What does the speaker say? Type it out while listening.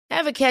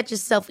Ever catch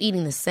yourself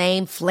eating the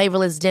same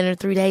flavorless dinner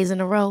 3 days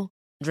in a row?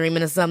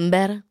 Dreaming of something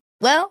better?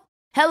 Well,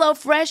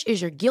 HelloFresh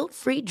is your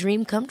guilt-free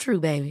dream come true,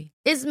 baby.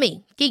 It's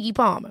me, Keke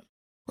Palmer.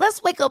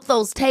 Let's wake up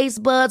those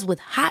taste buds with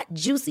hot,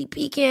 juicy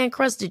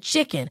pecan-crusted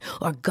chicken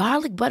or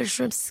garlic butter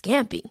shrimp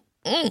scampi.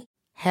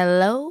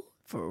 Hello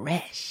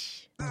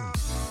Fresh.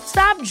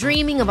 Stop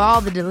dreaming of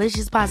all the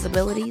delicious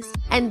possibilities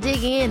and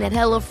dig in at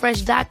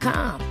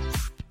HelloFresh.com.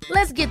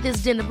 Let's get this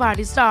dinner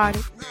party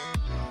started.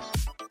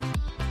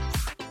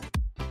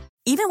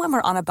 Even when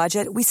we're on a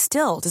budget, we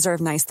still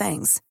deserve nice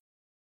things.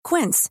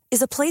 Quince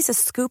is a place to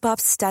scoop up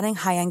stunning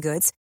high-end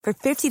goods for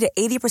 50 to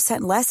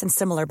 80% less than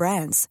similar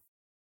brands.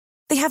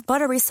 They have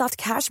buttery soft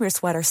cashmere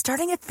sweaters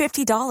starting at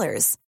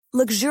 $50,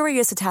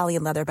 luxurious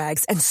Italian leather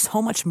bags, and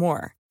so much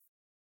more.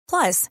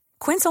 Plus,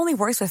 Quince only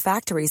works with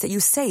factories that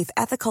use safe,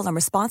 ethical, and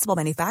responsible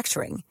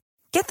manufacturing.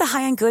 Get the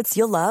high-end goods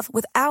you'll love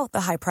without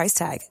the high price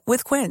tag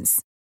with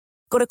Quince.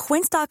 Go to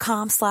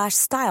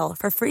quince.com/style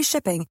for free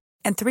shipping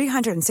and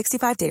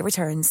 365-day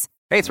returns.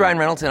 Hey, it's Ryan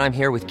Reynolds, and I'm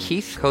here with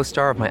Keith,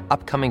 co-star of my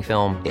upcoming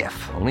film,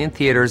 If, only in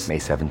theaters May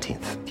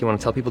 17th. Do you want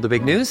to tell people the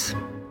big news?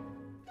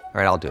 All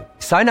right, I'll do it.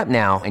 Sign up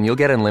now and you'll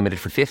get unlimited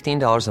for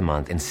 $15 a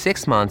month and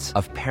 6 months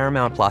of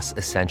Paramount Plus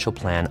Essential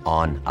Plan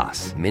on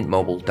us.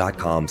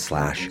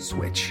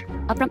 MintMobile.com/switch.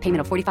 Upfront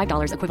payment of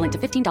 $45 equivalent to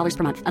 $15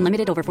 per month.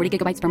 Unlimited over 40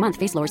 gigabytes per month.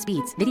 Face lower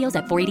speeds. Videos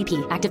at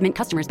 480p. Active Mint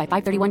customers by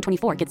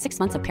 531.24 get 6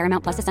 months of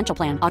Paramount Plus Essential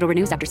Plan. Auto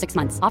renews after 6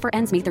 months. Offer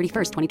ends May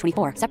 31st,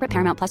 2024. Separate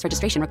Paramount Plus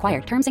registration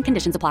required. Terms and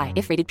conditions apply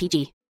if rated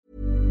PG.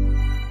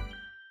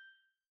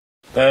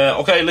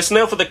 Okay, listen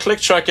now for the click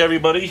track,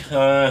 everybody.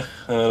 And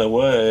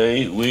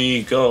away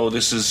we go.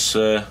 This is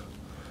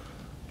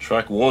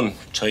track 1.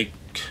 Take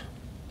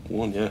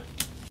 1, yeah.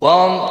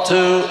 1,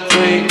 2,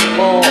 3,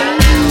 4.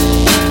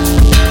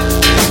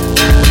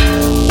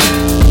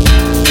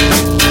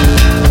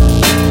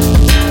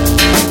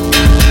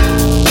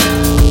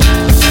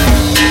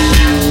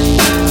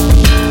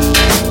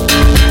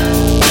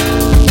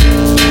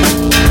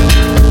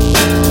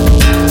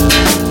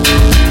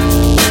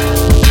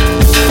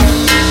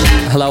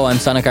 Hello, I'm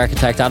Sonic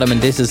Architect Adam,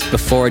 and this is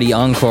Before the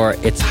Encore.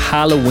 It's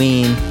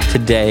Halloween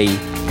today,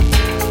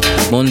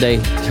 Monday,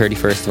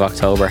 31st of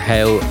October.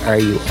 How are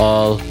you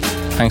all?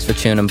 Thanks for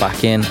tuning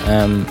back in.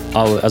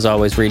 As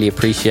always, really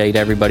appreciate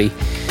everybody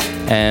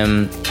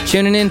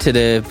tuning in to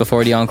the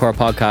Before the Encore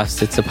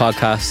podcast. It's a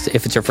podcast,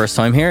 if it's your first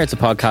time here, it's a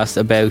podcast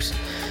about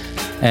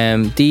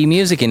the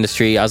music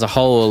industry as a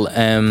whole,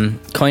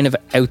 kind of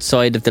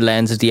outside of the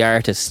lens of the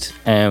artist.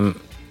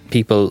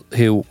 People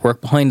who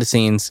work behind the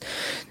scenes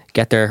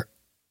get their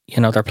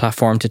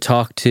platform to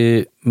talk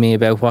to me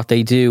about what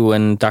they do,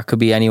 and that could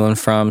be anyone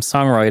from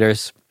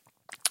songwriters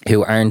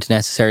who aren't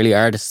necessarily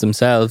artists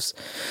themselves,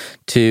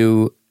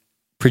 to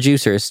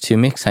producers, to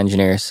mix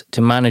engineers,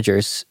 to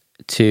managers,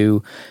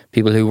 to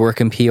people who work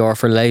in PR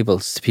for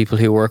labels, to people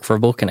who work for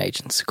booking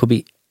agents. It could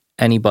be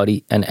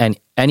anybody and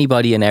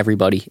anybody and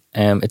everybody.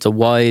 It's a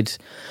wide,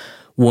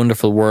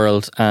 wonderful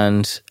world,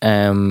 and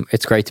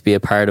it's great to be a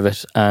part of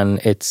it. And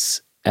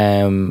it's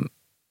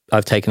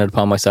I've taken it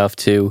upon myself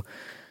to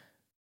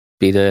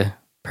be the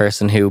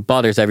person who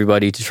bothers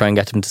everybody to try and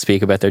get them to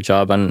speak about their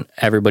job, and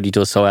everybody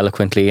does so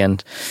eloquently,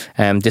 and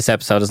this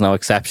episode is no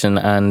exception.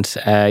 And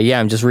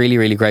I'm just really,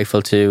 really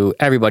grateful to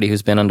everybody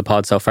who's been on the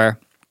pod so far,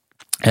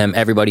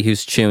 everybody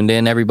who's tuned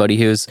in, everybody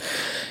who's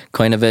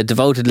kind of a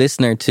devoted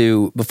listener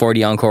to Before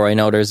the Encore. I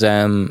know there's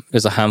a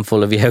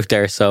handful of you out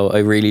there, so I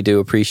really do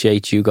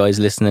appreciate you guys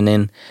listening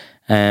in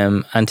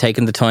and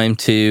taking the time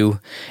to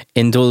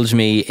indulge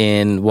me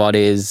in what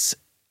is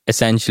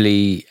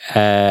essentially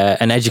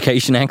an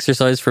education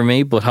exercise for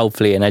me, but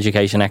hopefully an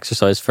education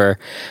exercise for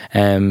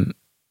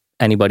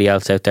anybody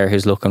else out there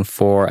who's looking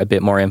for a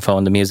bit more info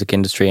on the music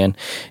industry. And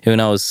who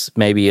knows,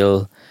 maybe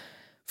you'll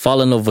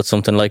fall in love with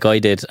something like I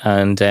did,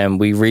 and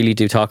we really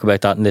do talk about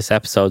that in this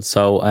episode.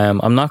 So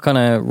I'm not going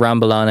to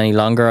ramble on any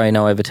longer. I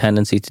know I have a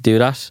tendency to do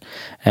that.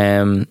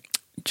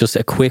 Just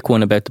a quick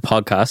one about the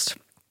podcast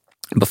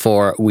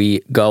before we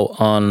go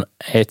on.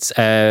 It's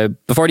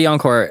Before the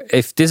Encore.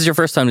 If this is your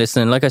first time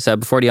listening, like I said,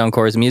 Before the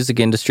Encore is a music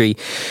industry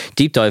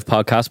deep dive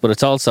podcast, but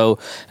it's also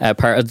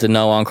part of the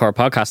No Encore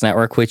podcast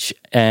network, which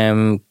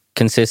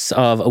consists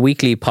of a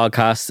weekly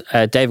podcast.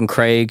 Dave and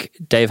Craig,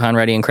 Dave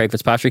Hanratty and Craig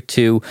Fitzpatrick,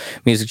 two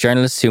music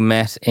journalists who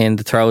met in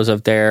the throes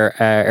of their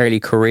early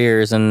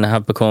careers and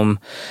have become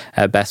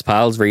best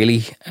pals,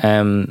 really,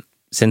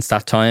 since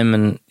that time.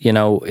 And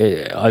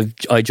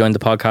I joined the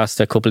podcast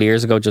a couple of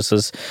years ago just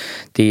as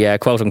the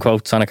quote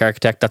unquote Sonic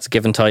Architect. That's a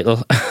given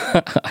title.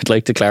 I'd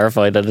like to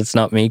clarify that it's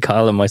not me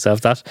calling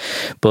myself that,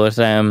 but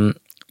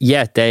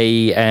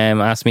they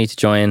asked me to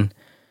join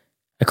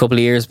a couple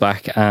of years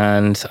back,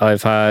 and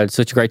I've had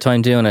such a great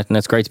time doing it, and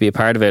it's great to be a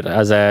part of it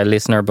as a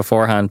listener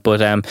beforehand.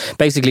 But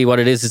basically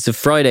what it is, it's a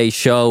Friday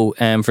show.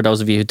 For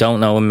those of you who don't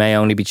know and may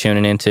only be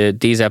tuning into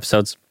these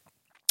episodes,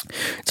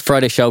 It's a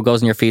Friday show,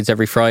 goes in your feeds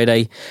every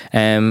Friday.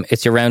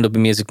 It's your roundup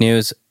of music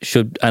news.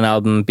 Should an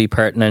album be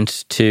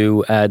pertinent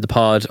to the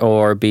pod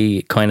or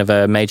be kind of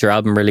a major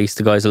album release,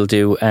 the guys will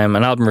do an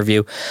album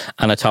review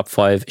and a top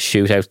 5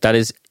 shootout. That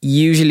is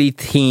usually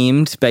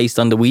themed based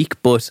on the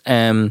week, but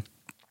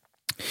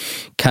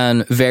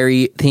can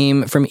vary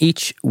theme from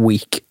each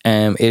week.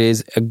 It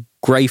is a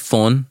great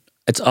fun.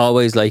 It's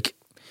always like,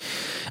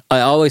 I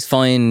always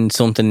find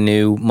something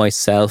new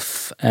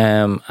myself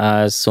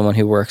as someone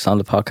who works on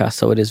the podcast.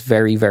 So it is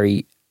very,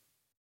 very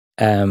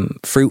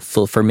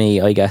fruitful for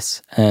me, I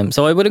guess.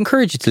 So I would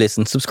encourage you to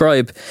listen,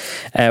 subscribe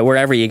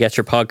wherever you get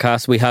your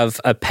podcasts. We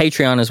have a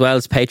Patreon as well.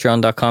 It's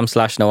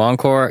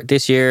patreon.com/NoEncore.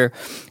 This year,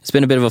 it's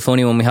been a bit of a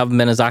funny one. We haven't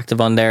been as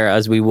active on there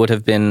as we would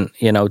have been,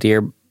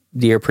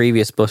 the year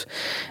previous, but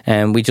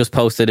we just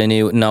posted a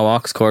new No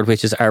Aux Chord,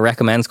 which is our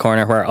recommends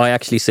corner, where I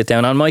actually sit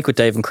down on mic with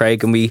Dave and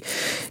Craig, and we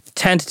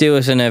tend to do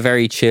it in a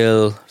very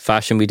chill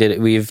fashion.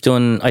 We've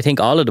done, I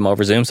think, all of them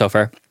over Zoom so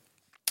far,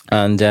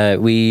 and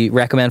we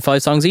recommend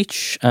 5 songs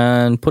each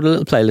and put a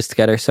little playlist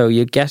together, so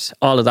you get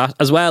all of that,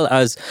 as well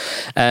as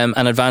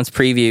an advanced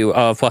preview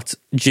of what's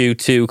due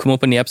to come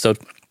up in the episode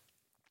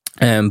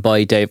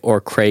by Dave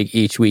or Craig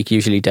each week.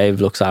 Usually Dave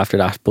looks after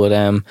that, but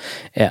and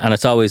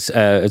it's always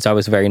a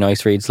very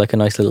nice read. It's like a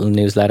nice little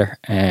newsletter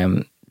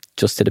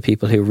just to the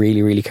people who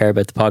really, really care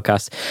about the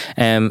podcast.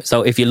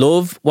 So if you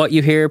love what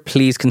you hear,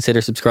 please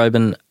consider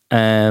subscribing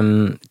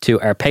to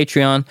our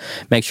Patreon.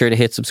 Make sure to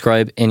hit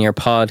subscribe in your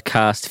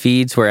podcast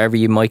feeds wherever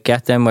you might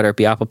get them, whether it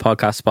be Apple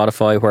Podcasts,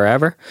 Spotify,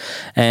 wherever.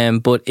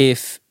 But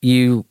if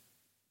you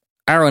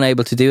are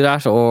unable to do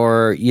that,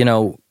 or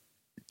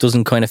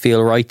doesn't kind of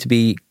feel right to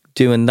be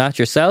doing that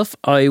yourself,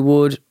 I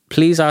would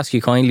please ask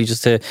you kindly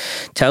just to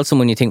tell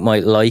someone you think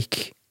might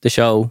like the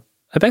show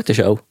about the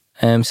show.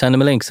 Send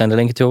them a link. Send a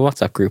link to a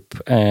WhatsApp group,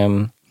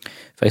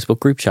 Facebook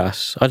group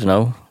chat. I don't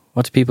know.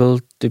 What do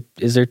people do?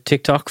 Is there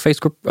TikTok,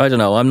 Facebook? I don't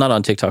know. I'm not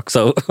on TikTok,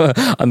 so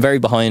I'm very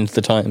behind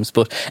the times.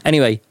 But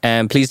anyway,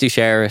 please do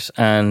share it,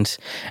 and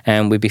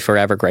we'd be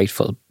forever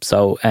grateful.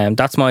 So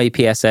that's my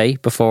PSA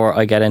before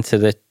I get into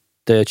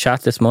the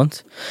chat this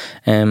month.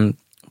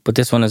 But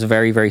this one is a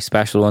very, very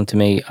special one to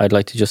me. I'd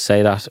like to just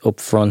say that up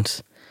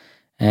front.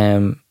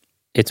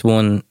 It's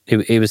one.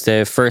 It was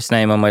the first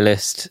name on my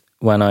list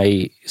when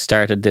I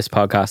started this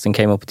podcast and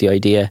came up with the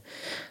idea.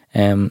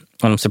 And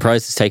I'm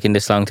surprised it's taken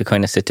this long to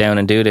kind of sit down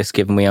and do this,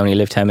 given we only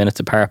live 10 minutes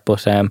apart.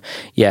 But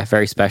yeah,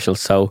 very special.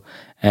 So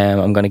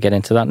I'm going to get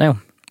into that now.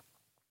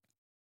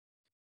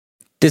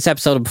 This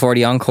episode of Before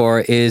the Encore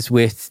is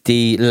with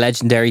the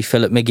legendary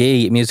Philip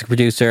McGee, music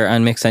producer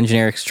and mix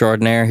engineer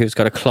extraordinaire, who's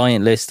got a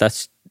client list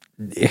that's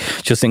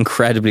just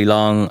incredibly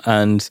long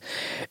and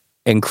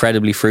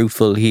incredibly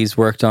fruitful. He's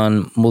worked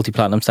on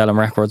multi-platinum selling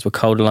records with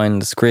Codaline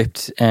and The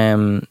Script,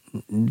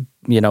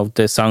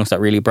 the songs that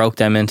really broke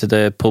them into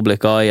the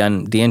public eye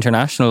and the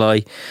international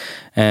eye.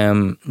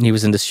 He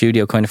was in the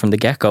studio kind of from the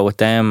get-go with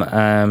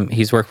them.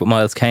 He's worked with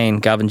Miles Kane,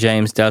 Gavin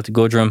James, Delta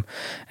Goodrum,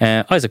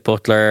 Isaac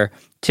Butler,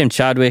 Tim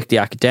Chadwick, The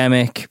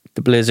Academic,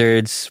 The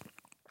Blizzards,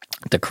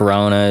 The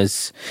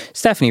Coronas,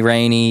 Stephanie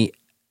Rainey.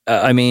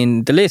 I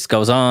mean, the list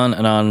goes on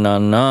and on and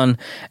on and on.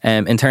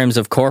 In terms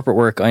of corporate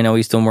work, I know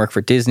he's done work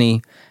for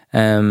Disney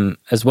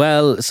as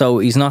well. So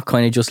he's not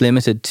kind of just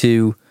limited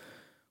to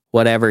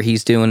whatever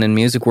he's doing in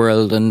music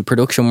world and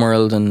production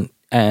world. And,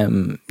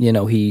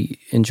 he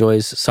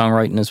enjoys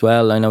songwriting as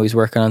well. I know he's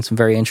working on some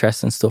very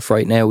interesting stuff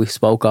right now. We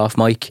spoke off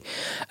mic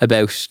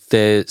about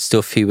the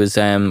stuff he was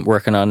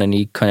working on, and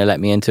he kind of let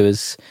me into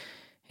his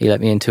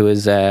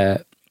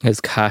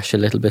cache a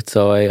little bit,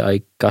 so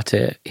I got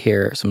to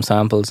hear some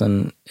samples,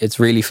 and it's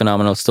really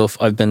phenomenal stuff.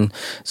 I've been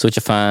such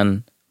a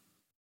fan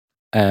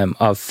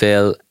of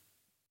Phil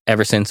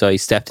ever since I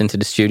stepped into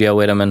the studio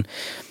with him,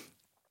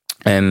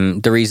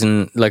 and the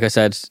reason, like I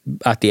said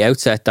at the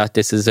outset, that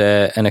this is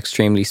an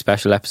extremely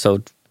special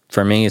episode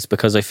for me is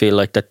because I feel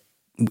like that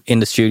in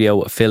the studio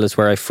with Phil is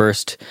where I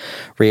first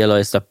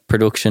realised that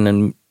production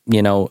and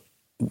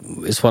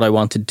is what I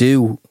want to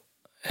do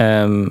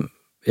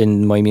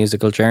in my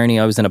musical journey.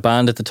 I was in a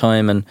band at the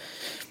time, and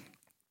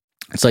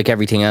it's like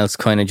everything else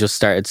kind of just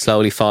started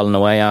slowly falling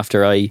away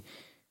after I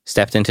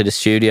stepped into the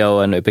studio,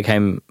 and it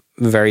became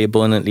very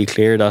abundantly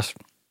clear that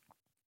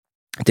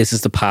this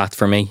is the path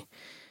for me.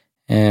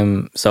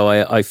 So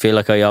I feel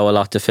like I owe a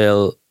lot to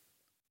Phil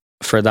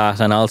for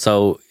that, and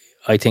also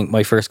I think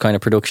my first kind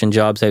of production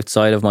jobs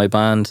outside of my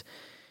band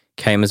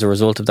came as a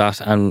result of that,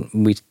 and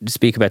we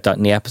speak about that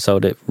in the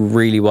episode. It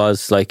really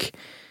was like,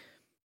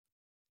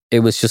 it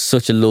was just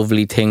such a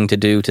lovely thing to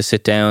do, to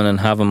sit down and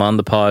have him on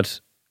the pod.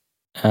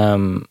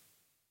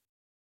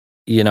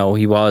 He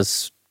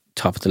was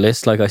top of the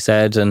list, like I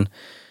said, and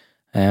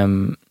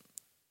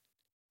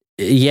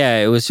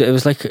it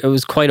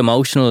was quite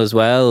emotional as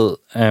well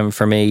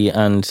for me,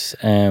 and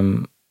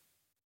I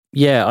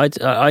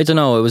don't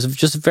know, it was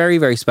just a very,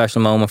 very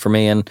special moment for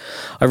me, and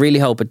I really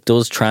hope it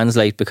does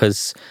translate,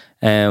 because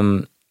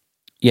obviously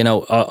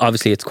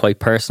it's quite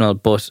personal,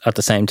 but at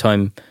the same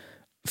time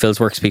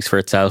Phil's work speaks for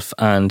itself,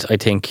 and I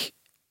think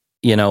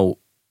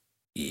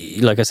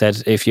like I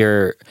said, if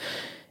you're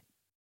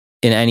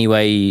in any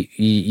way,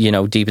 you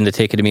know, deep in the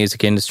thick of the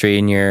music industry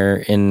and you're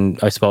in,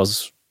 I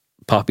suppose,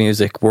 pop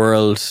music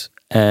world,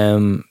 you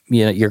know,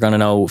 you're going to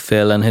know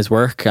Phil and his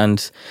work.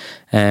 And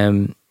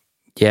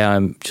yeah,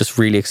 I'm just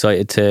really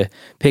excited to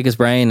pick his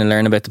brain and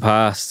learn about the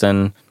past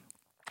and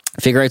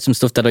figure out some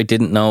stuff that I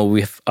didn't know.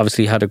 We've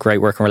obviously had a great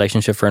working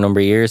relationship for a number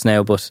of years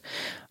now, but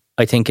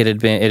I think it had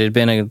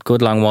been a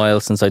good long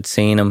while since I'd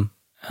seen him.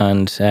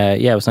 And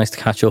yeah, it was nice to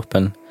catch up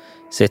and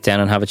sit down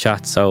and have a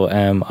chat. So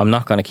I'm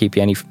not going to keep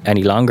you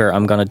any longer.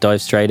 I'm going to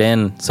dive straight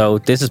in. So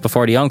this is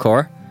Before the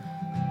Encore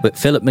with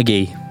Philip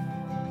McGee.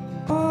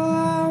 All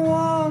I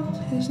want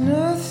is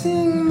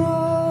nothing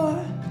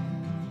more,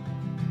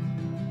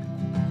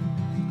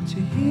 to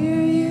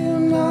hear you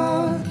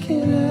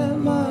knocking at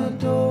my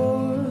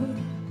door.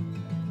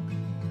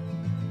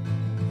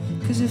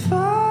 'Cause if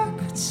I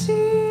could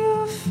see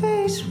your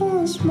face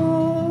once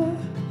more,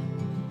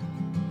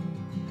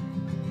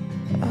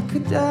 I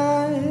could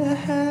die a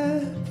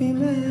happy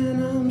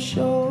man, I'm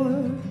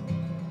sure.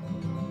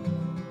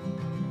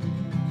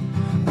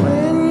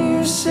 When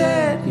you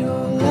said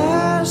your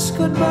last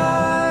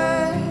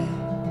goodbye,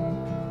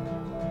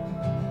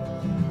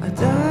 I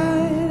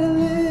died a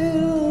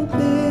little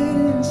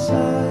bit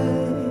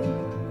inside.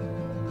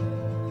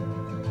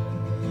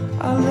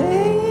 I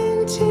lay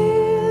in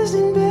tears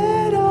in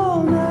bed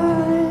all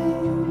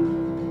night,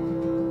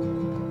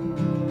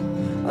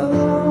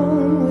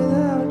 alone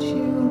without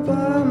you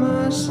by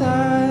my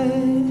side.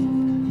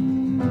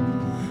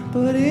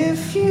 But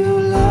if you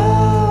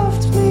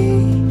loved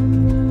me,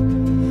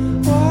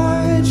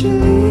 why'd you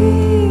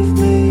leave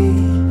me?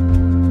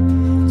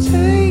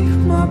 Take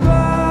my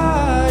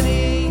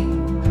body,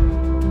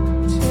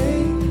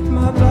 take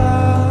my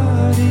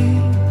body.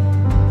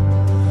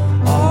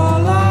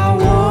 All I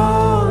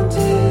want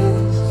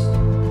is,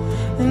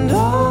 and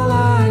all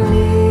I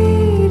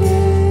need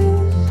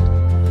is,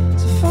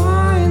 to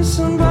find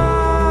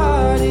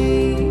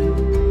somebody.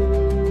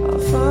 I'll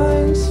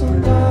find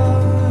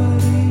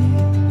somebody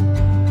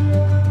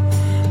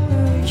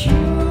like you.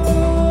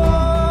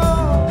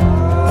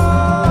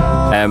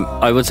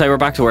 I would say we're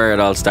back to where it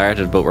all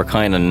started, but we're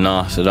kind of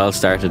not. It all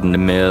started in the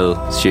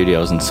Mill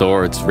Studios and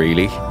Swords,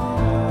 really.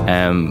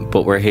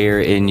 But we're here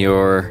in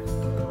your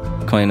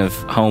kind of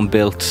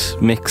home-built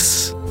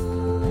mix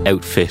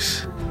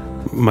outfit.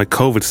 My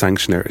COVID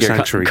sanctuary.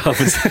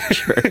 COVID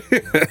sanctuary.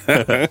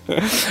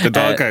 The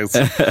doghouse.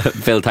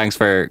 Phil, thanks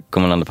for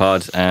coming on the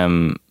pod.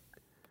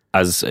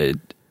 As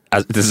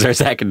this is our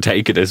second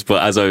take of this,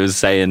 but as I was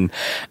saying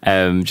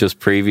just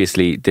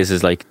previously, this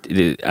is like,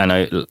 and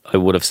I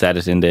would have said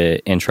it in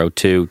the intro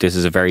too, this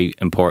is a very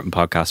important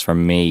podcast for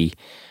me,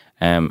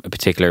 a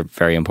particular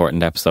very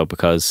important episode,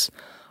 because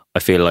I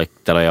feel like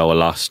that I owe a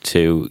lot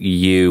to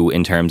you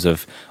in terms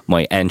of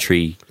my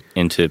entry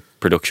into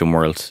production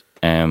world.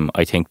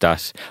 I think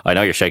that, I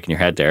know you're shaking your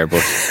head there,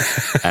 but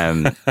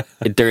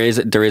there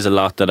is a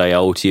lot that I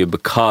owe to you,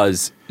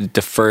 because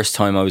the first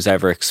time I was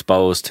ever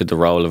exposed to the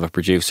role of a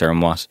producer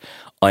and what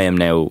I am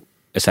now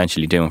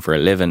essentially doing for a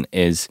living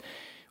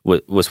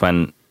was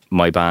when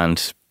my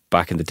band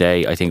back in the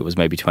day, I think it was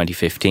maybe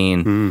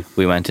 2015,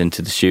 we went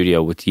into the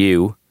studio with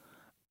you,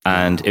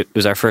 and it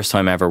was our first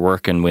time ever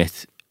working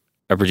with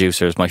a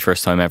producer. It was my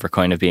first time ever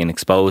kind of being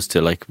exposed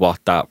to like what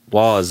that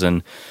was,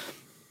 and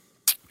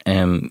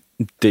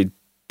the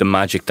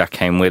magic that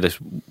came with it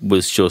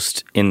was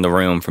just in the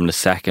room from the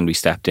second we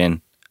stepped in.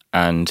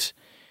 And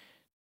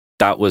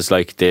that was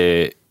like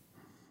the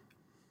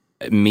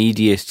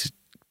immediate,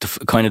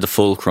 kind of the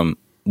fulcrum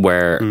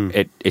where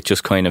it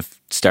just kind of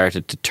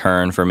started to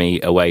turn for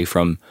me away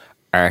from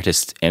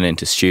artist and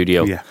into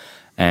studio.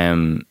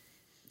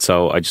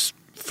 So I just,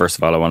 first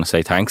of all, I want to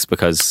say thanks,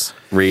 because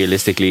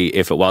realistically,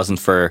 if it wasn't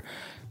for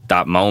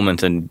that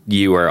moment, and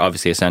you were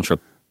obviously a central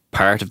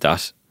part of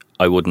that,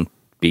 I wouldn't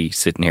be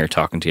sitting here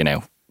talking to you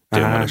now.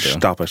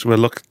 Stop it. Well,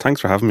 look,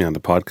 thanks for having me on the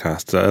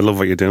podcast. I love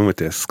what you're doing with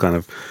this, kind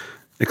of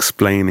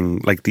explaining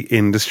like the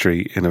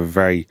industry in a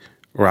very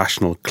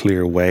rational,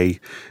 clear way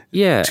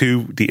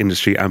to the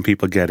industry and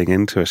people getting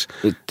into it.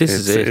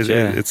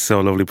 It's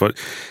so lovely. But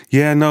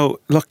yeah, no,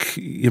 look,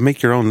 you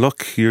make your own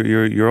luck.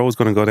 You're always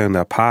going to go down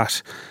that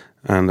path.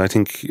 And I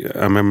think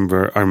I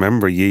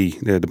remember Ye,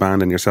 the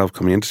band, and yourself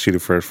coming into the studio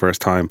for the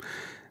first time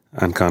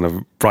and kind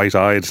of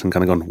bright-eyed and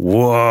kind of going,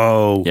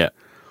 whoa. Yeah.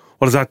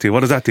 What does that do? What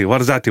does that do? What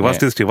does that do? What's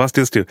this do? What's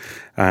this do?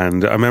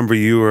 And I remember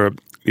you're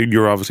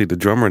obviously the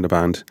drummer in the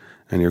band,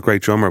 and you're a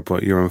great drummer,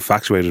 but you were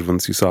infatuated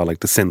once you saw like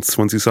the synths,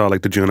 once you saw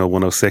like the Juno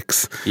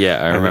 106.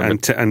 Yeah, I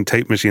remember. And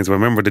tape machines. I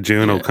remember the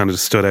Juno kind of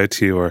stood out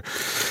to you, or,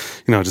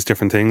 you know, just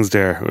different things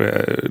there.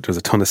 There's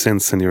a ton of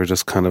synths and you were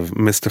just kind of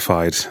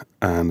mystified,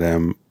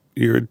 and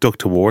you're duck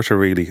to water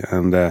really,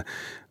 and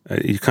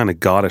you kind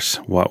of got it,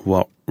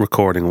 what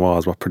recording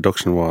was, what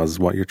production was,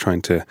 what you're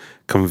trying to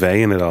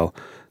convey in it all.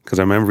 Because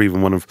I remember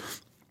even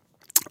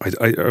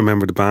I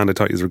remember the band, I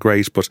thought you were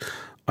great, but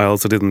I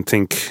also didn't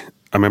think,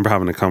 I remember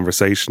having a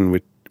conversation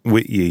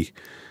with Ye,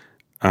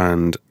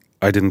 and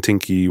I didn't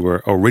think you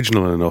were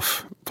original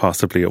enough,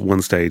 possibly at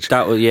one stage.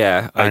 That was,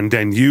 yeah. And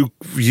then you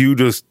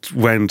just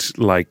went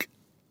like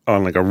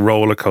on like a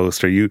roller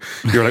coaster. You're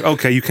like,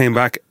 okay, you came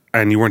back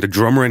and you weren't a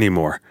drummer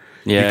anymore.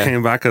 Yeah. You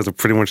came back as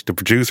pretty much the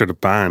producer of the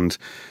band,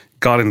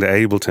 got into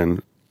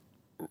Ableton,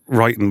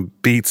 writing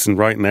beats and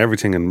writing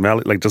everything and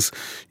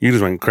you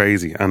just went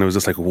crazy. And it was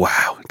just like,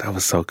 wow, that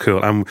was so cool.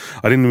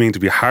 I didn't mean to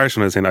be harsh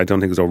when I was saying I don't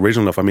think it was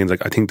original enough. I mean,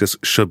 like, I think this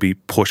should be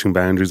pushing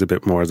boundaries a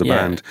bit more as a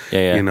band.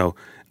 Yeah. You know,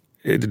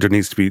 there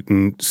needs to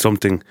be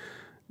something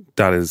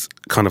that is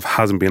kind of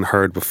hasn't been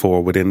heard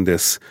before within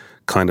this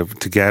kind of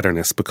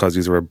togetherness, because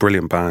these were a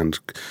brilliant band.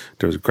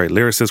 There was great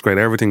lyricists, great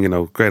everything, you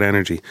know, great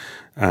energy.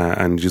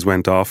 And just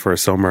went off for a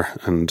summer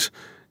and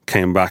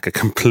came back a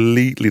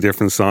completely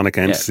different sonic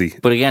entity. Yeah.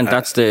 But again,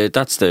 that's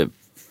the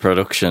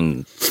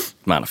production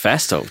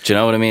manifesto. Do you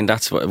know what I mean?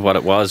 That's what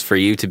it was for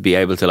you to be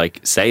able to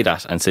like say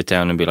that and sit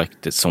down and be like,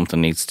 that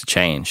something needs to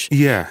change.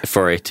 Yeah.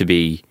 For it to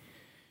be,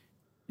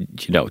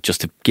 you know,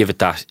 just to give it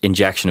that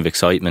injection of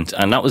excitement.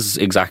 And that was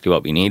exactly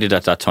what we needed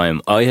at that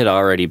time. I had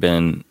already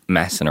been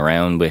messing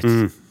around with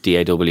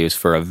DAWs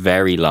for a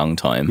very long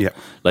time. Yeah.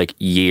 Like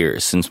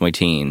years, since my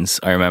teens.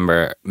 I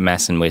remember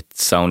messing with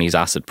Sony's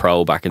Acid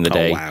Pro back in the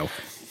day. Oh, wow.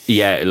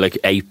 Yeah, like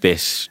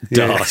 8-bit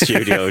DAW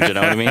studio, do you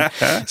know what I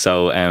mean?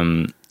 So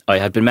I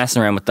had been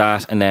messing around with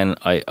that, and then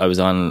I was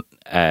on,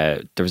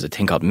 there was a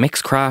thing called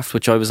Mixcraft,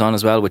 which I was on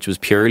as well, which was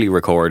purely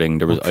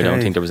recording. I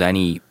don't think there was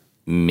any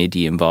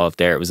MIDI involved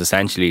there. It was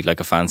essentially like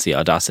a fancy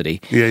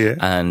Audacity. Yeah.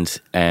 And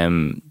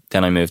then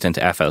I moved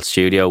into FL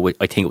Studio.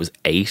 I think it was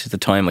 8 at the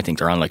time. I think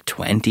they're on like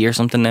 20 or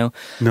something now.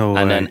 No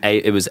way. And then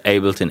it was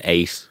Ableton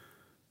 8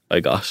 I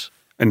got.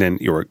 And then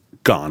you were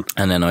gone.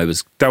 And then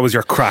that was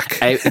your crack.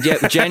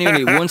 Yeah,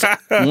 genuinely, once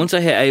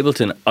I hit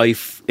Ableton,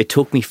 it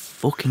took me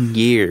fucking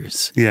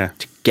years to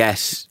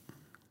get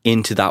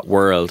into that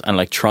world and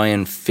like try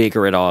and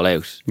figure it all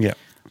out. Yeah.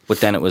 But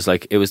then it was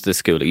the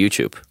school of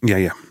YouTube.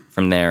 Yeah.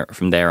 From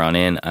there on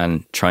in,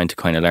 and trying to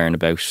kind of learn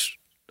about.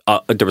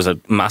 There was a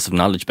massive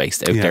knowledge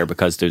base out there,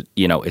 because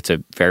it's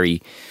a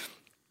very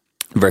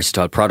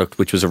versatile product,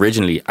 which was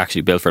originally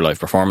actually built for live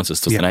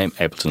performances. Does the name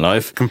Ableton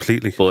Live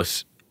completely?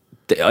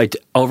 But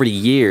over the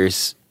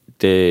years,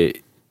 I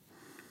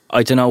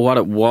don't know what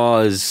it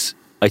was.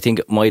 I think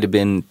it might have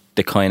been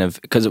the kind of,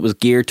 because it was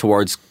geared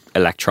towards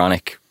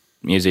electronic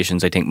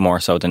musicians, I think, more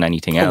so than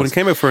anything else. When it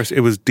came out first,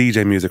 it was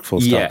DJ music, full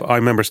stop. I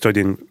remember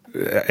studying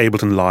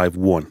Ableton Live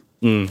 1.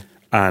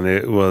 And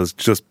it was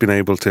just being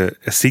able to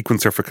a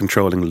sequencer for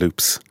controlling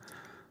loops,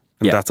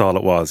 and that's all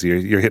it was.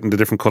 You're hitting the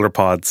different color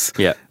pods,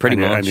 pretty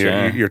much.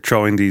 And you're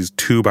throwing these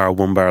 2-bar,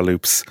 1-bar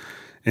loops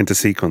into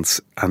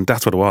sequence, and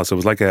that's what it was. It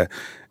was like the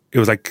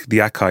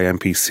Akai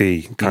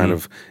MPC kind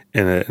of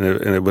in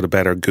a with a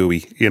better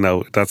GUI. You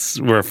know, that's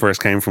where it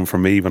first came from for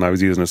me when I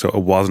was using it. So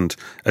it wasn't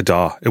a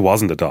DAW. It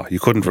wasn't a DAW. You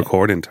couldn't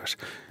record into it.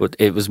 But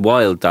it was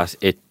wild that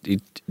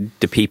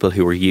the people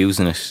who were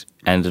using it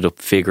ended up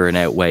figuring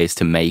out ways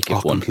to make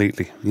it one.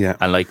 Completely, yeah.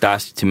 And like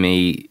that, to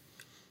me,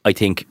 I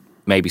think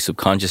maybe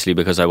subconsciously,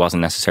 because I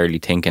wasn't necessarily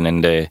thinking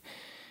in the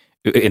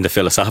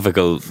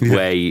philosophical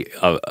way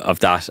of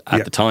that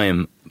at the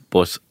time,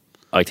 but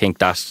I think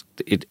that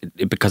it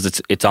because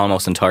it's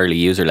almost entirely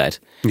user led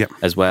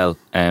as well,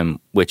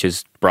 which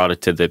has brought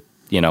it to the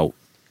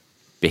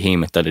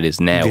behemoth that it is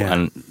now,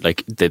 and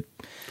like the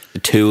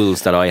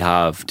tools that I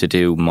have to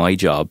do my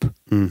job.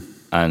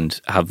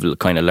 And have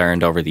kind of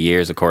learned over the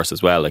years, of course,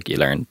 as well. Like, you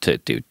learn to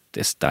do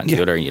this, that, and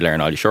the other, and you learn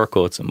all your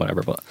shortcuts and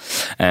whatever. But,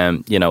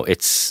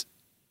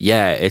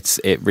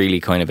 it really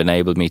kind of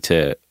enabled me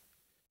to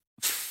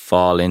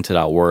fall into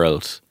that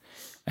world.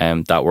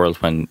 That world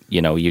when,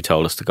 you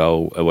told us to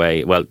go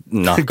away. Well,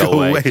 not go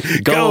away.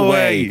 Go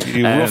away,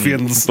 you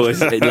ruffians. But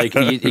like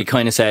you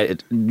kind of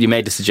said, you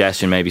made the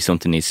suggestion, maybe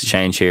something needs to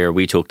change here.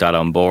 We took that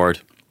on board.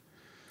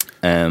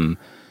 It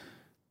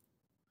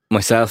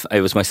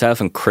was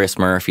myself and Chris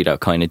Murphy that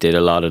kind of did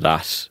a lot of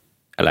that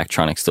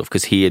electronic stuff,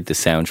 because he had the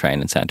sound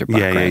training centre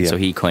background, so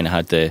he kind of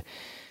had the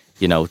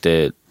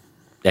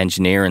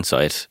engineering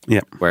side,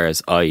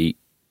 whereas I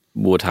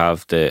would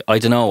have I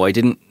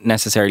didn't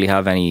necessarily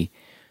have any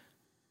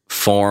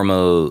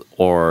formal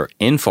or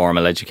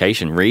informal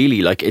education,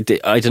 really. Like,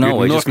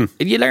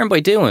 you learn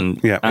by doing.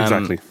 Yeah,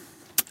 exactly.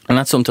 And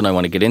that's something I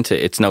want to get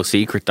into. It's no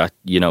secret that,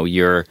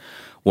 you're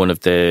one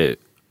of the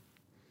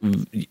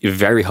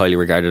very highly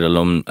regarded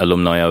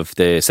alumni of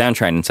the Sound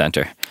Training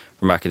Centre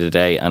from back in the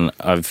day, and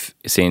I've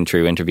seen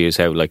through interviews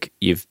how like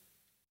you've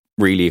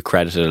really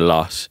accredited a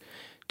lot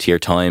to your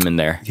time in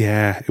there.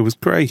 Yeah, it was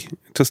great.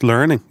 Just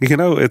learning,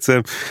 it's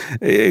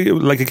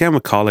like, again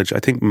with college, I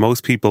think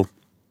most people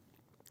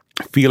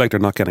feel like they're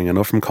not getting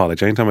enough from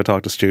college. Anytime I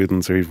talk to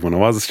students, or even when I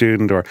was a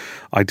student, or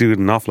I do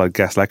an awful lot of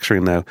guest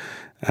lecturing now,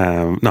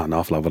 not an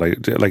awful lot, but I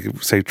do, like,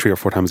 say 3 or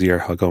 4 times a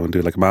year I'll go and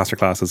do like master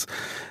classes.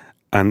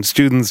 And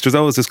students, there's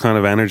always this kind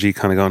of energy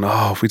kind of going,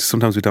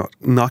 sometimes we don't,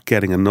 not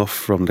getting enough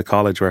from the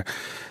college. Where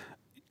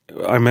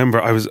I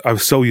remember I was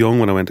so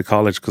young when I went to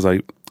college, because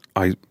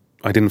I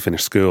I didn't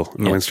finish school.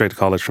 I went straight to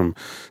college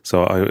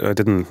so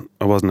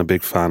I wasn't a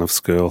big fan of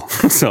school.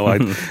 So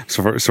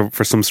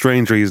for some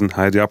strange reason,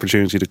 I had the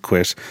opportunity to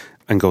quit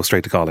and go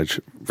straight to college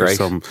for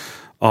some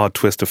odd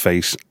twist of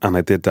fate, and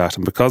I did that.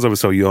 And because I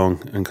was so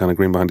young and kind of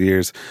green behind the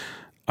ears,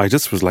 I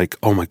just was like,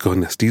 oh my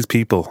goodness, these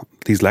people,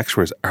 these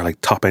lecturers are like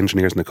top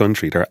engineers in the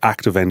country. They're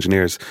active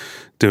engineers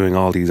doing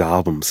all these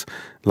albums.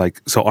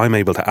 Like, so I'm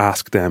able to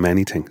ask them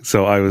anything.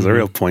 So I was a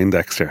real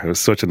Poindexter. I was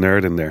such a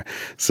nerd in there.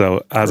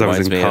 So as I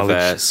was in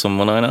college, of,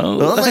 someone I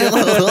know.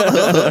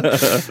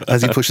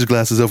 As he pushes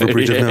glasses over a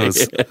bridge of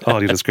nose.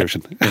 Audio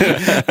description.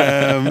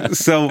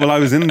 So while I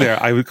was in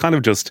there, I would kind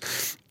of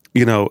just,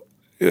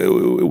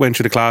 went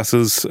through the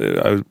classes.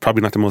 I was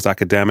probably not the most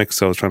academic,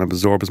 so I was trying to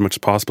absorb as much as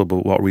possible.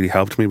 But what really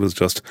helped me was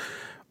just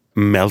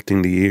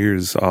melting the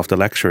ears off the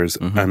lecturers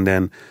and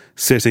then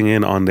sitting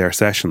in on their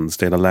sessions.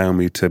 They'd allow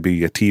me to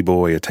be a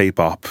T-boy, a tape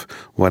op,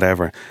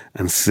 whatever,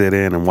 and sit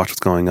in and watch what's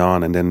going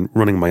on, and then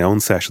running my own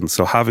sessions.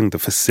 So having the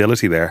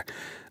facility there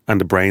and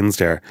the brains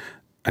there,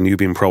 and you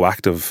being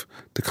proactive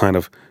to kind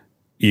of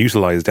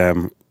utilise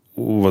them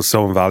was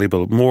so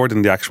invaluable, more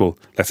than the actual,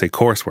 let's say,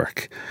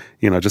 coursework.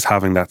 Just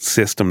having that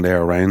system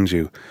there around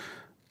you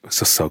was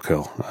just so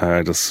cool.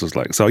 I just was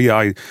like, so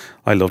yeah,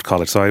 I loved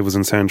college. So I was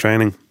in sound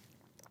training.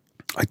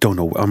 I don't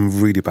know, I'm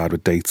really bad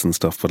with dates and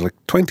stuff, but like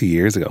 20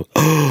 years ago.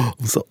 Oh,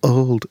 I'm so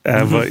old.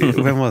 But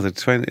when was it?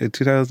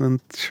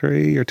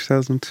 2003 or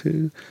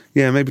 2002?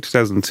 Yeah, maybe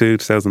 2002,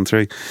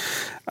 2003.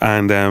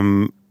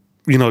 And,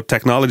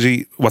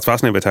 technology, what's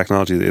fascinating about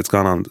technology, it's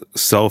gone on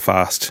so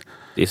fast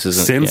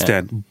since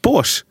then.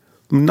 But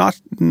not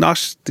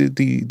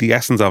the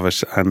essence of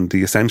it and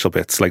the essential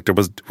bits. Like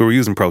we were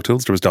using Pro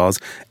Tools, there was DAWs.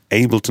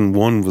 Ableton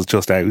 1 was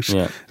just out,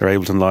 or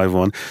Ableton Live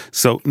 1.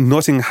 So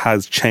nothing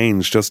has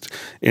changed, just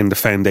in the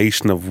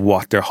foundation of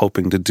what they're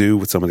hoping to do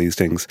with some of these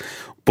things.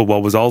 But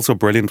what was also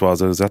brilliant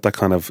was I was at that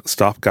kind of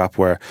stopgap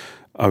where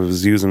I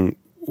was using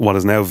what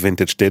is now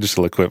vintage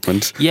digital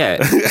equipment.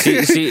 Yeah.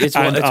 See, it's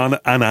and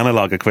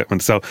analog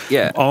equipment. So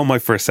all my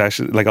first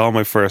sessions, like all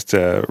my first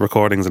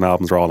recordings and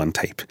albums were all on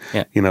tape.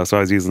 Yeah. So I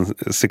was using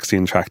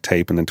 16-track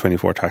tape and then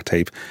 24-track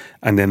tape,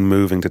 and then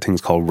moving to things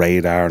called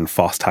Radar and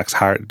Fostax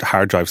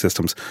hard drive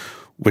systems,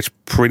 which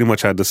pretty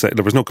much had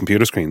there was no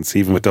computer screens,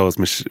 even with those,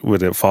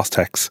 with the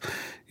Fostex.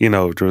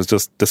 There was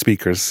just the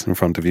speakers in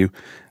front of you,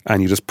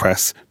 and you just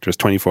press, there's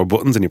 24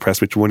 buttons, and you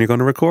press which one you're going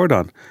to record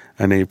on,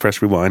 and then you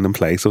press rewind and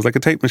play. So it was like a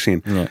tape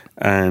machine. Yeah.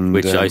 And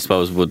which I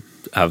suppose would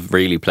have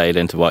really played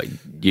into what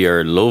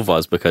your love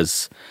was,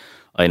 because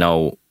I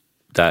know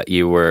that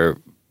you were,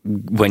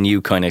 when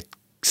you kind of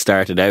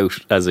started out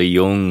as a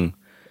young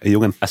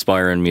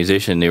aspiring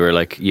musician, you were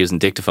like using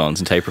dictaphones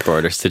and tape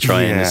recorders to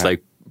try and just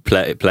like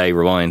play,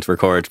 rewind,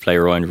 record, play,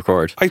 rewind,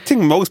 record. I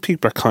think most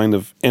people are kind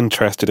of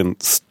interested in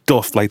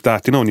stuff like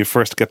that, when you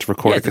first get to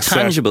record a cassette.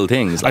 Tangible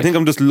things. I think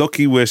I'm just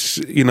lucky with,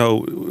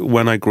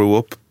 when I grew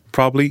up,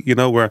 probably,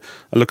 where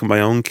I look at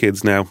my own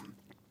kids now.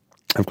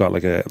 I've got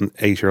like an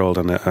 8-year-old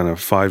and a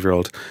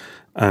 5-year-old,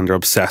 and they're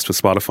obsessed with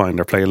Spotify and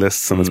their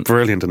playlists, and it's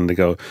brilliant, and they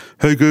go,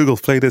 hey Google,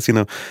 play this,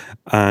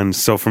 and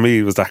so for me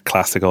it was that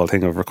classic old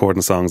thing of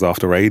recording songs off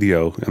the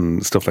radio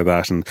and stuff like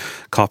that and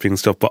copying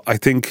stuff. But I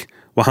think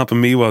what happened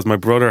to me was my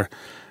brother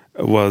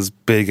was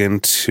big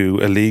into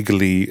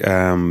illegally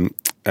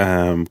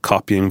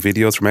copying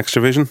videos from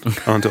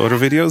Extravision onto other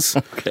videos.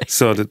 Okay.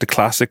 So the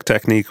classic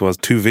technique was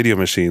 2 video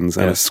machines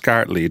and a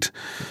SCART lead.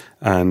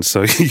 And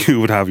so you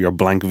would have your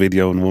blank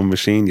video in one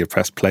machine, you'd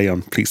press play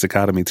on Police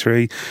Academy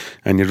 3,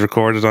 and you'd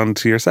record it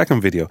onto your second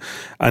video.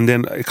 And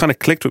then it kind of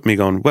clicked with me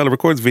going, well, it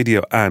records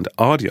video and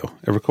audio.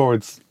 It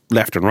records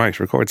left and right, it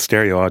records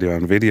stereo audio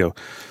and video.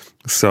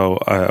 So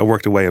I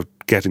worked a way of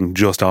getting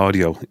just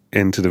audio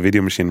into the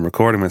video machine,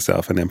 recording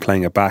myself, and then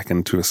playing it back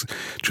into a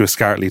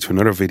SCART lead to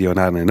another video and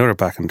adding another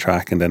backing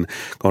track, and then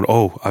going,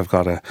 oh, I've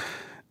got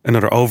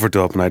another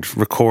overdub, and I'd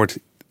record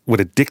with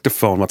a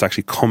dictaphone what's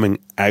actually coming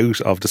out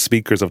of the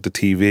speakers of the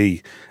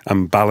TV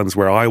and balance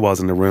where I was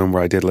in the room,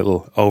 where I did a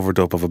little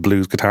overdub of a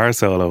blues guitar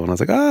solo, and I was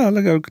like,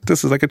 look,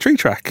 this is like a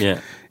 3-track.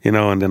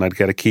 And then I'd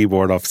get a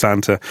keyboard off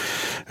Santa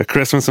at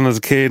Christmas when I was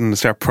a kid and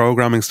start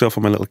programming stuff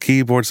on my little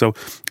keyboard. So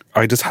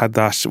I just had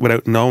that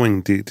without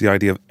knowing the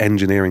idea of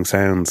engineering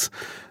sounds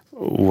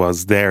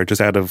was there, just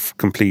out of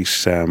complete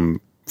fun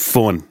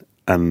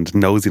and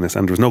nosiness.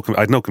 And I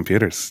had no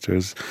computers.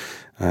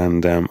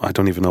 And I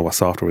don't even know what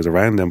software was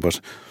around then, but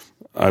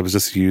I was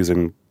just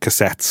using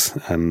cassettes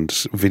and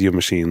video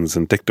machines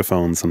and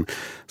dictaphones, and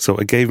so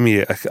it gave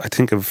me, I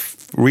think, a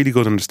really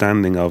good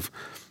understanding of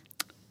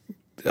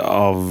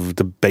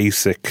the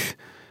basic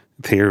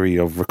theory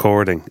of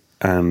recording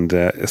and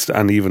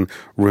even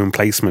room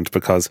placement.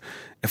 Because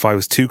if I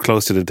was too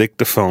close to the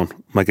dictaphone,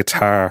 my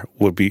guitar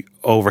would be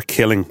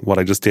overkilling what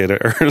I just did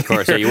earlier. Of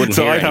course, you wouldn't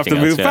so hear I'd have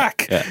to move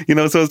back.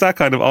 Yeah. So it's that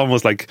kind of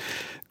almost like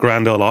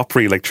Grand Ole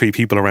Opry, like 3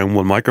 people around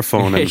one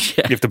microphone, and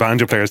if the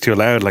banjo player's too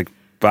loud, like,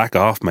 back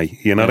off, mate.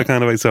 The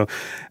kind of way.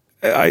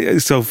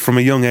 So from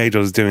a young age I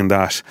was doing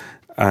that,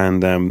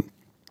 and I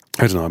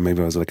don't know,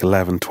 maybe I was like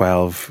 11,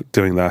 12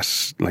 doing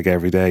that like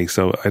every day.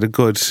 So I had a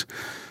good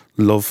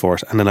love for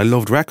it. And then I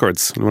loved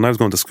records. When I was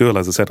going to school,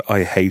 as I said,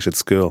 I hated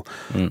school.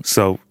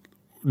 So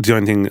the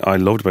only thing I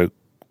loved about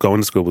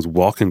going to school was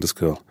walking to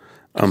school.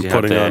 And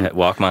putting on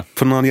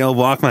the old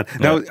Walkman. Yeah.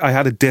 Now, I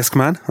had a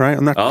Discman, right?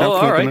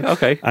 All right,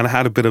 okay. And I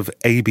had a bit of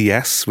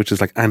ABS, which is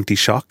like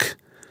anti-shock.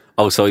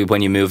 Oh, so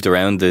when you moved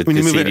around, the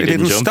CD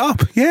didn't jump?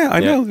 Stop. Yeah, I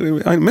know.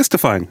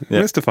 Mystifying.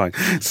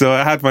 So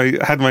I had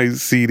my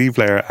CD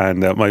player,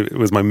 and it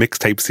was my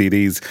mixtape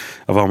CDs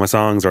of all my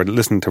songs, or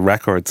listening to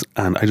records,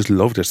 and I just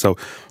loved it. So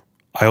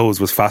I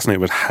always was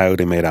fascinated with how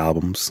they made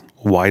albums,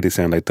 why they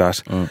sound like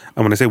that. And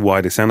when I say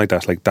why they sound like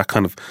that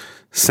kind of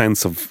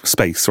sense of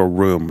space or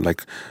room,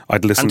 like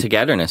I'd listen. And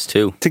togetherness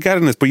too.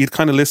 But you'd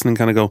kind of listen and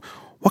kind of go,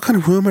 what kind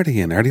of room are they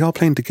in? Are they all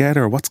playing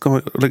together? What's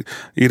going, like,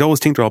 you'd always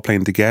think they're all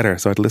playing together.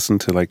 So I'd listen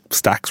to like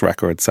Stax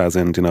records, as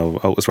in, you know,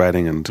 Otis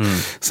Redding and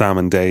Sam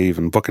and Dave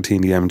and Booker T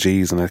and the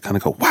MGs, and I'd kind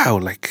of go, wow,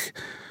 like,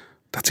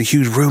 that's a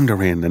huge room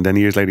they're in. And then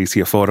years later you see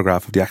a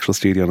photograph of the actual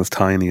studio and it's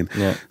tiny. And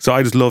so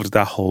I just loved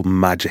that whole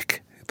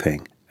magic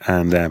thing.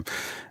 And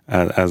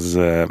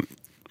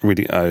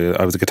really,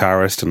 I was a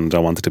guitarist and I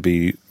wanted to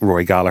be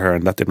Roy Gallagher,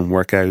 and that didn't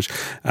work out.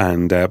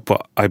 And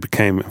but I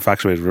became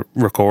infatuated with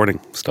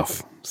recording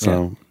stuff.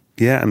 So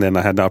yeah, and then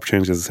I had the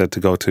opportunity, as I said, to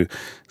go to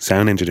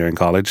sound engineering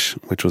college,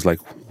 which was like,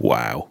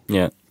 wow,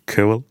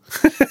 cool.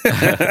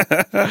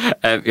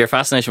 Your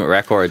fascination with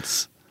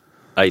records,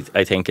 I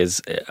think,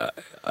 is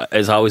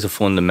always a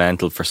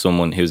fundamental for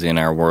someone who's in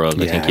our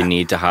world. I think you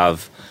need to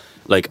have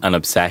like an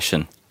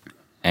obsession.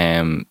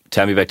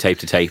 Tell me about Tape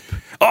to Tape.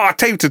 Oh,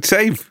 Tape to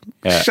Tape.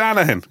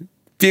 Shanahan.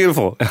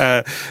 Beautiful.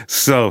 And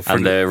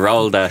the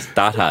role that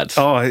had.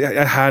 Oh, I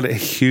had a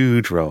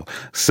huge role.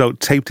 So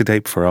Tape to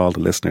Tape, for all the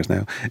listeners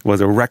now,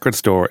 was a record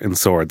store in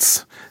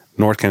Swords,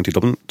 North County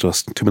Dublin,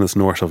 just 2 minutes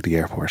north of the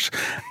airport.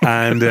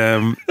 And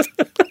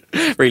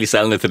really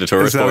selling it to the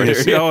tourist board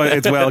here. Oh,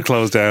 it's well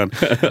closed down.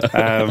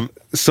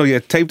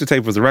 Tape to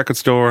Tape was a record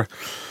store.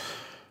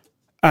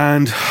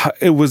 And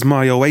it was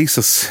my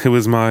oasis. It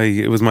was my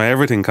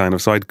everything, kind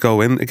of. So I'd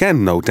go in,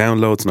 again, no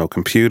downloads, no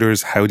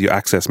computers. How do you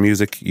access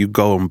music? You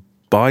go and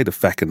buy the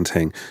feckin'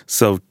 thing.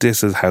 So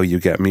this is how you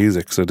get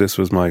music. So this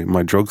was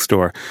my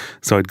drugstore.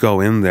 So I'd go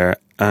in there,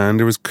 and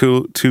there was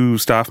cool 2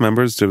 staff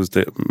members. There was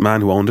the man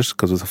who owned it,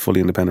 because it was a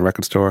fully independent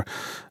record store,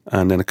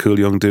 and then a cool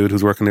young dude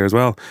who's working there as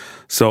well.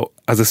 So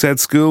as I said,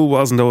 school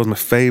wasn't always my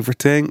favourite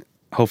thing.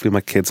 Hopefully my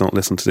kids don't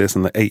listen to this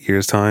in the 8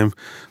 years' time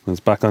when it's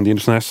back on the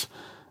internet.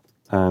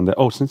 And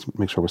since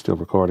make sure we're still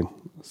recording.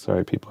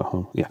 Sorry, people at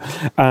home. Yeah.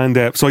 And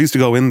so I used to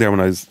go in there when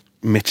I was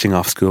mitching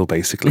off school,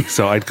 basically.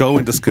 So I'd go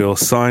into school,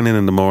 sign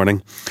in the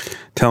morning,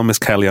 tell Miss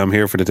Kelly I'm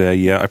here for the day.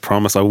 Yeah, I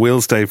promise I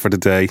will stay for the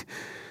day.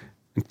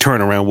 And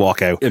turn around,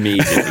 walk out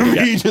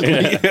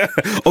immediately. Yeah.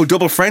 Oh,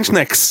 double French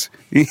necks.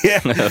 Yeah,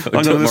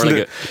 more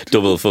like a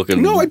double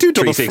fucking. No, I do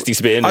double 360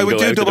 spin. I would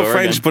do double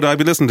French, again. But I'd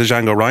be listening to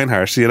Django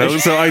Reinhardt. You know,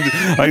 so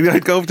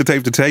I'd go up to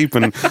Tape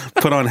and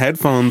put on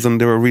headphones,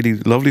 and they were really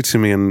lovely to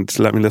me and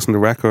let me listen to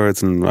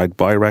records, and I'd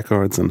buy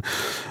records. And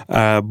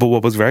but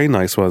what was very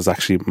nice was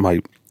actually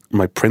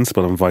my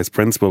principal and vice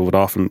principal would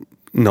often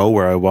know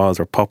where I was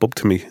or pop up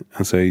to me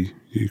and say,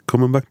 "You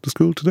coming back to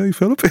school today,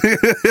 Philip?"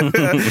 And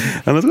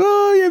I was like,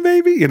 "Oh yeah,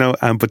 maybe," you know.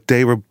 But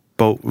they were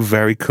both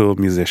very cool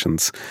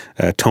musicians.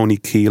 Tony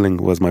Keeling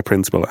was my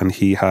principal, and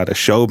he had a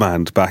show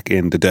band back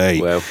in the day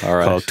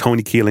called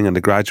Tony Keeling and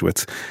the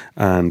Graduates.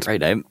 And right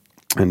name.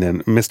 And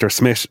then Mr.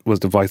 Smith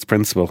was the vice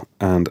principal,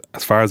 and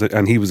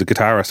he was a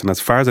guitarist. And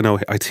as far as I know,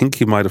 I think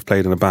he might have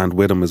played in a band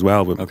with him as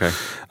well. Okay.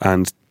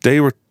 And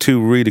they were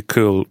 2 really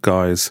cool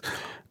guys.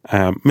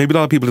 Maybe a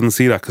lot of people didn't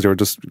see that because they were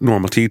just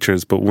normal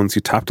teachers, but once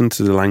you tapped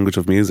into the language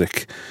of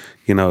music,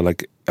 you know,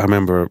 like I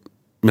remember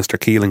Mr.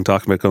 Keeling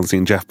talking about going and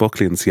seeing Jeff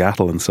Buckley in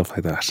Seattle and stuff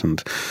like that,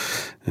 and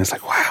it's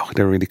like, wow,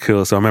 they're really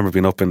cool. So I remember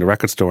being up in the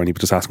record store and he would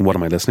just ask them, what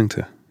am I listening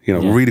to? You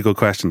know, really good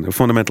question, a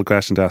fundamental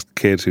question to ask a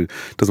kid who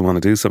doesn't want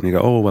to do something. You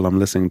go, oh, well, I'm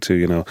listening to,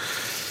 you know,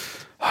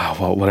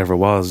 whatever it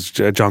was,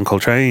 John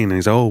Coltrane. And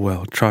he's, oh,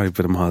 well, try a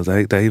bit of Miles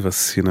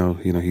Davis, you know,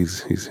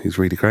 he's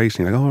really great.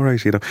 And you're like, oh,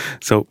 right, you know.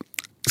 So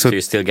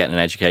you're still getting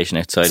an education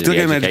outside of the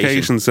education. Still getting an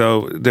education,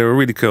 so they were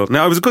really cool.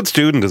 Now, I was a good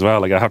student as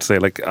well. Like, I have to say,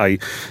 like, I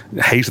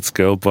hated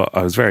school, but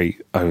I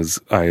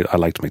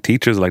liked my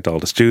teachers, I liked all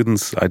the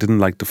students. I didn't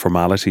like the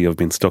formality of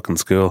being stuck in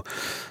school.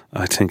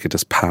 I think it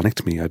just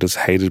panicked me. I just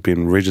hated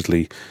being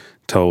rigidly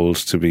told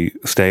to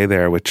stay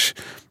there, which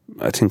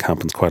I think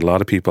happens quite a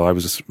lot of people. I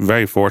was just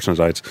very fortunate.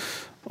 I had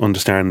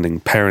understanding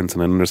parents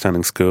and an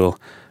understanding school,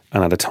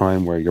 and at a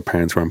time where your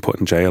parents weren't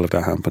put in jail if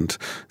that happened.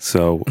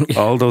 So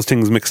all those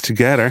things mixed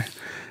together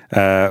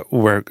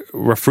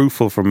were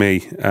fruitful for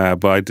me.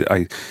 But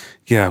I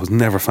was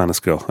never a fan of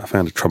school. I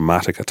found it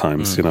traumatic at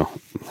times, you know,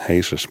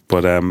 hate it.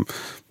 But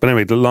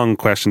anyway, the long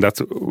question,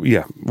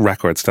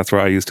 records. That's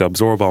where I used to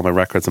absorb all my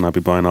records, and I'd be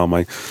buying all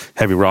my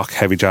heavy rock,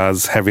 heavy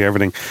jazz, heavy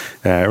everything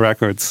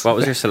records. What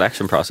was your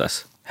selection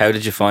process? How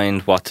did you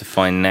find what to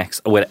find next,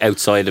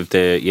 outside of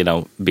the, you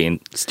know, being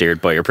steered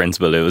by your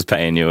principal who was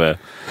paying you a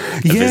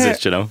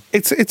visit, you know?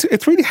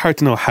 It's really hard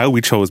to know how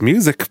we chose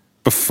music,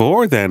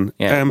 before then.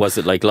 Yeah. Was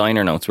it like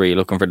liner notes? Were you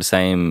looking for the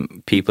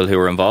same people who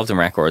were involved in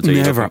records?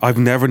 Never. I've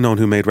never known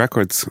who made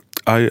records.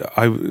 I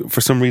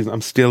for some reason,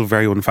 I'm still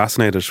very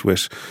unfascinated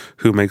with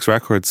who makes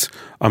records.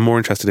 I'm more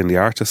interested in the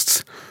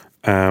artists.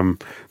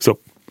 So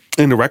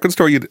in the record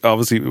store, you'd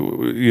obviously,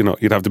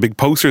 you'd have the big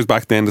posters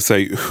back then to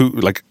say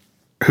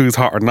who's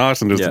hot or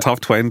not, and there's the top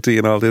 20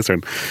 and all this,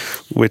 and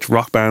which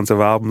rock bands have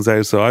albums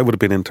out. So I would have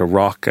been into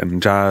rock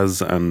and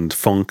jazz and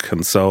funk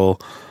and soul.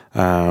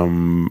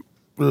 The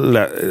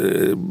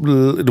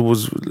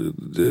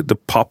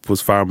pop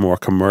was far more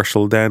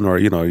commercial then, or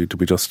to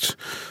be just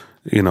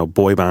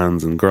boy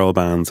bands and girl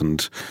bands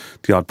and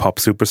the odd pop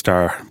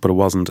superstar, but it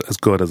wasn't as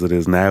good as it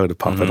is now, the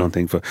pop. I don't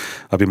think. But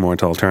I'd be more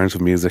into alternative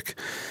music.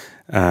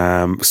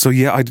 So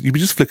yeah, you'd be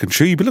just flicking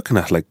through. You'd be looking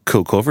at like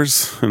cool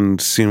covers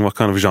and seeing what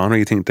kind of genre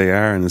you think they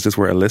are, and is this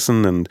worth a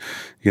listen? And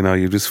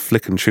you're just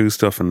flicking through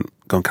stuff and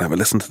going, can I have a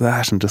listen to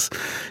that? And just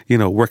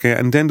working out,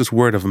 and then just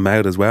word of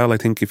mouth as well. I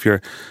think if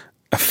you're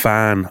a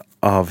fan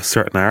of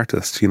certain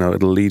artists,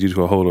 it'll lead you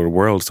to a whole other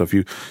world. So if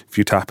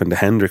you tap into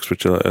Hendrix,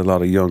 which a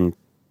lot of young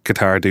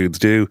guitar dudes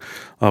do,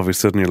 all of a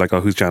sudden you're like,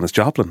 oh, who's Janis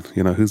Joplin?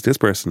 Who's this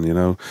person?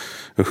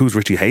 Who's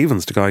Richie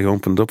Havens, the guy who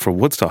opened up for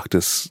Woodstock,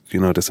 this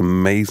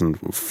amazing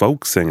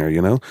folk singer,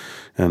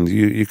 and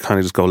you kind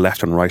of just go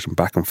left and right and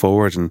back and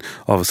forward, and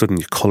all of a sudden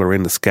you colour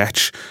in the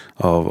sketch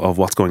of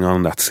what's going on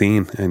in that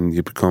scene, and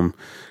you become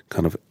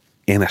kind of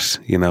in it,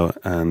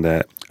 and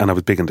I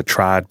was big into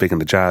trad, big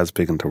into jazz,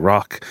 big into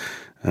rock.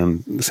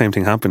 And the same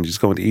thing happened. You just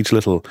go into each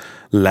little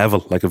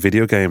level like a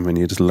video game, and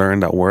you just learn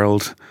that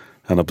world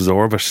and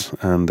absorb it,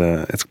 and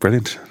it's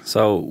brilliant.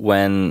 So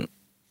when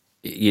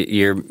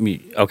you're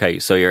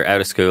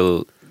out of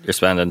school, you're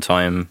spending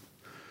time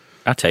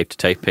at tape to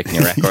tape, picking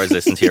your records,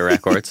 listening to your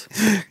records,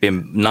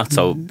 being not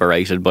so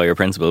berated by your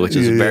principal, which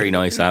is very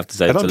nice, I have to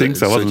say. I don't think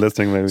so. I wasn't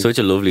listening, maybe. Such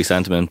a lovely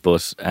sentiment,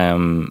 but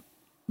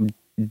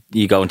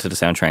you go into the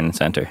Sound Training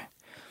Centre.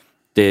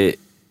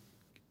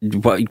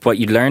 What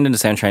you learned in the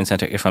Sound Training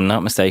Centre, if I'm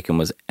not mistaken,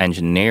 was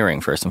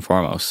engineering first and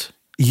foremost.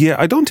 Yeah,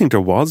 I don't think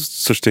there was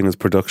such thing as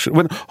production.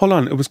 Hold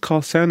on, it was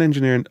called sound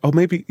engineering. Oh,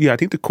 maybe, yeah, I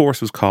think the course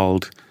was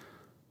called...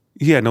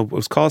 Yeah, no, it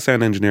was called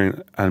sound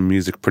engineering and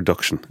music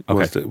production.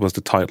 Okay. Was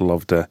the title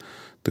of the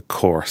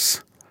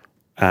course.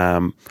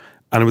 And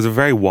it was a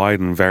very wide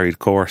and varied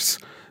course.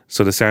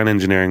 So the sound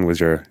engineering was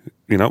your,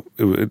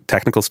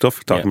 technical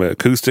stuff, talking about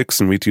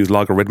acoustics, and we'd use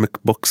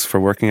logarithmic books for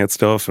working out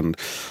stuff and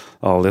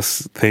all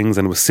this things.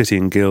 And it was City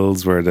and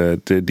Guilds, where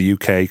the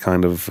UK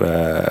kind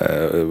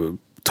of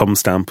thumb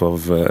stamp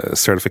of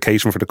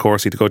certification for the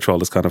course. You had to go through all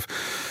this kind of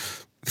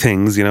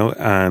things,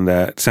 and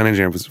sound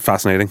engineering was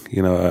fascinating.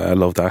 I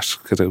love that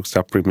because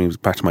that brought me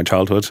back to my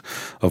childhood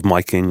of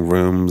miking,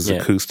 rooms,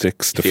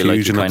 acoustics,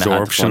 diffusion, like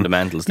absorption,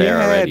 fundamentals there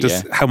already.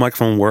 Just how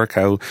microphone work,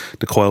 how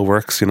the coil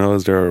works.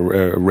 Is there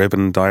a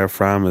ribbon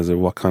diaphragm? Is there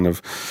what kind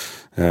of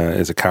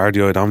is it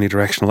cardioid,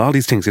 omnidirectional? All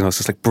these things. It's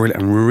just like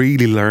brilliant, and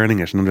really learning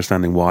it and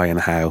understanding why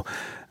and how,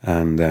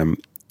 and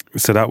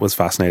so that was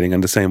fascinating.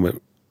 And the same with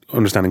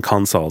understanding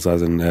consoles,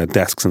 as in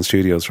desks and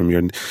studios from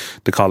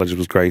the college. It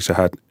was great.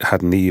 I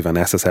had Neve and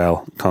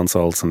SSL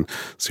consoles, and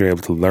so you're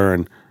able to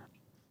learn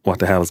what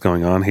the hell is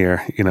going on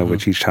here,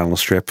 with each channel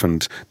strip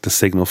and the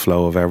signal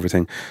flow of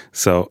everything.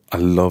 So I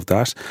love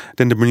that.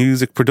 Then the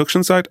music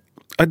production side,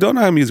 I don't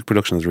know how music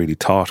production is really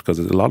taught, because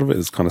a lot of it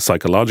is kind of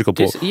psychological.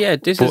 But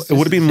it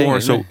would have been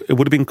more so. It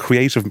would have been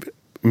creative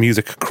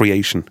music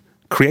creation.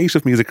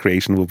 Creative music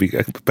creation would be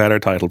a better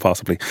title,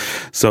 possibly.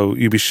 So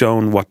you'd be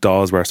shown what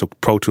DAWs were. So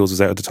Pro Tools was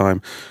out at the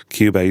time,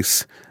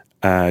 Cubase.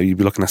 You'd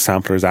be looking at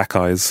samplers,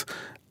 Ackeyes,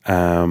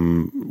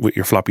 with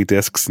your floppy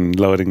disks and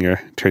loading your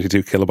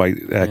 32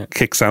 kilobyte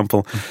kick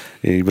sample.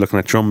 You'd be looking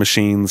at drum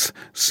machines.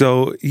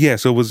 So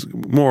it was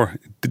more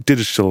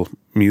digital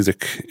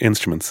music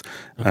instruments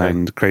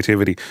and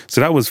creativity.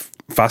 So that was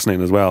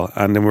fascinating as well.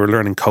 And then we were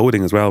learning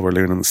coding as well. We were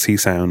learning C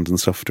sound and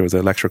stuff. There was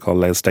a lecturer called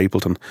Les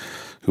Stapleton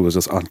who was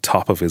just on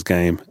top of his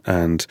game,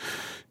 and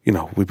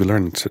we'd be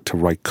learning to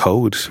write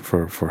code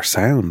for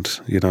sound.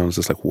 It was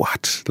just like,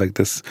 what, like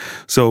this.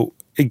 So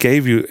it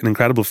gave you an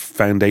incredible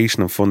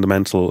foundation of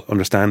fundamental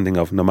understanding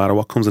of, no matter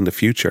what comes in the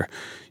future,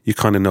 you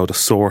kind of know the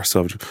source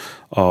of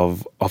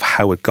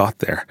how it got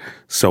there.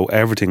 So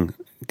everything,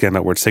 again,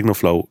 that word signal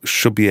flow,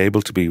 should be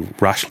able to be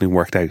rationally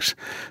worked out.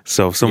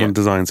 So if someone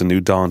designs a new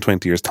DAW in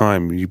 20 years'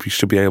 time, you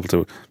should be able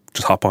to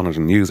just hop on it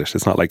and use it.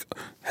 It's not like,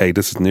 hey,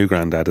 this is new,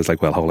 granddad. It's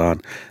like, well, hold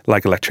on.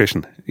 Like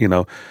electrician,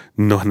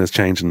 nothing has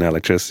changed in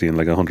electricity in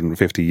like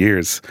 150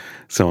 years.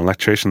 So an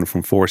electrician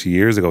from 40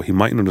 years ago, he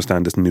mightn't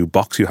understand this new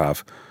box you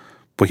have,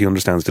 but he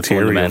understands the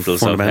theory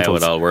fundamentals of how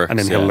it all works, and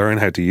then he'll learn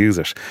how to use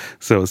it.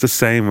 So it's the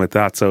same with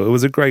that. So it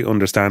was a great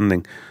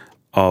understanding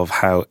of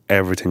how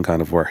everything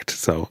kind of worked.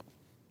 So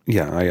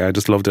yeah, I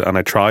just loved it, and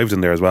I thrived in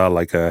there as well.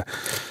 Like I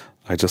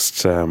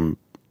just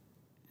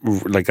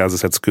like, as I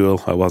said,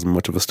 school, I wasn't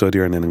much of a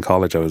studier, and then in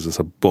college I was just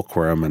a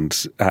bookworm,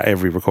 and at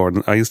every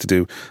recording I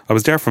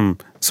was there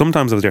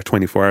sometimes I was there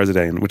 24 hours a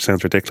day, which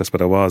sounds ridiculous,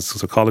 but I was.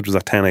 So college was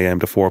at 10 a.m.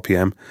 to 4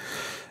 p.m,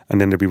 and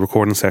then there'd be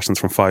recording sessions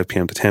from 5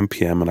 p.m. to 10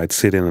 p.m, and I'd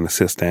sit in and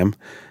assist them.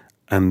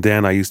 And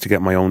then I used to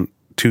get my own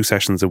 2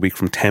 sessions a week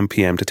from 10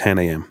 p.m. to 10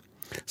 a.m.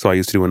 So I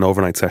used to do an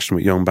overnight session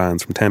with young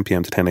bands from 10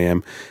 p.m. to 10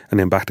 a.m. and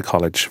then back to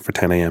college for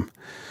 10 a.m.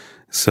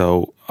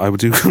 So I would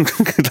do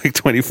like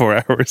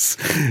 24 hours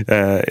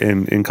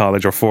in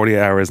college, or 40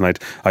 hours, and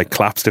I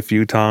collapsed a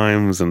few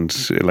times, and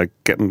like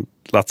getting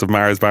lots of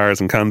Mars bars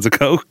and cans of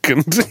Coke,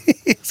 and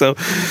so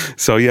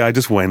yeah,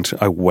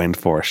 I went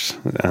for it,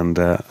 and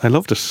I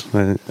loved it.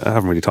 I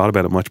haven't really thought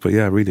about it much, but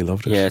yeah, I really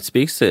loved it. Yeah, it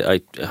speaks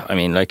to I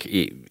mean, like,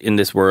 in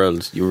this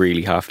world, you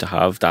really have to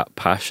have that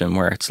passion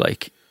where it's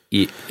like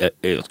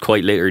it's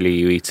quite literally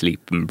you eat,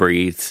 sleep, and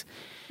breathe.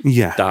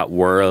 Yeah, that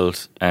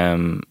world.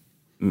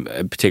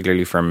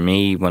 Particularly for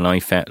me, when I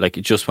found, like,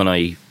 just when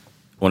I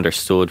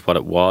understood what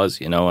it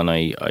was, and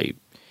I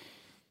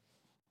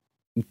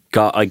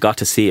got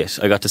to see it.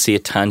 I got to see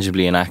it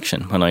tangibly in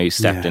action when I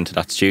stepped into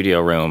that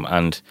studio room,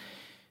 and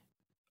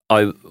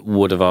I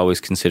would have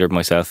always considered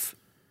myself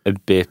a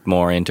bit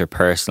more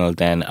interpersonal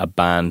than a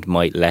band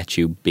might let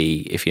you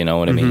be, if you know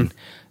what I mean.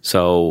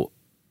 So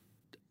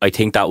I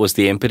think that was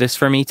the impetus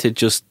for me to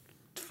just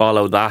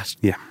follow that,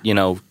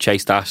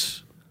 chase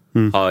that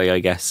high, I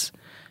guess.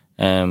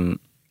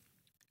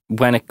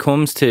 When it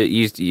comes to,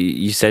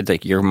 you said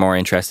like you're more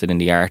interested in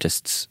the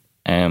artists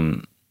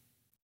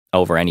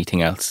over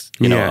anything else,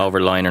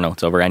 over liner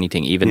notes, over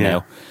anything, even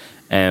now.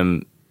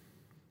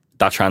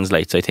 That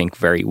translates, I think,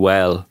 very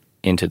well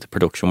into the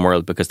production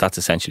world, because that's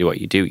essentially what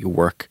you do. You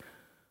work,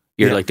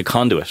 you're like the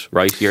conduit,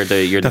 right? You're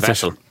the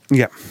vessel.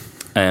 Yeah.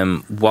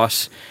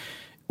 What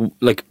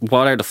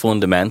are the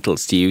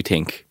fundamentals, do you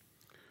think,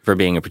 for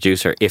being a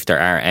producer, if there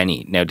are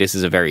any? Now, this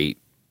is a very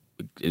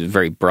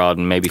broad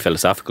and maybe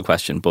philosophical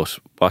question, but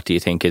what do you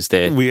think is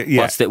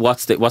what's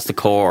the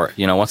core?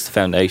 What's the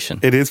foundation?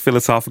 It is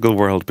philosophical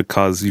world,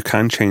 because you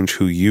can change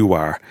who you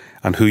are,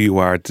 and who you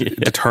are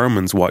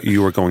determines what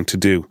you are going to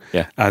do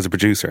as a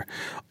producer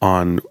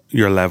on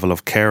your level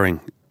of caring.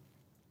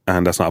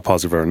 And that's not a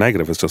positive or a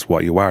negative, it's just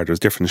what you are. There's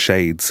different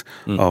shades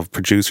of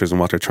producers and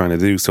what they're trying to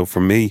do. So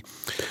for me,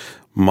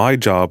 my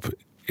job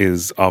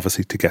is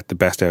obviously to get the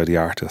best out of the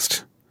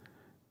artist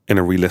in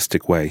a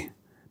realistic way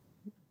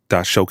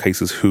that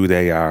showcases who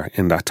they are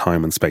in that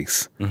time and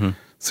space.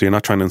 So you're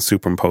not trying to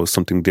superimpose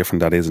something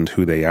different that isn't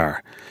who they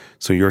are.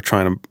 So you're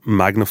trying to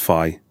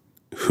magnify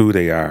who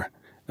they are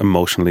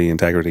emotionally,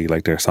 integrity,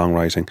 like their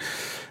songwriting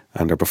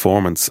and their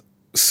performance.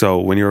 So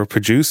when you're a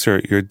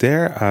producer, you're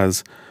there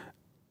as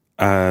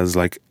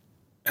like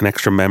an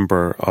extra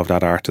member of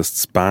that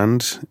artist's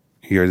band.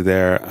 You're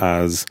there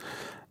as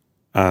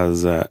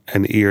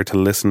an ear to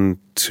listen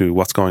to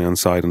what's going on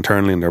inside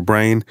internally in their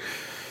brain.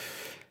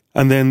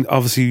 And then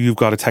obviously you've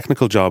got a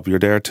technical job. You're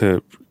there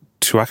to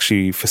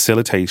actually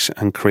facilitate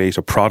and create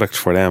a product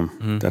for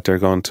them that they're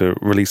going to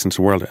release into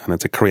the world. And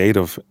it's a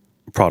creative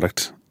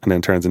product, and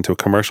then turns into a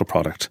commercial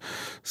product.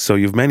 So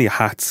you've many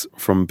hats,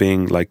 from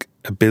being like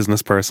a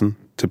business person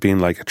to being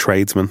like a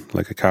tradesman,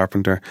 like a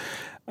carpenter,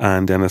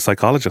 and then a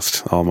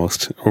psychologist,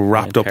 almost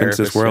wrapped up into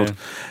this world.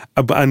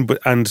 And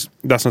that's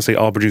not to say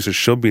all producers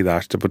should be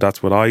that, but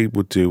that's what I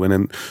would do. And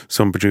then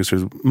some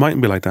producers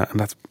mightn't be like that,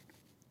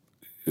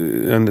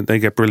 and they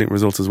get brilliant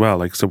results as well.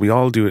 Like, so we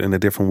all do it in a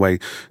different way.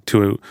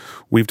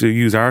 We have to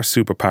use our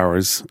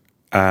superpowers.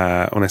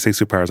 When I say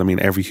superpowers, I mean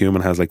every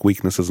human has like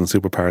weaknesses and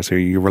superpowers. So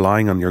you're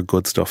relying on your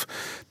good stuff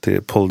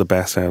to pull the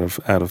best out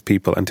of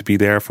people and to be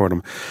there for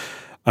them.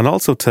 And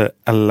also to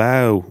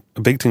allow,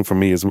 a big thing for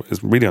me is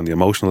really on the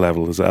emotional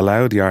level, is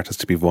allow the artist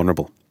to be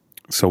vulnerable.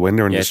 So when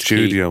they're in the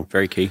studio,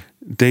 very key.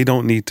 They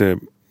don't need to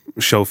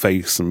show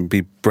face and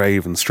be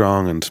brave and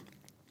strong and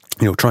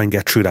try and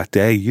get through that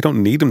day. You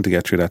don't need them to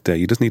get through that day.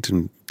 You just need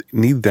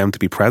them to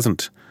be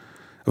present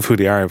of who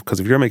they are. Because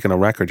if you're making a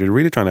record, you're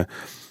really trying to...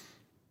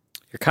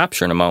 You're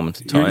capturing a moment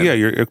in time.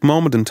 You're a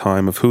moment in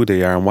time of who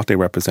they are and what they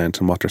represent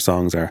and what their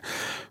songs are.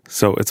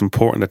 So it's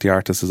important that the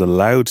artist is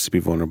allowed to be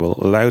vulnerable,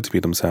 allowed to be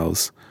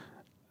themselves,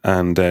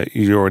 and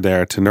you're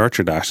there to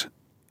nurture that.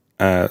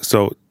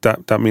 So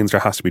that means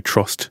there has to be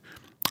trust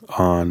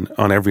on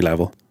every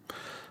level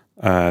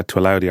to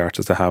allow the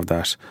artist to have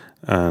that.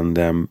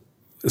 And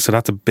so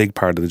that's a big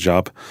part of the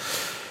job.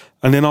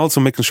 And then also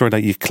making sure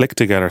that you click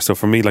together. So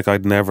for me, like,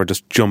 I'd never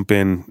just jump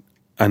in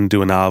and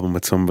do an album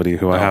with somebody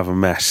who I haven't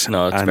met.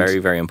 No, it's very,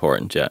 very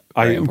important, yeah.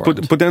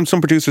 Important. But then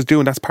some producers do,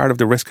 and that's part of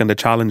the risk and the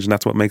challenge, and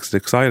that's what makes it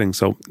exciting.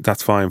 So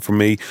that's fine. For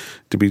me,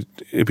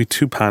 it'd be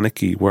too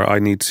panicky where I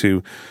need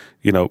to,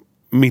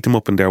 meet them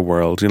up in their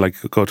world. Like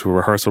go to a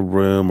rehearsal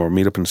room or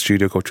meet up in the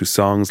studio, go through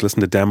songs, listen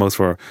to demos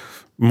for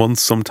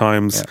months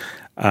sometimes,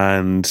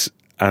 and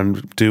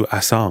do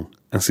a song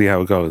and see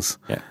how it goes.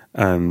 Yeah.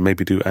 And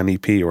maybe do an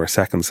EP or a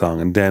second song,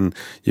 and then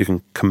you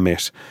can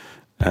commit.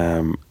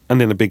 And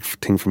then a big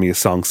thing for me is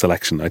song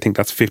selection. I think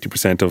that's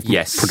 50% of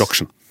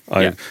production.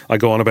 I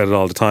go on about it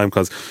all the time,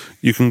 because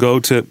you can go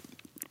to,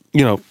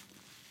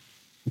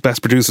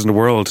 best producers in the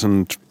world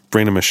and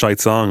bring them a shite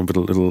song, but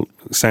it'll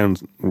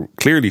sound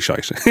clearly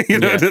shite.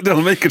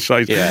 They'll make it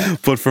shite. Yeah.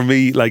 But for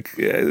me, like,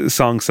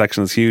 song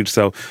section is huge.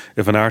 So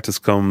if an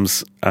artist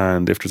comes,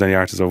 and if there's any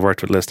artists I've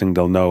worked with listening,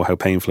 they'll know how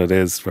painful it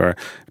is. Where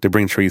if they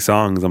bring 3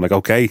 songs, I'm like,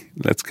 okay,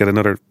 let's get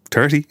another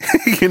 30.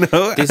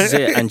 This is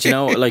it. And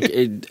like,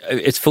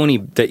 it's funny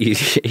that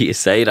you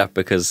say that,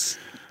 because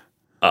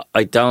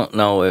I don't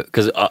know,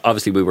 because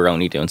obviously we were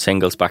only doing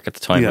singles back at the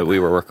time that we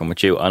were working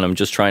with you, and I'm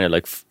just trying to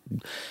like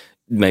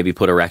maybe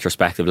put a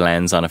retrospective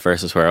lens on it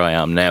versus where I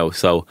am now.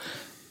 So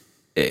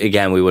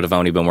again, we would have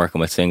only been working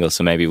with singles,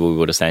 so maybe we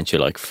would have sent you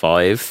like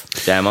 5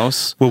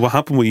 demos. Well, what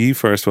happened with you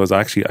first was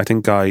actually, I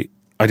think I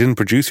didn't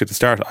produce you at the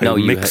start. I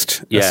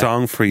mixed a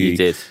song for you. You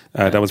did.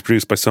 That was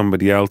produced by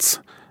somebody else,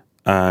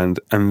 and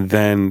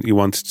then you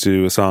wanted to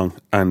do a song,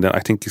 and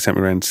I think you sent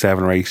me around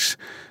 7 or 8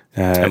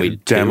 and we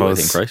demos.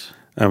 2, I think, right?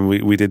 And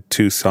we did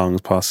 2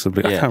 songs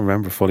possibly. I can't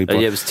remember fully. But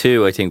it was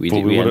 2, I think we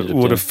did. We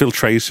would have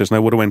filtrated it, and I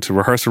would have went to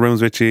rehearsal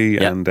rooms with you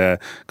and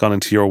gone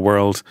into your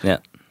world. Yeah.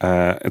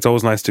 It's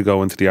always nice to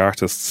go into the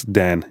artist's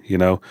den,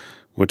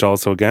 which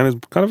also again is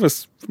kind of a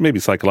maybe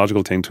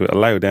psychological thing to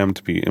allow them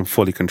to be in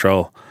fully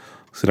control.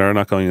 So they're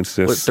not going into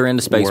this. But they're in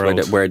the space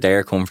where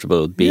they're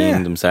comfortable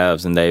being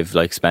themselves, and they've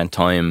like spent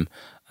time,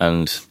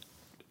 and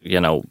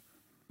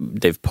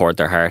they've poured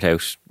their heart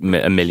out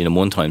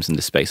 1,000,001 times in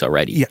this space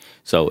already. Yeah.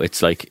 So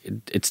it's like,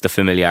 it's the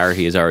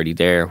familiarity is already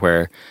there,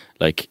 where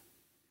like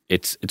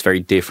it's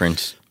very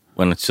different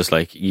when it's just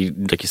like you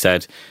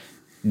said,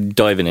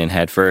 diving in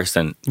head first,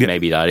 and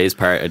maybe that is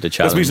part of the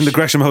challenge. Let's meet in the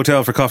Gresham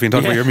Hotel for coffee and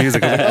talk about your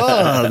music. I'm like,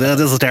 oh, this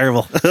is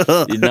terrible.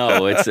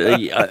 No,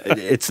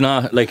 it's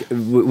not like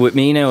with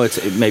me now.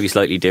 It's maybe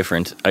slightly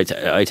different.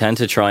 I tend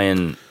to try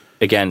and,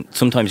 again,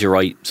 sometimes you're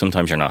right,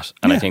 sometimes you're not,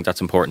 and I think that's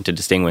important to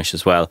distinguish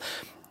as well.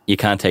 You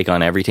can't take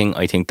on everything.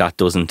 I think that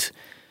doesn't.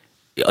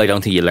 I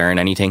don't think you learn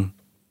anything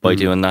by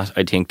doing that.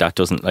 I think that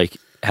doesn't like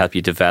help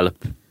you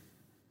develop.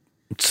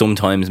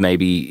 Sometimes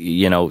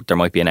maybe there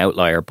might be an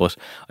outlier, but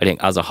I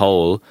think as a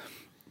whole,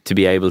 to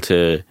be able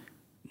to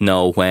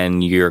know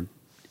when you're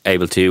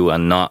able to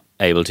and not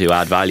able to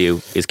add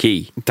value is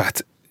key.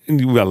 That's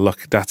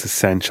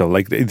essential.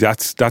 Like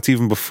that's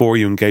even before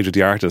you engage with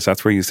the artist.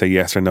 That's where you say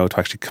yes or no to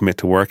actually commit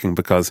to working,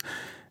 because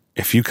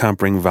if you can't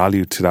bring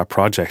value to that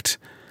project,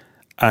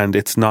 and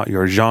it's not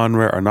your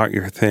genre or not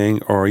your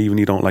thing, or even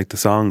you don't like the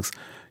songs,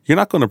 you're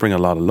not going to bring a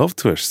lot of love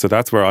to it. So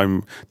that's where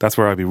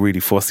I'd be really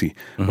fussy,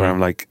 where I'm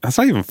like, that's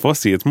not even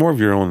fussy, it's more of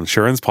your own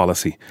insurance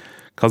policy,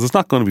 because it's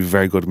not going to be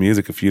very good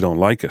music if you don't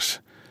like it.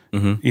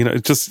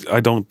 It's just, I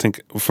don't think,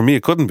 for me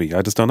it couldn't be.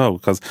 I just don't know,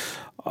 because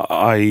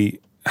I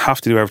have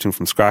to do everything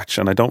from scratch,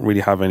 and I don't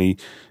really have I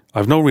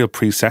have no real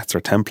presets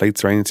or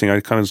templates or anything. I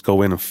kind of just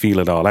go in and feel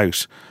it all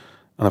out,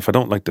 and if I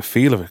don't like the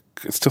feel of it,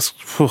 it's just,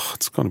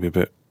 it's going to be a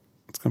bit.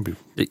 It's going to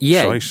be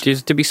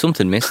shite. There'll be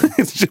something missing.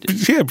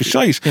 It'd be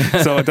shite.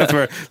 So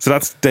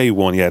that's day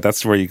one. Yeah,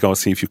 that's where you go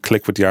see if you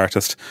click with the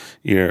artist,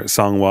 either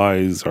song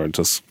wise or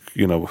just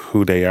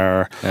who they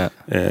are. Yeah.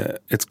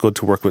 It's good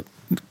to work with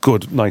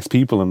good, nice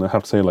people, and I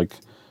have to say, like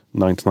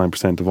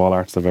 99% of all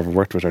artists I've ever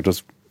worked with are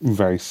just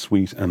very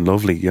sweet and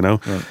lovely. Yeah.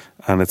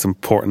 And it's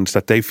important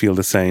that they feel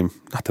the same.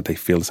 Not that they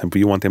feel the same, but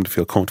you want them to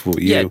feel comfortable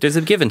with you. Yeah, there's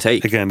a give and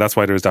take. Again, that's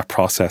why there's that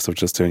process of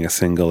just doing a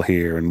single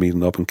here and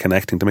meeting up and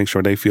connecting to make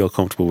sure they feel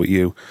comfortable with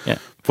you. Yeah.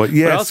 But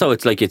also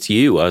it's like, it's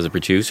you as a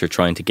producer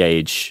trying to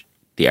gauge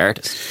the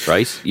artist,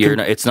 right?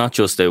 It's not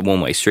just a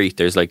one-way street.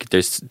 There's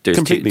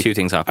two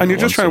things happening. And you're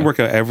just trying to work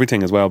out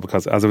everything as well,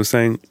 because as I was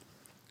saying,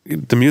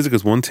 the music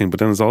is one thing, but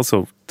then there's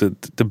also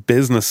the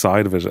business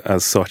side of it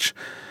as such,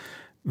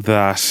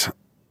 that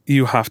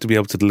you have to be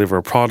able to deliver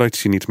a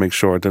product. You need to make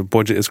sure the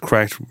budget is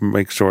correct,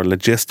 make sure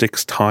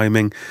logistics,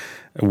 timing,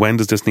 when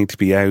does this need to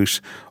be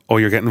out? Oh,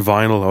 you're getting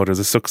vinyl. Oh, there's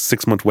a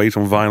 6-month wait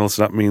on vinyl,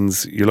 so that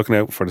means you're looking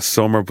out for the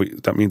summer,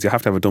 but that means you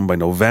have to have it done by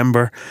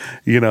November,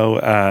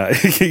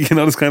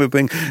 this kind of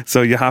thing.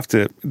 So you have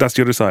to, that's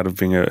the other side of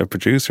being a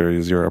producer,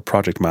 is you're a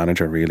project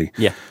manager, really.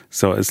 Yeah.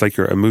 So it's like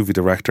you're a movie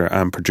director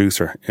and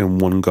producer in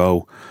one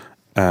go,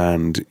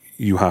 and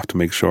you have to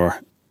make sure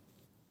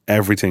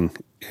everything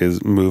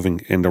is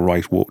moving in the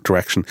right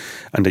direction,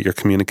 and that you're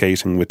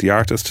communicating with the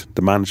artist,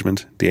 the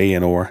management, the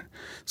A&R.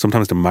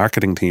 Sometimes the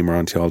marketing team are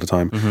on to you all the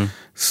time.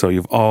 So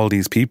you've all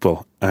these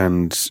people,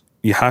 and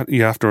you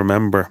have to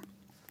remember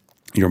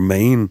your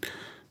main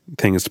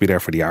thing is to be there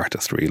for the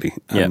artist, really,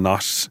 and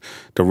not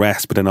the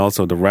rest. But then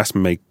also the rest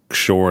make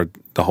sure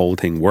the whole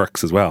thing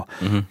works as well.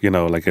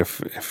 Like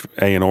if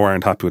A&R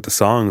aren't happy with the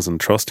songs and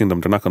trusting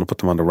them, they're not going to put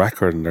them on the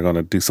record, and they're going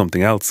to do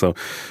something else. So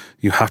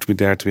you have to be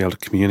there to be able to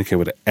communicate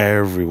with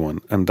everyone,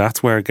 and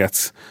that's where it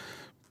gets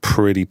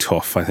pretty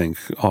tough, I think.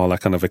 All that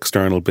kind of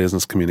external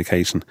business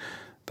communication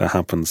that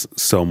happens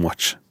so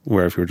much,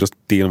 where if you're just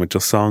dealing with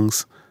just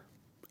songs,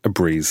 a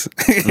breeze.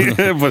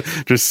 But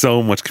there's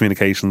so much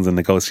communications and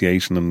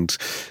negotiation and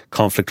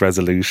conflict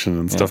resolution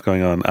and stuff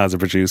going on as a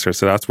producer.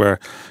 So that's where,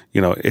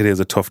 it is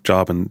a tough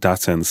job in that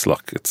sense.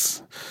 Look,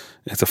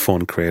 it's a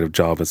fun, creative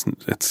job.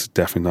 It's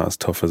definitely not as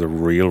tough as a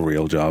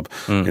real job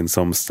in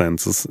some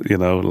senses, you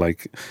know,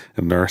 like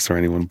a nurse or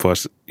anyone.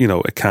 But, you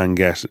know, it can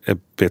get a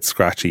bit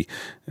scratchy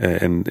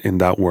in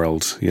that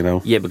world, you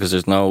know. Yeah, because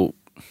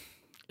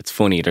it's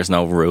funny, there's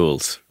no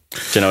rules.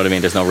 Do you know what I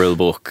mean? There's no rule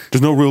book.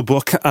 There's no rule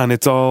book, and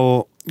it's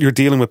all, you're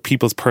dealing with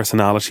people's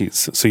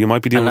personalities. So you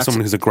might be dealing with someone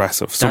who's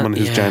aggressive, someone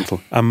who's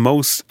gentle. And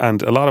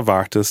a lot of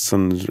artists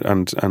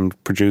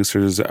and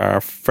producers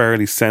are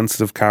fairly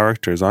sensitive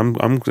characters. I'm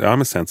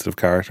a sensitive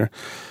character.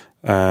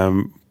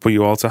 But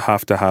you also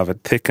have to have a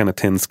thick and a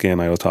thin skin,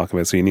 I will talk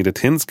about. So you need a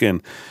thin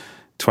skin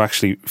to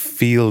actually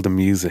feel the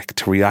music,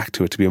 to react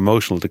to it, to be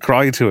emotional, to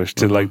cry to it,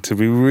 to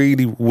be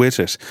really with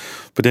it.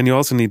 But then you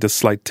also need this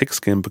slight thick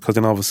skin, because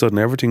then all of a sudden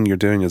everything you're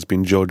doing has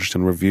been judged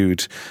and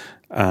reviewed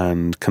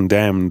and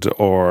condemned,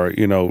 or,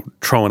 you know,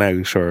 thrown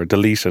out or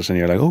deleted, and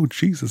you're like, oh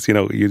Jesus, you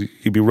know,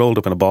 you'd be rolled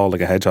up in a ball like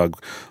a hedgehog,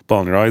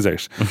 bawling your eyes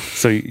out.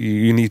 So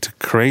you need to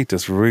create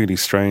this really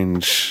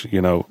strange,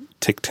 you know,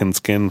 thick thin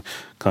skin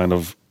kind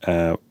of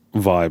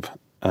vibe,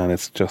 and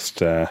it's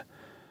just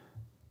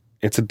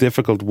it's a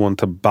difficult one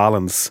to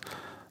balance.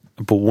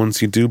 But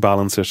once you do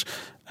balance it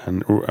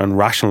and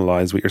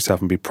rationalise with yourself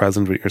and be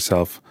present with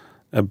yourself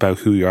about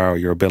who you are,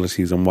 your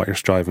abilities and what you're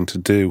striving to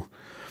do,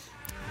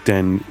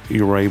 then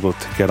you're able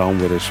to get on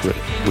with it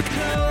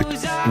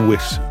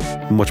with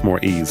much more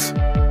ease.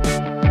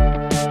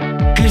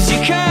 'Cause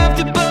you're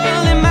comfortable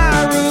in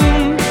my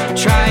room,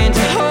 trying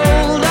to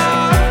hold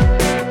on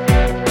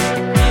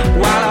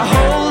while I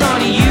hold on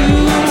to you.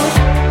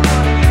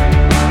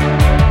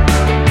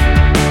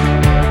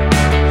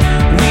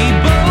 We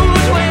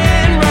both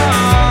went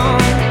wrong.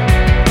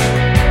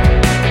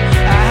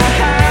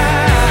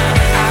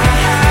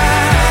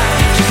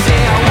 Just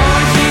say I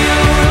want you,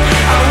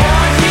 I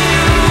want you,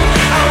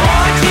 I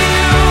want you.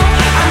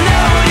 I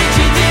know that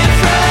you're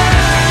different.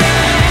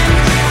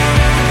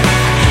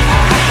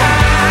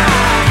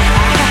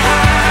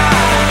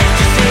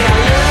 Just say I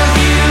love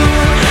you,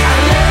 I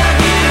love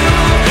you,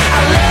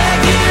 I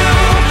love you.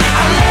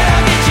 I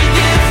love that you're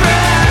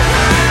different.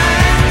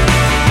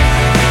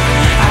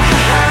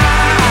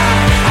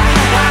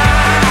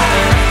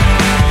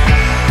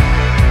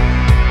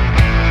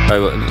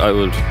 I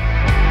would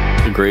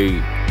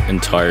agree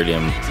entirely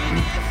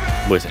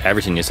with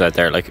everything you said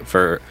there. Like,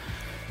 for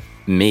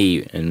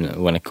me, and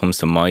when it comes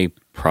to my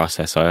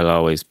process, I'll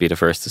always be the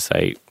first to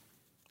say,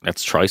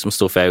 let's try some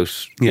stuff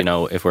out. You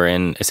know, if we're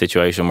in a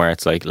situation where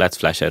it's like, let's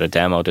flesh out a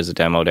demo, there's a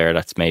demo there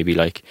that's maybe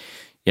like,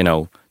 you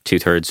know,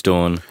 2/3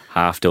 done,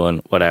 half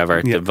done,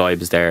 whatever. The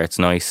vibe is there, it's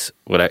nice.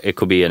 It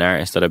could be an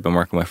artist that I've been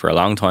working with for a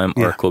long time,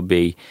 or it could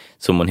be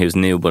someone who's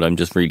new, but I'm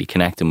just really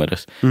connecting with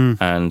it.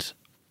 And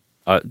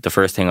the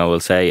first thing I will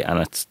say, and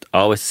it's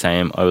always the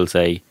same, I will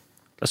say,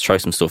 let's try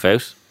some stuff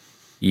out.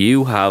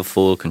 You have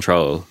full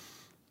control.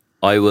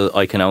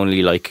 I can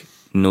only like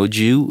nudge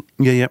you.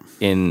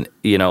 In,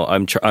 you know,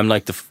 I'm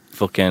like the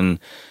fucking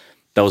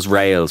those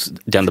rails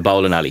down the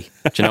bowling alley.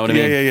 Do you know what I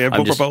mean?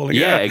 Bumper bowling.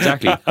 Yeah,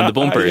 exactly. And the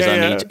bumpers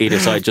on either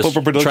side, just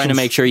trying to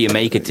make sure you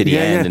make it to the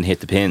end and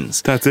hit the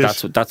pins. That's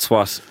it. That's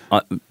what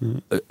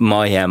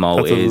my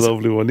MO is. That's a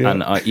lovely one, yeah.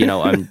 And you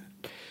know, I'm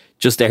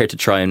just there to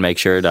try and make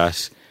sure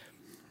that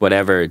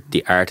whatever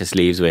the artist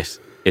leaves with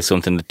is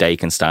something that they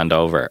can stand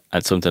over,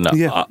 and something that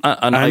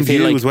and I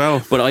feel like as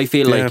well. But I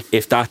feel like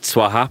if that's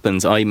what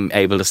happens, I'm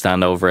able to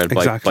stand over it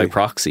by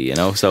proxy, you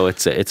know. So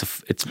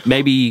it's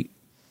maybe,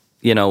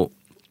 you know.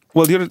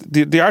 Well,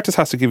 the artist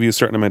has to give you a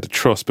certain amount of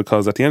trust,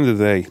 because at the end of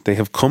the day, they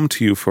have come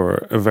to you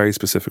for a very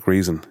specific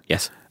reason.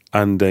 Yes.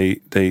 And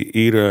they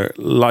either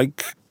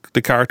like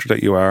the character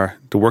that you are,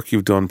 the work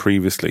you've done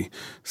previously.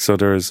 So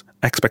there's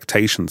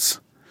expectations,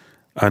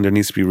 and there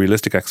needs to be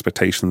realistic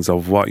expectations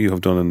of what you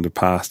have done in the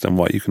past and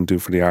what you can do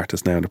for the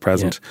artist now in the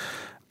present.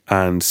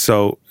 And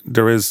so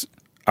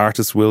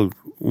artists will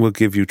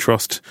give you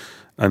trust,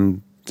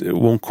 and it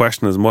won't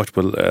question as much,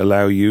 but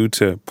allow you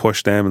to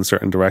push them in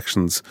certain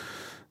directions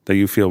that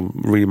you feel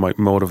really might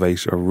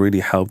motivate or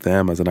really help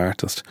them as an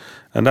artist.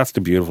 And that's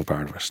the beautiful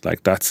part of it.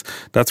 Like, that's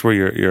where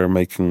you're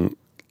making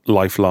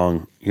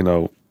lifelong, you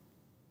know,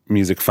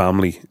 music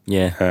family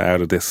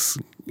out of this,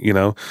 you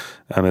know.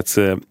 And it's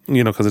you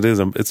know, because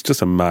it's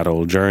just a mad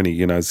old journey,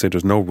 you know. I'd say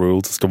there's no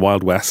rules. It's the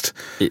Wild West.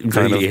 It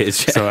really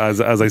is. Yeah. So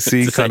as I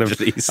see kind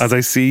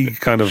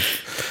of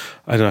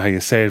I don't know how you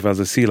say it, but as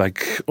I see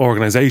like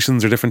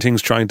organisations or different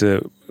things trying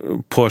to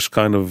push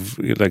kind of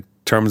like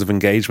terms of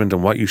engagement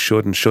and what you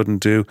should and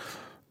shouldn't do,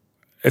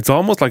 it's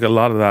almost like a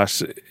lot of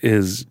that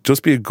is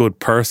just be a good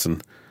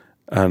person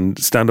and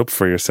stand up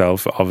for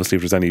yourself. Obviously,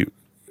 if there's any,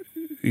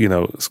 you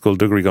know,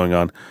 skullduggery going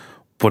on,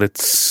 but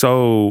it's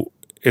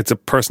a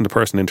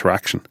person-to-person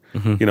interaction.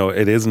 You know,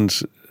 it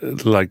isn't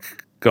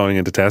like going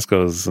into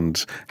Tesco's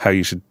and how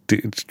you should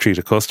treat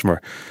a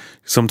customer.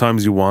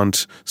 Sometimes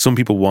some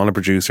people want a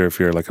producer, if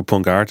you're like a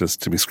punk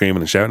artist, to be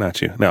screaming and shouting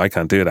at you. Now, I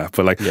can't do that,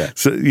 but like,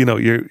 so, you know,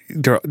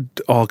 they're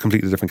all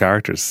completely different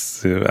characters.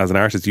 So as an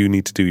artist, you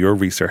need to do your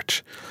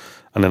research.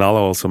 And then I'll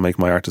also make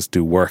my artists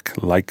do work,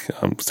 like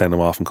send them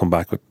off and come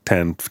back with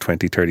 10,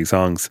 20, 30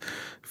 songs.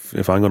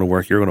 if I'm going to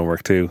work, you're going to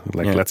work too.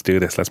 Like, let's do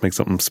this. Let's make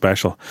something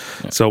special.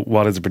 So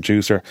what is a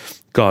producer?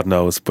 God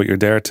knows, but you're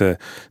there to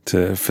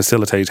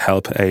facilitate,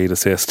 help, aid,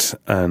 assist,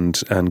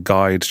 and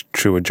guide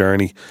through a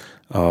journey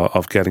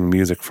of getting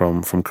music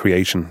from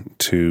creation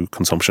to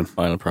consumption.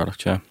 Final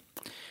product, yeah.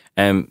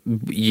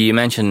 You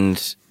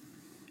mentioned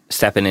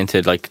stepping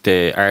into like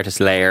the artist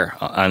layer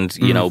and,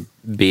 you know,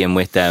 being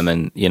with them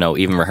and, you know,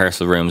 even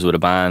rehearsal rooms with a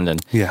band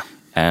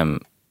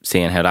and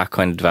seeing how that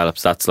kind of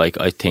develops. That's like,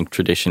 I think,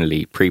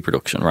 traditionally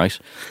pre-production, right?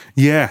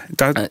 Yeah.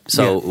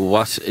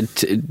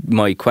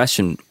 My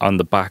question on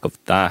the back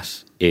of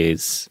that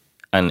is,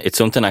 and it's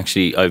something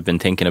actually I've been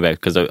thinking about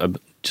because I'm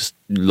just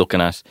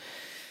looking at,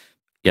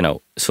 you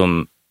know,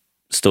 some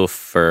stuff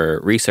for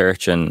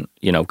research and,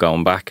 you know,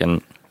 going back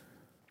and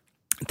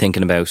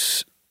thinking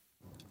about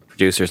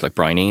producers like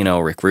Brian Eno,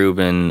 Rick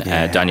Rubin,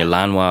 Daniel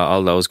Lanois,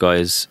 all those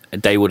guys,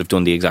 they would have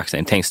done the exact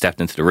same thing,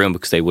 stepped into the room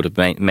because they would have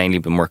mainly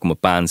been working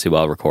with bands who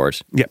all record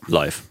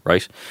live,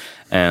 right?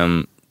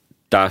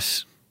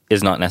 That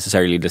is not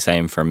necessarily the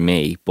same for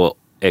me, but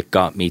it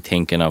got me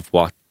thinking of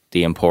what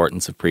the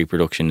importance of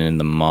pre-production in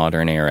the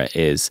modern era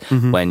is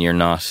when you're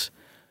not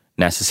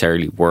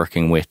necessarily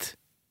working with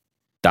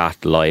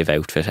that live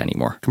outfit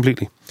anymore.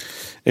 Completely.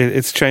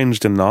 It's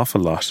changed an awful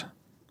lot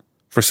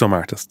for some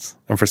artists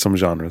and for some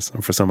genres,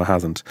 and for some it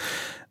hasn't.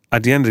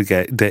 At the end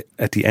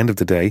of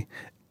the day,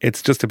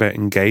 it's just about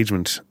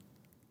engagement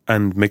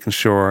and making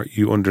sure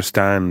you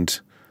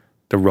understand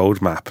the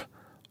roadmap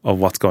of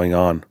what's going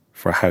on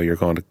for how you're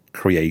going to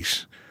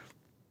create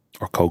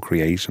or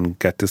co-create and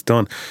get this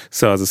done.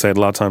 So as I said,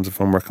 a lot of times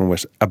if I'm working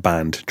with a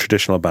band,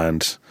 traditional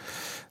band,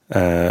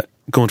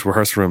 go into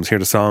rehearsal rooms, hear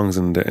the songs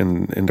in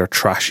their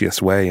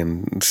trashiest way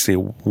and see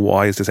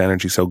why is this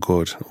energy so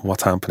good?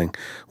 What's happening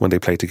when they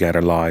play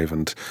together live?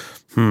 And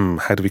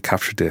how do we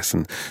capture this?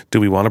 And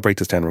do we want to break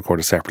this down and record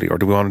it separately? Or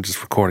do we want to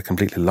just record it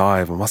completely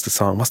live? And what's the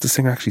song? What's the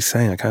singer actually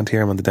saying? I can't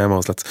hear him on the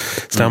demos. Let's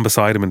stand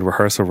beside him in the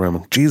rehearsal room.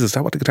 And Jesus, is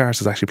that what the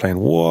guitarist is actually playing?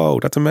 Whoa,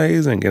 that's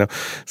amazing, you know?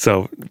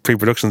 So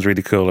pre-production is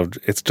really cool.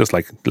 It's just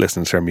like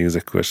listening to their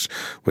music with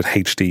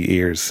HD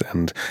ears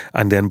and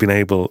then being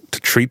able to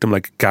treat them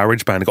like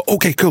garage band and go,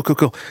 okay, cool.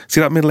 See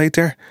that middle eight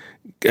there?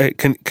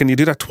 Can you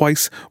do that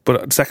twice?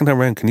 But the second time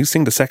around, can you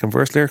sing the second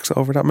verse lyrics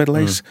over that middle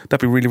eight? That'd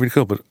be really, really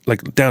cool. But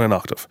like down an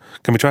octave.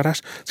 Can we try that?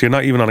 So you're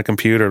not even on a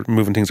computer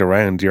moving things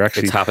around. You're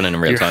actually, it's happening in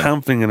real time. You're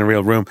happening in a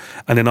real room.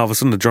 And then all of a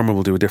sudden the drummer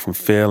will do a different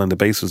fill and the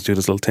bass will do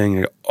this little thing. And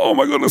you go, oh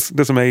my goodness,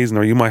 that's amazing.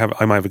 Or I might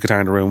have a guitar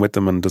in the room with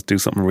them and just do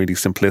something really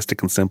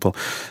simplistic and simple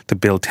to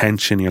build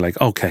tension. You're like,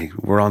 okay,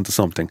 we're on to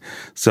something.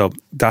 So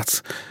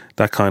that's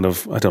that kind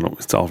of, I don't know,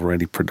 it's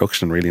already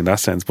production really in that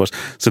sense, but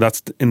so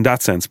that's in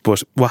that sense.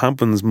 But what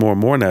happens more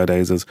and more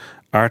nowadays is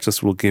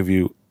artists will give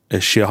you a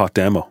shit hot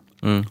demo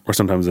or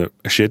sometimes a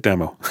shit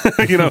demo,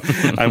 you know,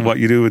 and what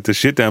you do with the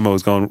shit demo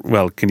is going,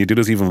 well, can you do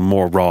this even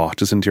more raw,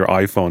 just into your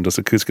iPhone, just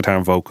acoustic guitar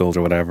and vocals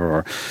or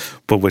whatever,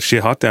 but with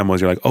shit hot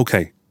demos, you're like,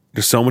 okay,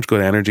 there's so much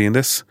good energy in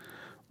this,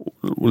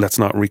 let's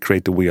not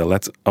recreate the wheel,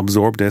 let's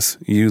absorb this,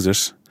 use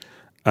it,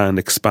 and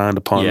expand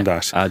upon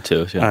that. Add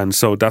to it, yeah. And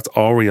so that's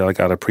already like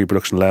at a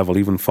pre-production level,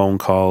 even phone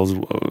calls,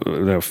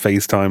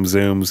 FaceTime,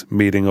 Zooms,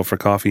 meeting up for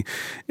coffee.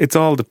 It's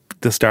all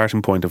the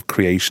starting point of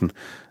creation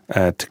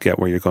to get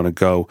where you're going to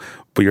go.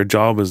 But your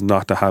job is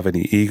not to have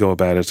any ego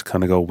about it, to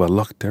kind of go, well,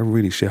 look, they're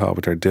really shit hot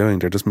what they're doing.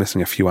 They're just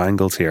missing a few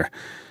angles here.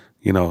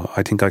 You know,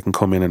 I think I can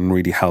come in and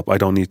really help. I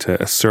don't need to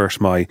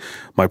assert my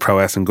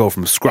prowess and go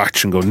from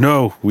scratch and go,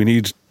 no, we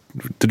need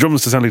the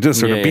drums to sound like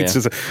this or the beats.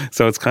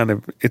 So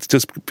it's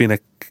just being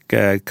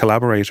a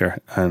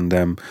collaborator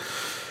and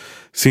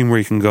seeing where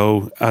you can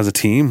go as a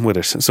team with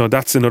it. So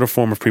that's another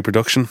form of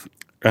pre-production.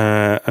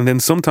 And then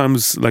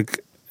sometimes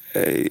like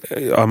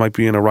I might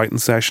be in a writing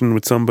session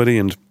with somebody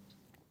and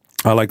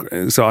I like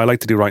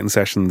to do writing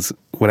sessions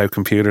without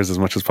computers as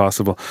much as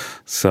possible.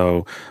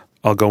 So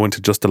I'll go into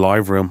just the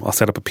live room. I'll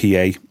set up a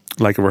PA,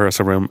 like a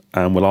rehearsal room,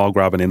 and we'll all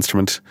grab an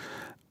instrument.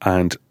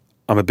 And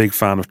I'm a big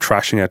fan of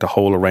trashing out the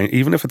whole arrangement,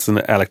 even if it's an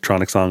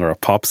electronic song or a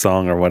pop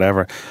song or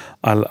whatever.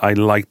 I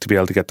like to be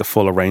able to get the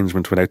full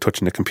arrangement without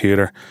touching the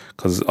computer,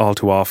 because all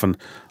too often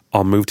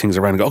I'll move things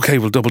around and go, okay,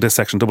 we'll double this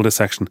section,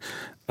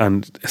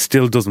 and it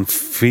still doesn't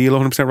feel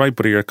 100% right,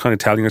 but you're kind of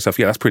telling yourself,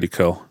 yeah, that's pretty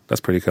cool.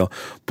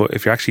 But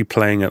if you're actually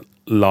playing it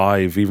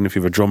live, even if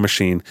you have a drum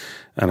machine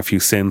and a few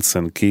synths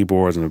and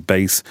keyboards and a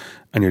bass,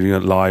 and you're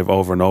doing it live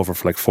over and over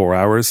for like 4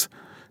 hours,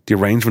 the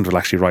arrangement will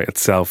actually write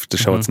itself to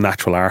show its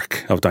natural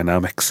arc of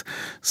dynamics.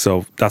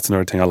 So that's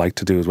another thing I like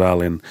to do as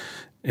well in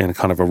a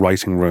kind of a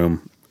writing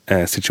room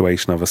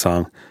situation of a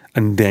song.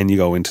 And then you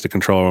go into the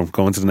control room,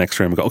 go into the next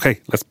room and go, okay,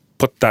 let's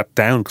put that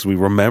down, because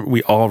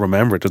we all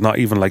remember it. There's not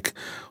even like,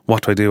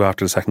 what do I do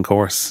after the second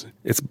chorus?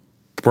 It's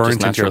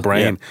burnt into your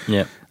brain.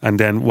 Yeah. And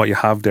then what you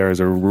have there is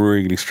a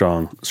really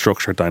strong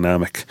structure,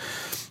 dynamic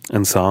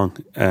and song.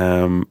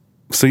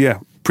 So yeah,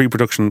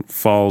 pre-production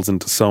falls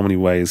into so many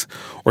ways.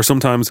 Or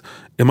sometimes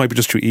it might be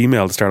just through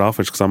email to start off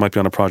with, because I might be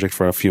on a project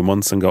for a few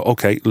months and go,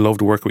 okay, love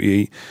to work with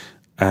you.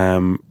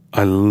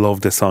 I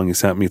love this song you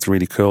sent me. It's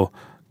really cool.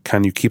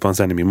 Can you keep on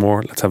sending me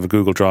more? Let's have a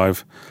Google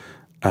Drive.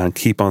 and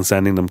keep on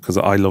sending them, because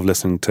I love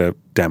listening to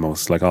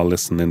demos. Like, I'll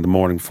listen in the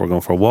morning before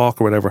going for a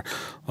walk or whatever.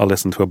 I'll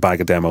listen to a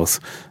bag of demos,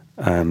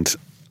 and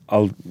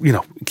I'll,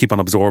 keep on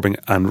absorbing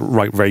and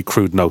write very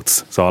crude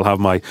notes. So I'll have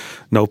my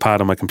notepad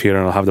on my computer,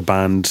 and I'll have the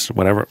band,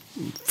 whatever,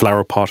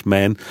 Flower Pot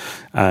Men,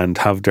 and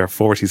have their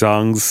 40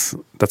 songs.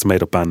 That's a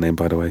made-up band name,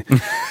 by the way.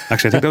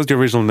 Actually, I think that was the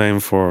original name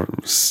for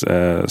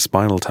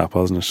Spinal Tap,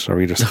 wasn't it?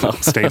 Or either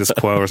Status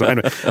Quo or something.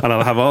 Anyway, and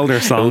I'll have all their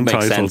song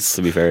titles. Sense,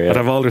 to be fair, yeah. I'd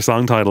have all their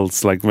song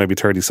titles, like maybe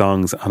 30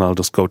 songs, and I'll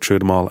just go through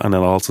them all. And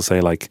then I'll also say,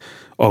 like,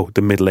 oh,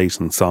 the middle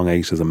 8 in song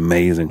 8 is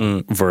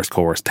amazing. Verse,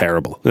 chorus,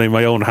 terrible. In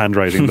my own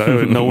handwriting,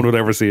 no one would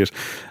ever see it.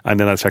 And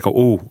then I'd check,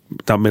 oh,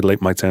 that middle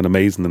 8 might sound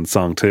amazing in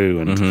song 2.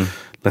 And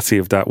let's see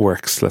if that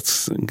works.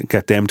 Let's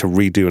get them to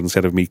redo it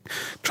instead of me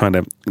trying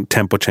to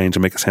tempo change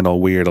and make it sound all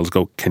weird. I'll just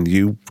go, can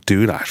you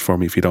do that for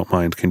me if you don't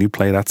mind? Can you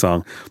play that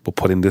song but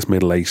put in this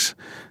middle 8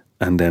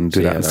 and then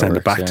do that and send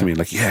it back to me?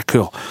 Like, yeah,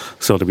 cool.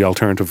 So there'll be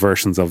alternative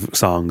versions of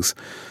songs.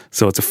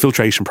 So it's a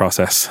filtration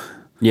process.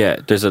 Yeah,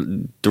 there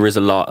is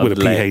a lot with of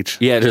a PH.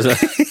 Yeah, there's a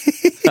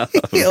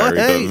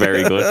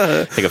very good.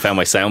 I think I found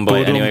my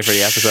soundbite anyway for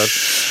the episode.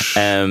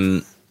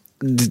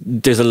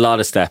 There's a lot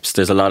of steps.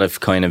 There's a lot of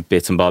kind of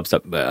bits and bobs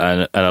and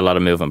a lot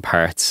of moving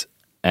parts.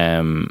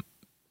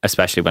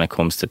 Especially when it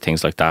comes to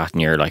things like that,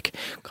 and you're like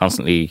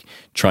constantly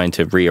trying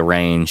to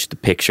rearrange the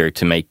picture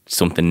to make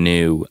something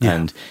new. Yeah.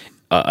 And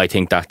I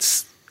think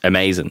that's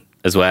amazing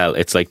as well.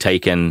 It's like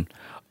taking,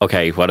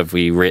 okay, what have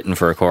we written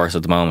for a chorus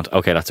at the moment?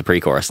 Okay, that's a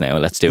pre-chorus now.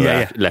 Let's do it.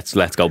 Yeah.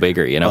 Let's go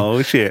bigger,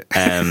 Oh shit.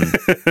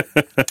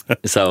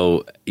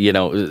 So,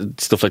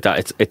 stuff like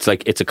that. It's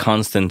like it's a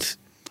constant.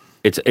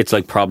 It's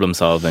like problem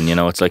solving,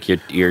 it's like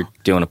you're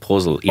doing a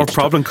puzzle. Or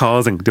problem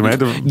causing. The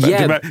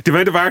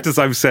amount of artists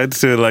I've said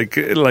to, like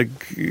kind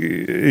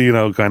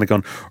of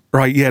going,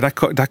 right, yeah,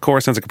 that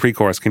chorus sounds like a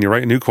pre-chorus. Can you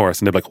write a new chorus?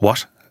 And they're like,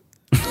 what?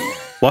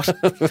 What?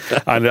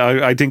 And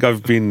I think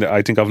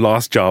I've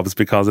lost jobs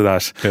because of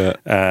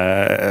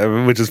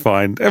that, which is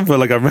fine. But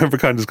like, I remember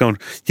kind of just going,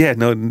 yeah,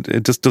 no,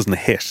 it just doesn't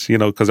hit,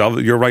 because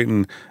you're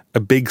writing a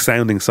big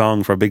sounding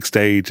song for a big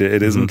stage.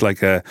 It isn't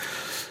like a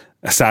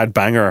sad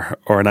banger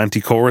or an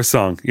anti-chorus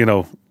song,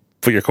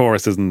 but your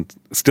chorus isn't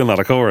still not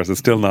a chorus. It's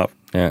still not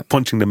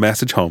punching the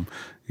message home.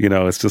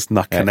 It's just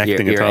not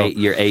connecting at all.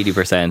 You're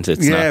 80%.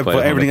 It's not quite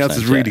but everything else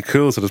is really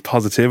cool. So there's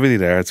positivity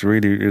there. It's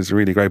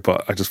really great.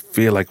 But I just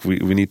feel like we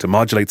need to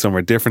modulate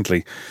somewhere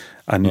differently,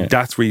 and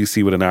that's where you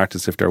see with an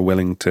artist if they're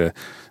willing to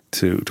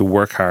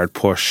work hard,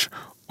 push,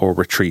 or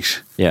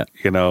retreat. Yeah,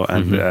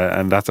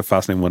 and that's a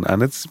fascinating one.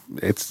 And it's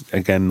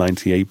again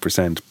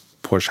 98%.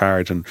 Push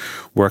hard and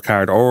work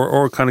hard,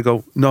 or kind of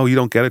go, no, you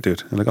don't get it,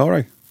 dude. And like, all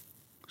right,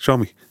 show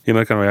me. Kind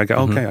of way. I go,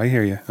 okay, I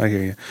hear you.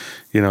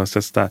 It's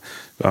just that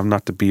I'm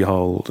not the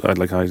be-all. I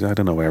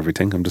don't know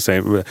everything. I'm just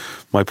saying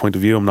my point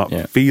of view. I'm not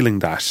feeling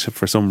that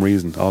for some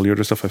reason. All the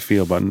other stuff I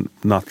feel, but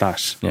not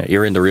that. Yeah,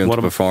 you're in the room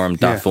to perform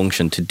that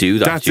function, to do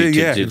that. That's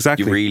it.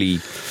 Exactly. You really,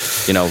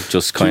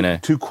 just kind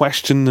of to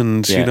question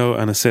and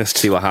and assist.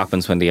 See what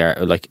happens when the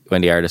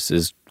artist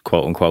is,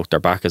 quote unquote, their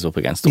back is up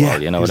against the wall,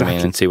 what I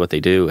mean, and see what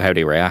they do, how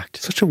they react.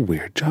 Such a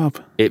weird job.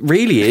 It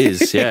really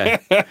is, yeah.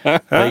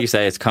 Like you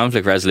say, it's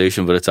conflict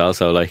resolution, but it's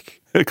also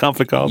like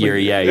conflict causing.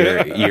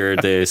 You're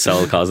the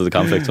sole cause of the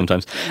conflict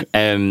sometimes.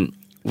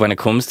 When it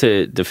comes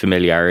to the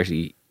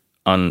familiarity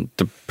on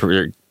the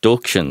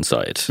production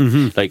side,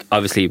 like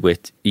obviously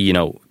with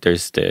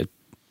there's the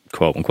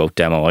quote unquote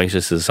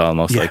demoitis is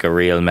almost like a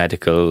real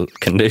medical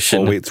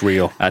condition. Oh, it's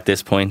real at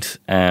this point.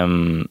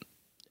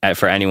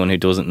 For anyone who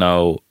doesn't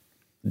know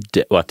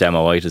what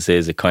demoitis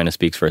is, it kind of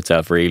speaks for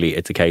itself, really.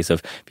 It's a case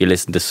of if you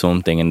listen to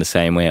something in the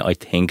same way, I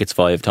think it's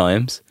 5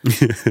 times.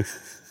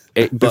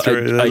 But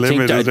I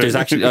think there's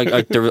actually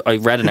I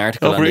read an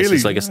article on this.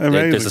 It's like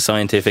there's a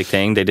scientific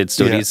thing. They did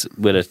studies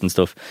with it and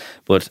stuff.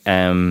 But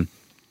I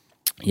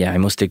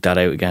must dig that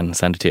out again and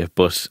send it to you.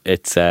 But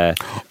it's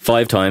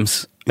 5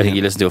 times. I think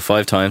you listen to it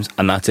 5 times,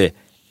 and that's it.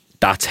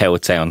 That's how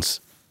it sounds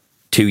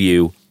to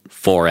you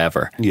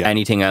forever.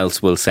 Anything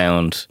else will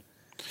sound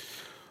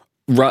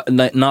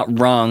not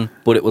wrong,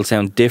 but it will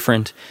sound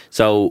different.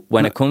 So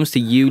when it comes to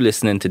you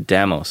listening to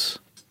demos,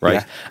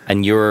 right,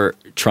 and you're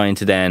trying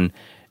to then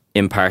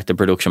impart the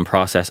production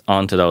process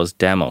onto those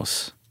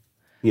demos,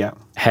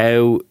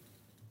 how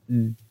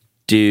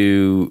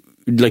do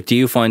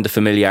you find the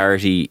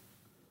familiarity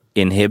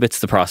inhibits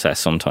the process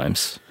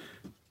sometimes?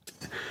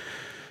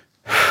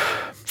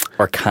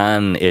 Or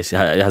can it?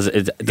 Does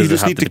it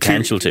have the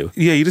potential to?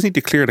 Yeah, you just need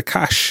to clear the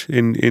cache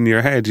in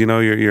your head.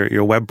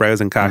 Your web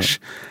browsing cache.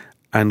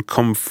 And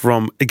come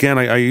from, again,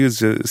 I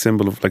use a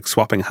symbol of like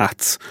swapping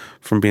hats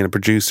from being a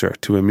producer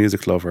to a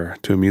music lover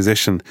to a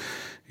musician,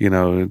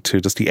 to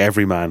just the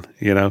everyman,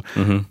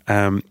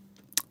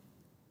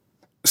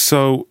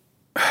 So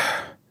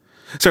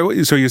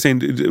you're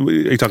saying, are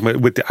you talking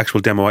about with the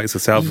actual demoitis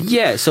itself?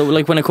 Yeah, so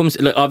like when it comes,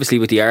 obviously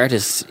with the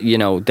artists,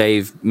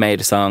 they've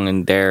made a song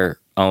and they're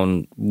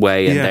own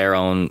way in their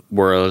own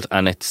world,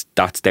 and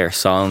that's their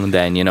song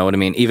then, you know what I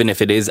mean? Even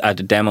if it is at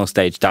the demo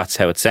stage, that's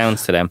how it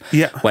sounds to them.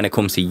 When it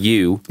comes to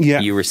you,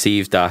 you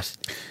receive that.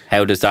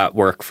 How does that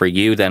work for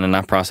you then in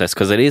that process?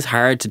 Because it is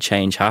hard to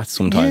change hats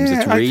sometimes.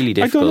 It's really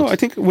difficult. I don't know. I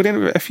think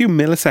within a few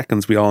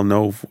milliseconds we all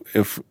know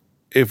if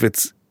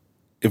it's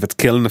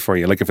killing it for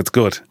you, like if it's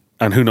good,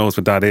 and who knows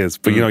what that is.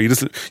 But you know,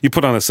 you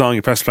put on a song,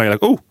 you press play, like,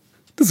 oh,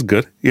 this is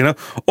good, you know,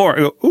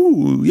 or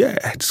oh yeah,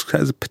 it just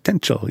has a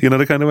potential, you know,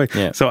 the kind of way.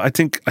 So I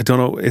don't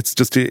know, it's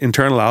just the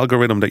internal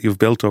algorithm that you've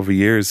built over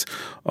years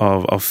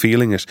of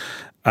feeling it.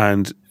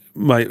 And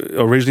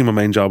originally my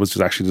main job was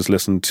just actually just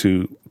listen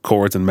to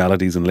chords and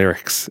melodies and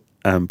lyrics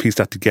and piece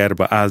that together.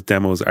 But as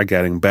demos are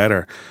getting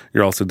better,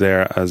 you're also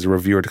there as a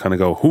reviewer to kind of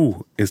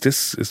go, is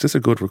this a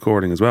good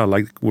recording as well?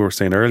 Like we were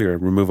saying earlier,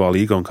 remove all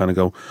ego and kind of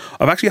go,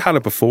 I've actually had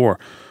it before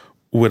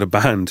with a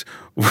band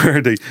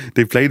where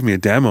they played me a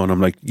demo and I'm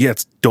like, yeah,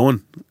 it's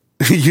done.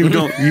 you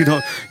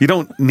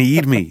don't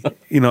need me.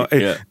 You know,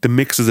 the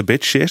mix is a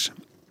bit shit,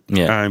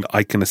 and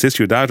I can assist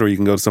you with that, or you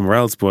can go to somewhere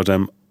else. But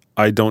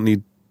I don't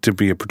need to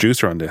be a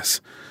producer on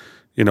this.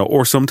 You know,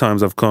 or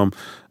sometimes I've come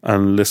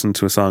and listened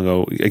to a song,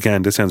 go,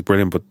 again, this sounds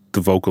brilliant, but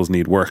the vocals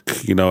need work,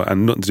 you know,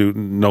 and nothing to do,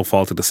 no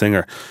fault of the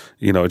singer.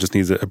 You know, it just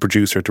needs a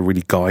producer to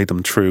really guide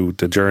them through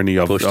the journey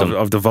of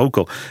the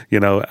vocal, you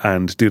know,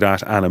 and do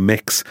that and a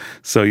mix.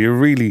 So you're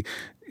really,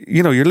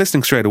 you know, you're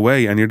listening straight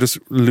away and you're just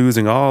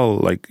losing all,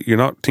 like, you're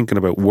not thinking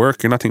about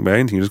work, you're not thinking about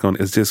anything, you're just going,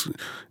 is this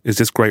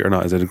great or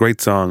not? Is it a great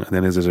song? And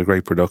then is it a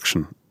great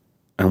production?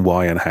 And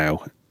why and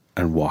how?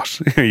 And what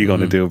are you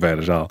going to do about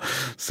it all?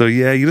 So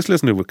yeah, you just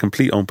listen to it with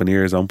complete open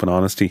ears, open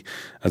honesty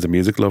as a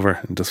music lover,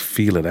 and just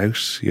feel it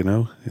out, you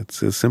know.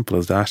 It's as simple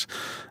as that.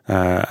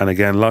 And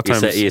again, a lot of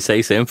times... You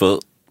say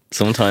simple.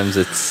 Sometimes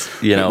it's,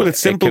 you know... Well, it's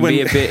simple it can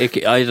be a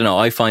bit... I don't know,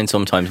 I find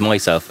sometimes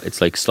myself,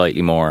 it's like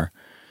slightly more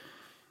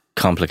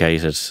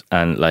complicated.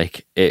 And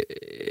like,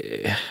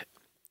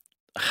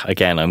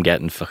 again, I'm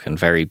getting fucking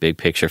very big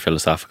picture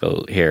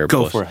philosophical here.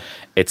 Go for it.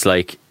 It's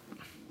like...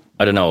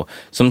 I don't know.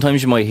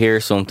 Sometimes you might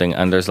hear something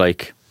and there's a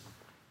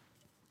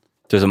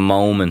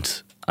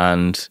moment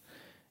and,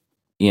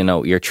 you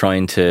know, you're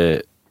trying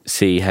to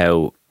see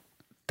how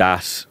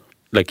that,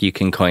 like, you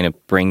can kind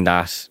of bring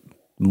that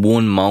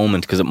one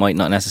moment, because it might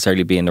not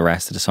necessarily be in the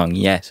rest of the song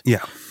yet.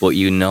 Yeah. But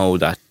you know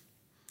that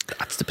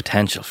that's the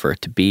potential for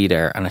it to be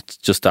there. And it's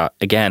just that,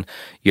 again,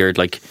 you're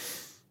like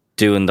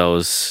doing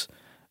those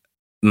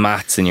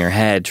maths in your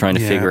head, trying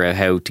to figure out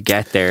how to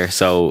get there.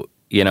 So,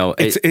 you know,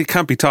 it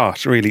can't be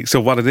taught, really.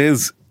 So what it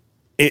is,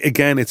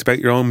 again, it's about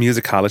your own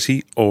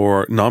musicality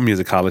or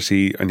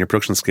non-musicality and your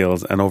production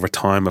skills, and over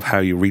time of how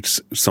you reach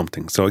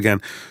something. So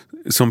again,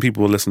 some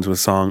people will listen to a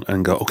song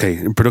and go,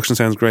 okay, production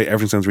sounds great,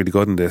 everything sounds really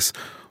good in this,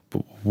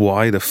 but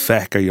why the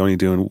feck are you only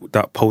doing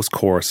that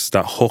post-chorus,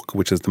 that hook,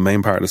 which is the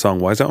main part of the song?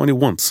 Why is that only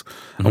once?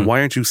 Mm-hmm. And why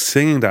aren't you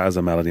singing that as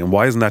a melody? And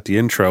why isn't that the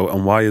intro?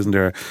 And why isn't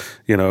there,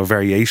 you know, a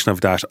variation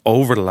of that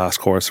over the last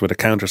chorus with a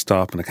counter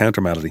stop and a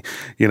counter melody?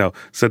 You know,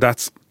 so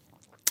that's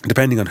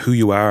depending on who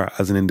you are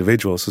as an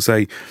individual. So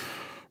say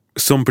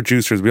some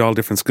producers, we all have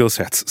different skill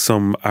sets.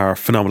 Some are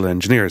phenomenal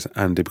engineers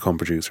and they become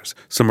producers.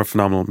 Some are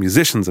phenomenal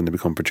musicians and they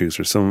become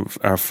producers. Some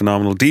are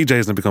phenomenal DJs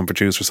and they become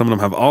producers. Some of them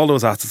have all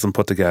those assets and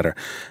put together.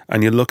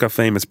 And you look at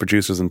famous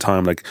producers in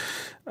time, like,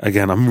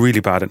 again, I'm really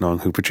bad at knowing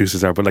who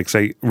producers are, but like,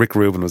 say, Rick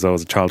Rubin was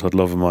always a childhood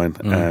love of mine.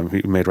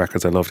 He made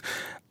records I loved.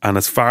 And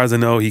as far as I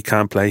know, he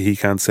can't play, he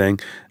can't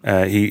sing.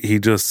 He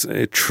just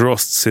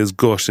trusts his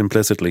gut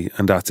implicitly,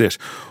 and that's it.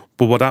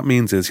 But what that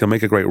means is he'll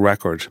make a great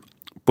record,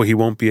 but he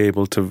won't be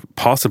able to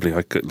possibly,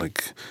 like,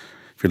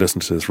 if you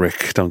listen to this,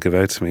 Rick, don't give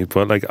out to me,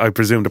 but like, I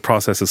presume the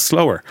process is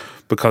slower,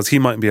 because he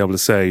mightn't be able to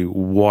say,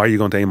 why are you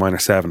going to A minor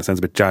 7? It sounds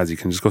a bit jazzy. You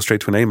can just go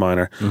straight to an A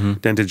minor,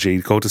 then to G,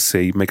 go to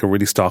C, make a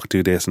really stock,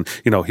 do this. And,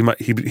 you know, he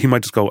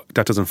might just go,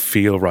 that doesn't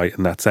feel right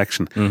in that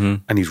section.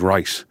 And he's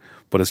right.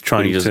 But it's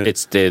trying to...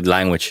 It's the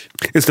language.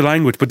 It's the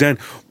language. But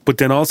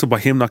then also by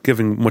him not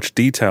giving much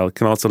detail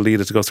can also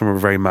lead it to go somewhere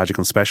very magical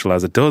and special,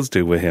 as it does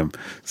do with him.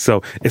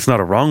 So it's not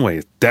a wrong way.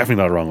 It's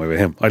definitely not a wrong way with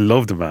him. I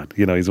love the man.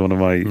 You know, he's one of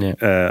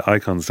my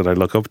icons that I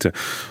look up to.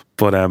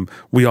 But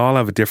we all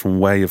have a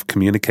different way of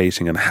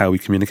communicating and how we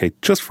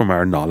communicate, just from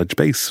our knowledge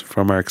base,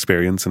 from our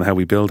experience, and how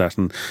we build that.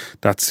 And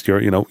that's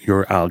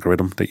your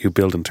algorithm that you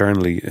build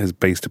internally is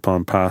based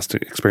upon past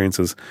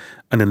experiences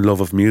and then love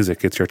of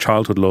music. It's your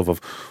childhood love of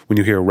when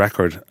you hear a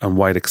record and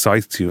why it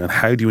excites you, and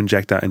how do you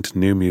inject that into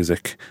new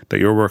music that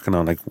you're working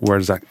on? Like, where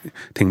does that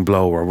thing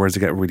blow, or where does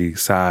it get really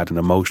sad and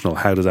emotional?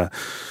 How do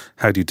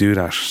you do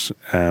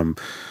that?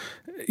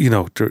 You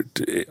know,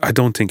 I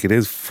don't think it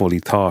is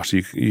fully taught.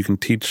 You can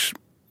teach,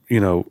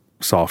 you know,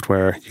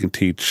 software, you can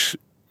teach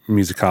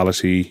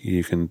musicality,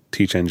 you can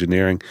teach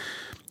engineering,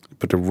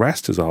 but the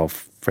rest is all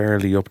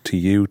fairly up to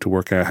you to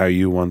work out how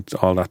you want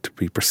all that to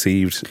be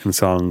perceived in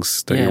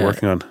songs that you're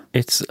working on.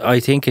 I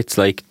think it's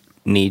like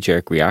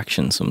knee-jerk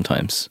reaction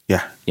sometimes.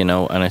 Yeah. You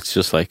know, and it's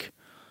just like,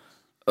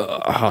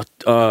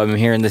 I'm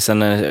hearing this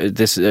and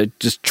this,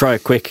 just try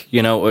it quick,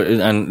 you know,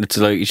 and it's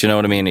like, you know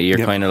what I mean? You're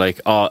kind of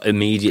like,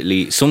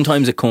 immediately.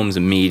 Sometimes it comes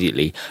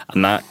immediately,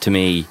 and that to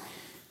me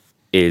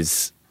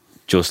is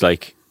just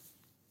like,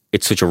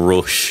 it's such a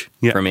rush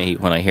for me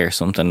when I hear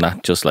something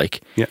that just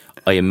like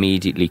I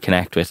immediately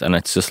connect with, and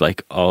it's just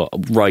like, oh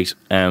right,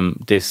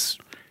 this,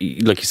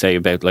 like you say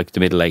about like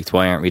the middle eighth,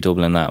 why aren't we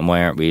doubling that, and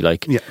why aren't we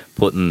like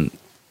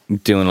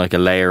doing like a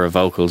layer of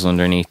vocals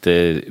underneath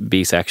the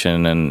B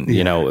section, and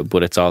you know,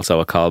 but it's also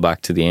a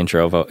callback to the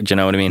intro. Do you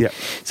know what I mean?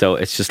 So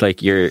it's just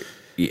like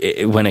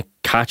when it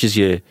catches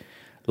you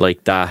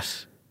like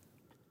that,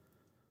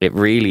 it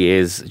really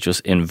is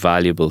just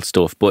invaluable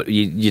stuff. But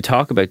you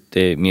talk about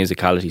the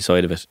musicality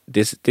side of it.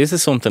 This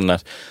is something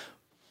that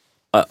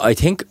I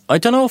think, I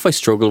don't know if I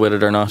struggle with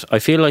it or not. I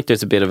feel like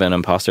there's a bit of an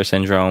imposter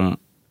syndrome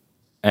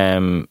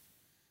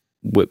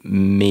with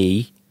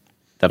me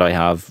that I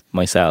have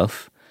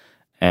myself.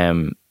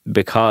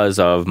 Because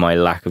of my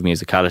lack of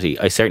musicality.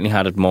 I certainly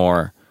had it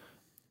more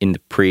in the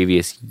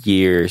previous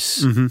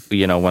years,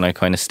 you know, when I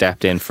kind of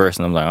stepped in first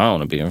and I'm like, I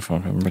want to be a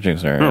fucking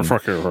producer. And,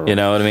 you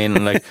know what I mean?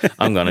 And like,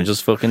 I'm going to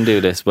just fucking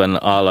do this, when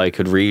all I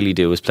could really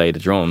do was play the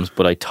drums,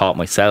 but I taught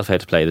myself how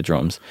to play the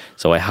drums.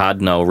 So I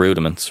had no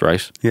rudiments,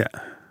 right? Yeah.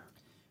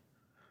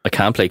 I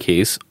can't play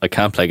keys. I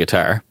can't play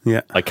guitar.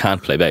 Yeah. I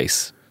can't play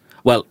bass.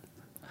 Well,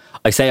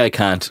 I say I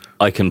can't.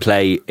 I can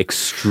play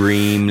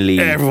extremely...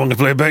 Everyone can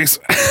play bass.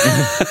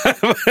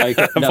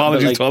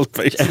 Apologies to all the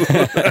bass.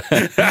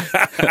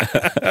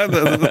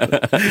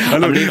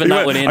 I'm leaving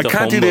that one in. I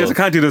can't do this. I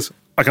can't do this.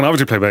 I can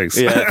obviously play bass.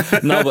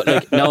 No, but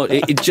like, no.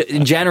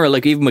 In general,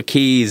 like even with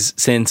keys,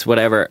 synths,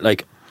 whatever.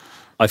 Like,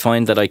 I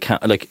find that I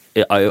can't. Like,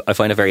 I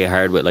find it very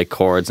hard with like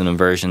chords and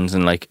inversions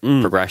and like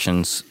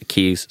progressions,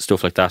 keys,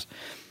 stuff like that.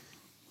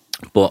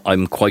 But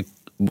I'm quite.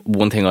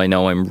 One thing I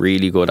know I'm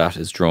really good at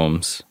is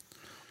drums.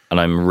 And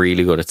I'm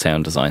really good at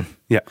sound design.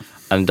 Yeah.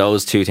 And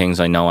those two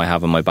things I know I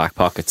have in my back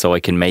pocket, so I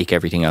can make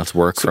everything else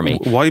work for me.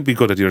 Why be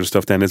good at the other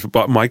stuff then is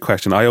my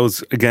question. I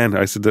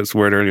said this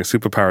word earlier,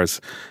 superpowers.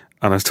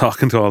 And I was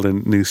talking to all the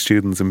new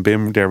students in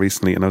BIM there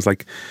recently, and I was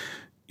like,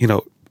 you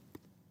know,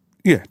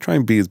 try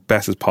and be as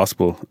best as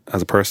possible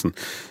as a person,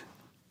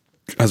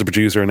 as a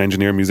producer, an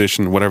engineer,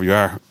 musician, whatever you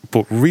are,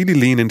 but really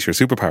lean into your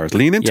superpowers.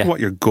 Lean into what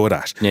you're good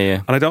at.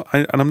 And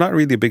I'm not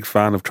really a big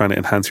fan of trying to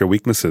enhance your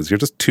weaknesses. You're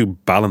just too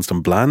balanced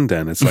and bland.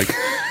 Then it's like,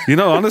 you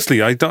know, honestly,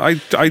 you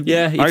tip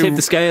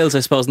the scales,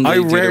 I suppose. I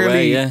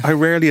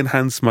rarely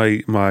enhance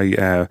my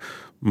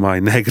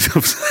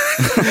negatives.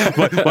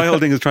 my whole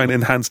thing is trying to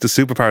enhance the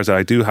superpowers that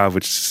I do have,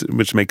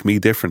 which make me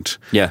different.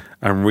 Yeah,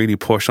 and really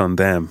push on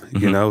them.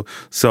 You know,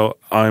 so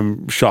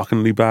I'm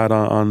shockingly bad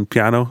on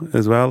piano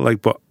as well.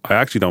 Like, but I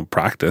actually don't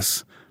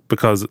practice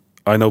because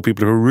I know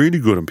people who are really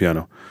good on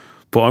piano.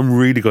 But I'm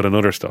really good on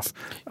other stuff,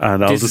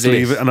 and I'll just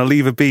leave it, and I'll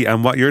leave it be.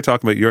 And what you're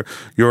talking about,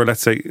 your let's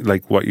say,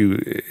 like what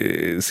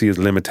you see as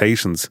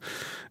limitations.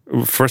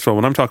 First of all,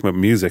 when I'm talking about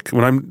music,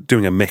 when I'm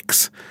doing a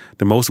mix,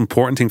 the most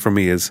important thing for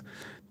me is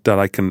that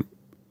I can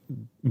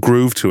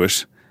groove to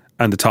it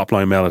and the top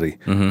line melody.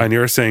 And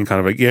you're saying kind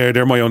of like,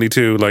 they're my only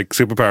two like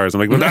superpowers. I'm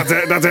like, well, that's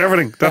it, that's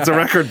everything. That's a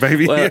record,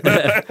 baby. Well,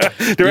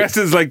 the rest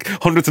is like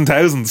hundreds and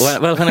thousands.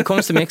 Well, when it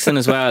comes to mixing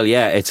as well,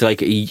 it's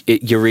like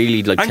you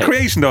really like. And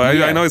creation though,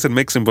 I know I said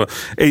mixing, but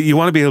you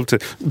want to be able to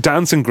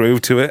dance and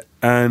groove to it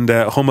and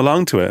hum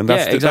along to it, and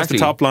that's the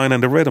top line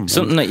and the rhythm.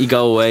 Something that you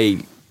go away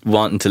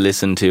wanting to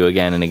listen to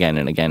again and again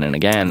and again and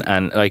again,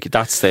 and like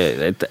that's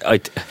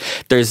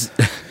there's.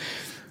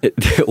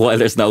 While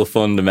there's no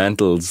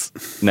fundamentals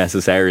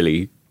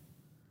necessarily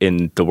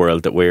in the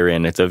world that we're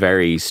in, it's a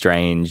very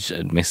strange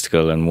and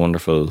mystical and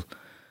wonderful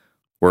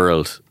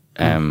world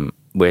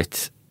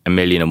with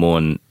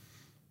 1,000,001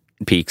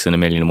 peaks and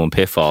 1,000,001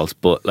 pitfalls.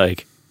 But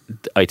like,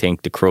 I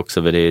think the crux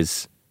of it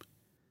is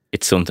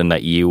it's something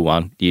that you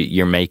want.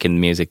 You're making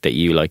music that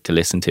you like to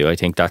listen to. I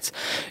think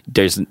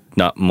there's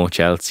not much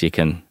else you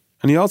can.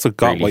 And you also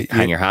got really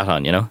hang your hat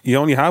on, you know? You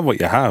only have what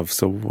you have,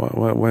 so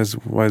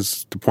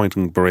why's the point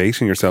in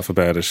berating yourself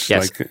about it?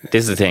 Yes, like,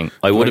 this is the thing.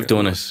 I would have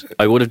done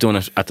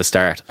it at the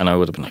start, and I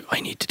would have been like, I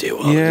need to do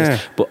all of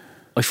this. But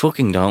I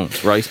fucking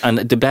don't, right? And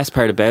the best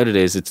part about it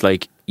is it's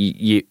like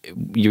you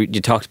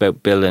talked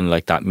about building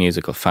like that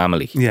musical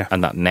family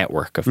and that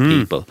network of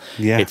people.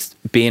 Yeah. It's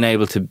being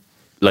able to,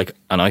 like,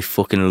 and I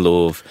fucking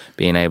love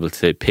being able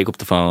to pick up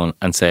the phone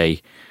and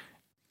say,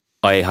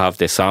 I have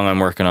this song I'm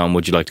working on.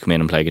 Would you like to come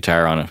in and play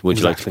guitar on it? Would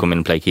you like to come in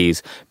and play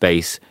keys,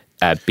 bass,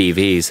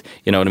 BVs?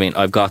 You know what I mean?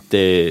 I've got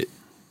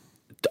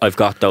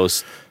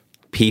those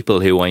people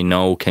who I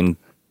know can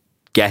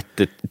get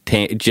the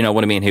thing. Do you know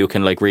what I mean? Who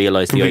can like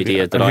realise the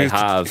idea that I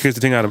have. Here's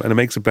the thing, Adam, and it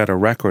makes a better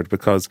record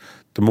because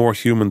the more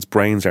humans'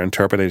 brains are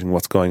interpreting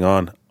what's going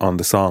on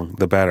the song,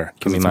 the better.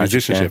 Because it's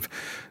musicianship. Yeah.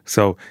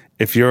 So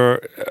if you're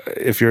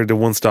the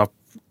one-stop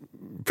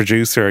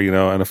producer, you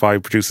know, and if I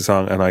produce a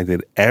song and I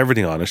did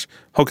everything on it,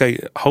 okay,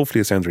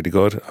 hopefully it sounds really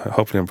good,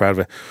 hopefully I'm proud of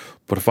it,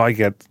 but if I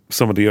get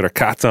some of the other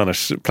cats on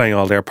it playing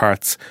all their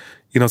parts,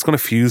 it's going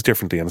to fuse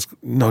differently, and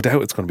no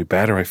doubt it's going to be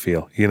better, I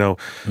feel.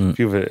 If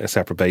you have a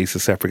separate bass, a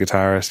separate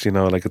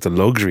guitarist, like it's a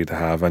luxury to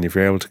have, and if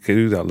you're able to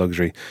do that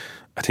luxury,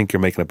 I think you're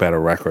making a better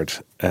record,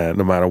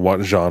 no matter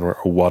what genre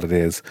or what it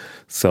is.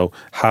 So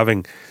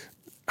having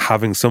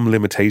some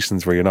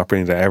limitations where you're not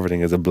bringing to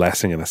everything is a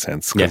blessing in a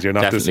sense, because you're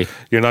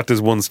not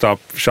this one-stop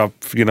shop,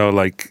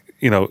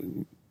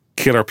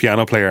 killer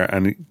piano player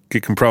and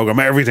you can program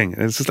everything.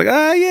 And it's just like,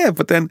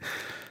 but then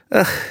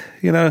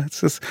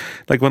it's just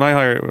like when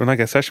I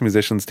get session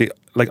musicians,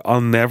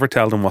 I'll never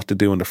tell them what to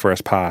do in the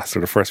first pass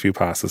or the first few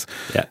passes.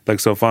 Like,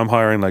 so if I'm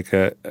hiring like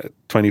a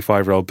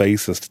 25-year-old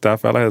bassist, that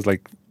fella has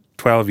like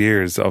 12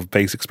 years of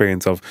bass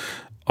experience of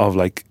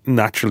like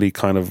naturally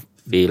kind of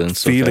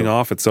feeling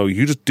off it. So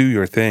you just do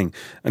your thing,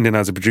 and then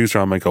as a producer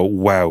I might go,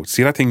 wow,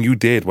 see that thing you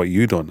did, what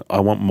you done, I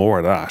want more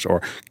of that,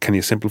 or can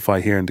you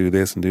simplify here and do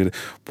this and do that.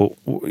 But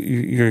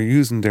you're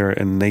using their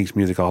innate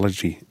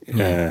musicology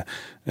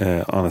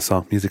on a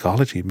song. Music,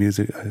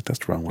 that's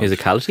the wrong word.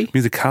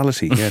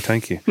 Musicality, yeah,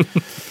 thank you.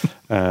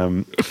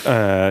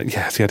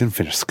 See, I didn't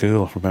finish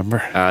school,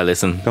 remember?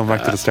 Listen, going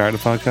back to the start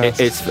of the podcast,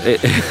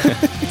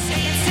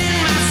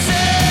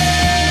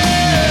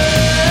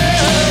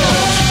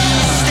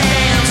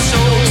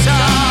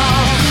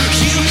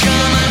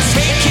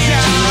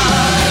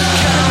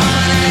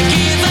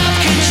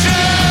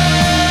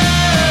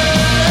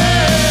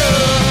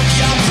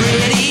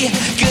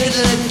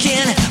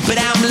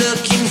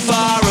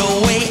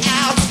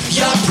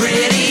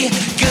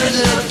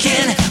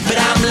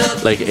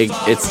 like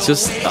it's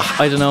just,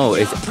 I don't know,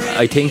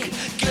 I think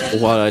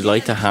what I'd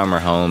like to hammer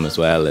home as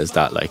well is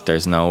that like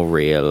there's no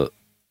real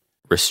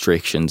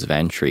restrictions of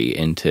entry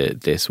into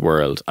this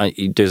world.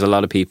 There's a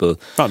lot of people,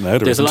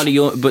 there's a lot of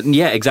young, but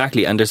yeah,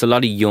 exactly, and there's a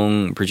lot of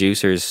young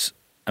producers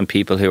and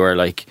people who are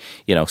like,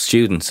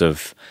 students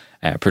of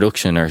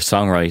production or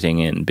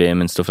songwriting in BIM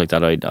and stuff like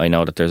that. I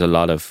know that there's a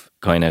lot of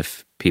kind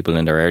of people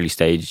in their early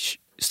stages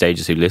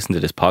who listen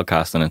to this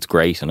podcast, and it's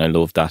great, and I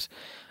love that.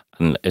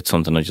 And it's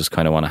something I just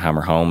kind of want to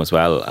hammer home as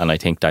well. And I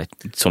think that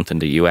something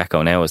that you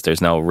echo now is there's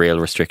no real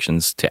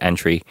restrictions to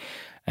entry.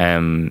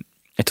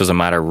 It doesn't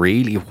matter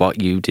really what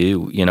you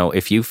do.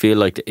 If you feel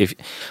like,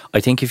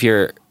 if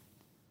you're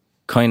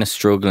kind of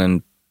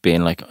struggling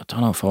being like, I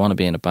don't know if I want to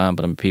be in a band,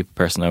 but I'm a people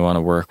person, I want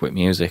to work with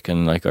music,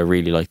 and like I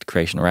really like the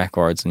creation of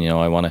records, and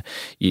I want to,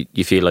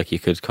 you feel like you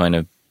could kind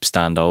of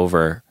stand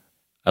over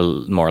a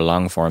more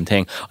long form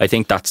thing. I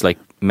think that's like,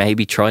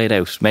 maybe try it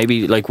out.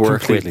 Maybe like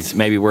work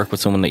with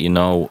someone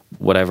that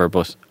whatever.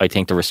 But I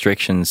think the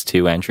restrictions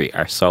to entry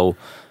are so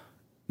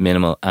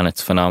minimal, and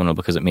it's phenomenal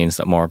because it means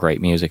that more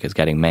great music is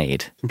getting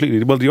made.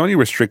 Completely. Well, the only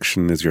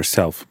restriction is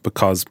yourself,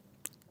 because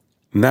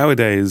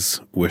nowadays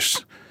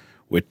with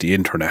the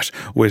internet,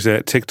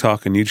 with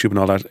TikTok and YouTube and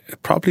all that,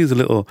 it probably is a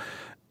little.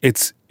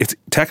 It's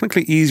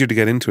technically easier to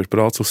get into it, but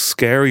also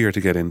scarier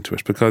to get into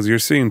it, because you're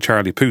seeing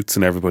Charlie Puths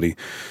and everybody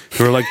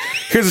who are like,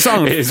 here's a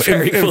song in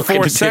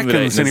 4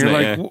 seconds, and you're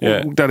like,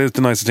 that is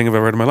the nicest thing I've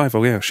ever heard in my life.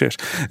 Oh yeah,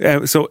 shit.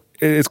 So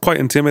it's quite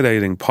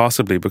intimidating,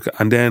 possibly.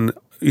 And then,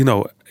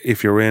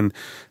 if you're in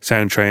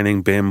sound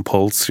training, BIM,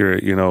 Pulse, or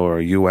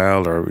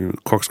UL or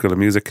Cork School of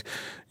Music,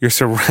 you're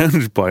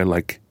surrounded by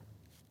like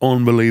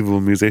unbelievable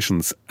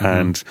musicians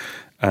and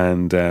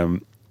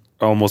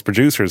almost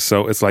producers.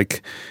 So it's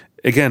like,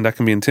 again, that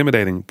can be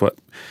intimidating, but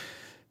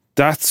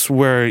that's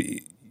where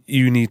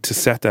you need to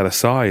set that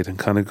aside and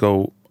kind of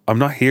go, I'm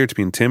not here to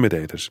be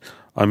intimidated.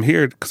 I'm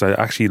here because I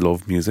actually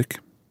love music.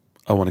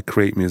 I want to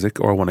create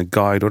music, or I want to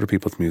guide other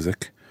people's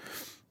music.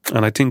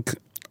 And I think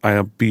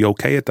I'll be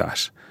okay at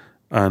that.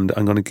 And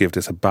I'm going to give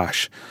this a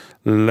bash.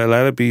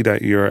 Let it be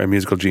that you're a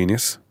musical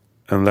genius,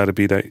 and let it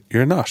be that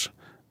you're not.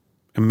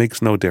 It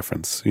makes no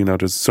difference.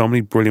 There's so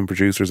many brilliant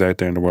producers out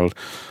there in the world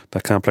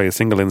that can't play a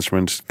single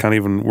instrument, can't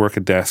even work a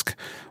desk.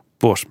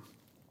 But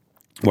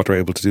what they're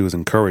able to do is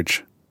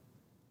encourage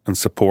and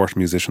support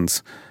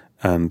musicians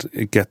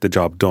and get the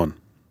job done.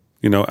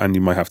 And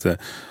you might have to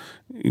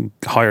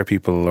hire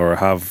people or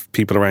have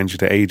people around you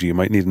to aid you. You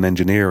might need an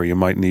engineer, or you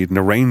might need an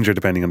arranger,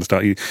 depending on the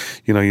style.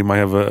 You might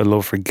have a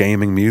love for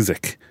gaming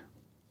music,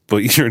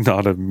 but you're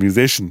not a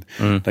musician.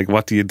 Like,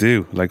 what do you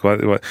do? Like,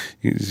 what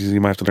you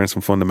might have to learn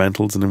some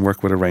fundamentals and then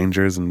work with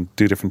arrangers and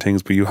do different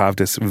things, but you have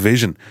this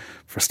vision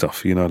for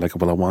stuff, like,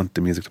 well, I want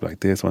the music to be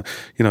like this.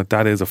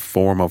 That is a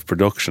form of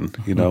production,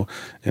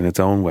 in its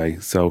own way.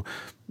 So,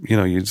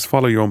 you just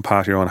follow your own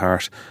path, your own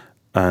heart.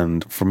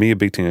 And for me, a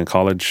big thing in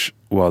college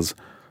was,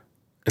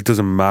 it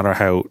doesn't matter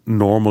how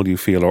normal you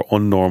feel or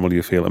unnormal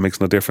you feel. It makes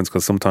no difference,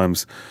 because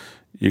sometimes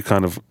you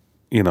kind of,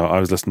 I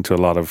was listening to a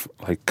lot of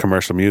like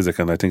commercial music,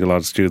 and I think a lot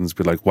of students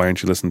be like, why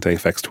aren't you listening to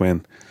Aphex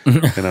Twin?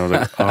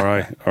 Like, all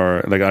right.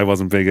 Or like, I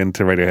wasn't big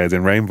into Radiohead's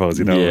In Rainbows,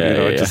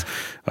 just,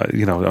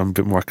 I'm a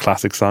bit more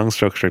classic song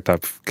structure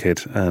type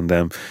kid.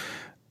 And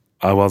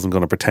I wasn't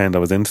going to pretend I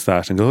was into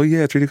that and go, oh yeah,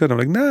 it's really good. I'm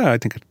like, nah, I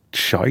think it's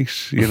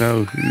shite,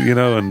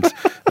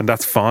 and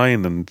that's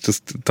fine, and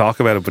just talk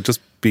about it, but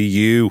just be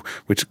you,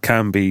 which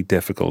can be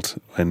difficult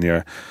when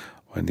you're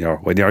when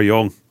you're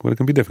young. Well, it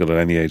can be difficult at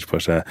any age,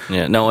 but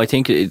I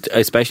think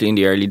especially in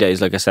the early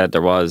days, like I said,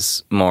 there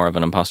was more of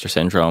an imposter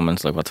syndrome, and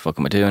it's like, what the fuck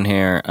am I doing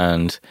here?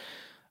 And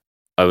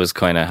I was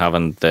kind of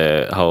having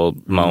the whole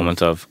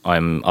moment of,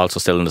 I'm also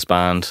still in this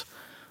band,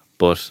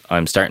 but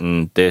I'm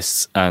starting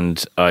this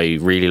and I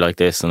really like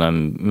this, and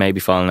I'm maybe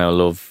falling out of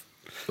love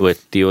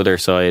with the other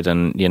side,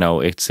 and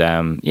it's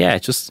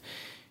it just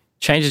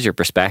changes your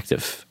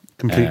perspective.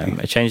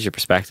 Completely. It changes your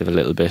perspective a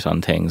little bit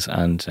on things,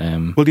 and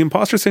well, the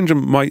imposter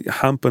syndrome might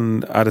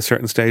happen at a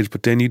certain stage,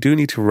 but then you do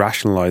need to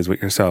rationalise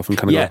with yourself and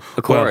kind of go,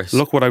 of course.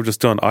 Well, look what I've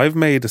just done. I've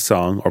made a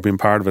song or been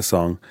part of a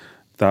song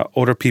that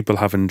other people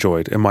have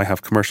enjoyed. It might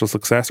have commercial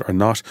success or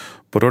not,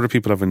 but other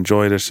people have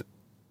enjoyed it,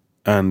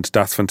 and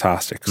that's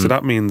fantastic. So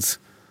that means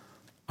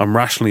I'm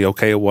rationally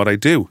okay at what I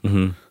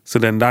do. So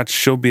then that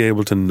should be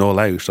able to null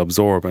out,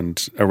 absorb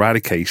and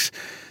eradicate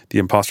the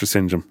imposter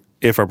syndrome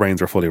if our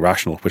brains are fully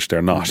rational, which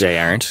they're not. They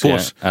aren't.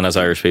 But, and as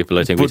Irish people,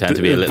 I think we tend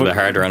to be a little bit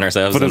harder on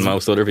ourselves than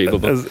most other people.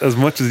 But as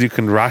much as you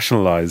can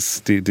rationalise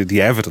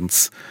the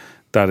evidence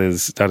that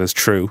is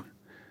true,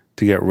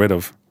 to get rid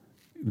of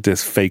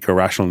this fake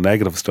irrational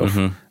negative stuff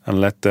and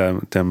let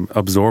them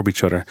absorb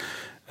each other,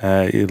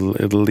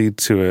 it'll lead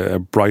to a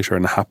brighter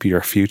and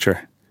happier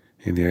future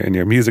in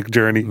your music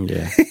journey.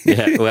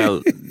 Yeah.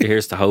 Well,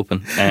 here's to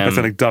hoping. That's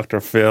like Dr.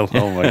 Phil.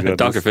 Oh my goodness.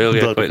 Dr. Phil,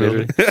 yeah, quite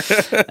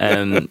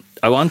literally.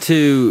 I want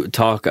to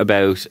talk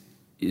about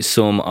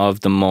some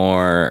of the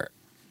more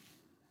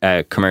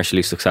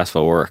commercially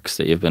successful works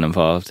that you've been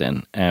involved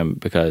in,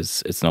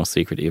 because it's no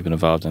secret that you've been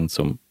involved in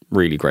some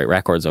really great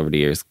records over the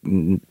years,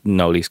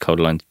 no least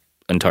Kodaline's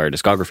entire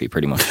discography,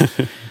 pretty much.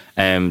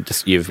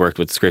 You've worked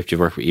with Script, you've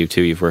worked with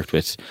U2, you've worked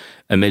with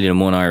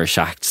 1,000,001 Irish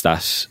acts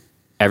that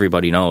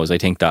everybody knows. I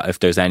think that if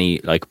there's any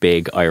like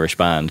big Irish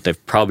band,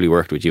 they've probably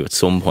worked with you at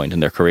some point in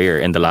their career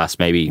in the last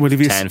maybe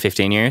 10,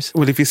 15 years.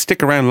 Well, if you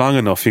stick around long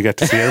enough, you get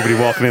to see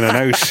everybody walking in and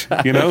out,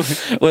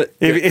 Well,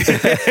 if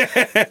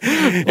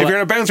you're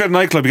in a bouncer at a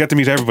nightclub, you get to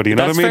meet everybody,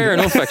 that's what I mean? Fair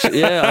enough,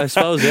 actually. Yeah, I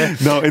suppose, yeah.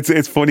 No,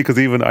 it's funny because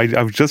even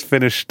I've just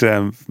finished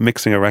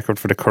mixing a record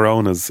for the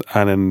Coronas,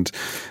 and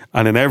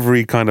in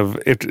every kind of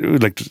if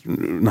there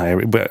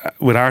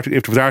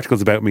was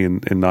articles about me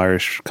in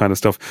Irish kind of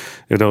stuff,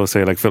 it would always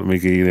say like Philip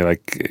McGee,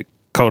 like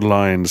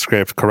Kodaline,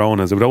 Script,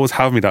 Coronas. It would always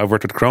have me that I've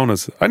worked with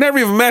Coronas. I never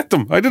even met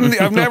them. I've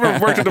never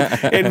worked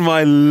with them in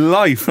my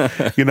life,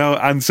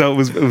 And so it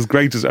was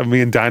great. Just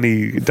me and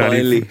Danny from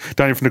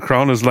the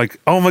Coronas, like,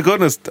 oh my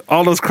goodness,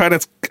 all those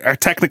credits are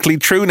technically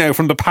true now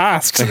from the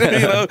past.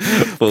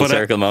 Full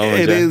circle moment.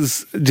 It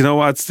is. Do you know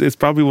what? It's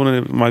probably one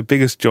of my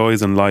biggest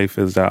joys in life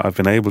is that I've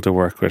been able to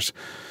work with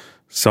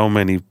so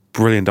many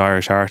brilliant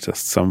Irish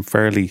artists. I'm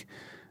fairly.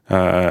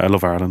 I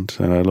love Ireland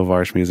and I love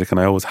Irish music, and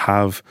I always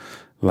have,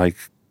 like,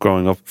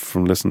 growing up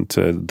from listening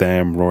to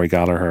them, Rory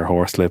Gallagher,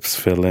 Horslips,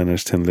 Phil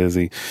Lynott, Tin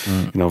Lizzy,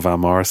 Van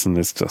Morrison.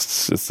 It's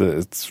just, it's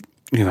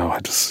I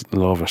just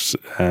love it.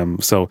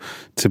 So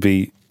to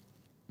be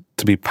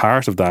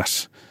part of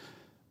that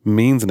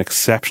means an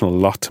exceptional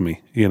lot to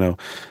me,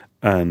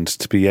 and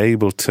to be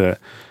able to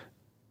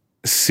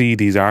see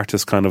these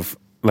artists kind of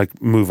like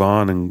move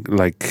on and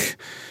like,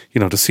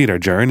 to see their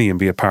journey and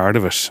be a part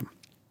of it.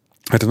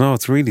 I don't know,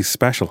 it's really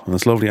special and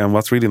it's lovely. And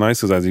what's really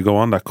nice is as you go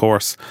on that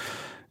course,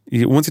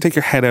 once you take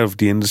your head out of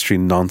the industry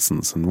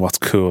nonsense and what's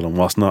cool and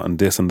what's not and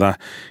this and that,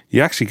 you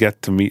actually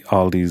get to meet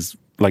all these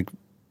like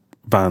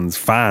bands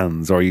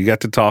fans, or you get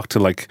to talk to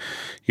like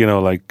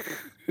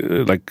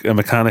a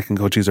mechanic and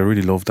go, geez, I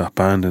really love that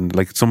band, and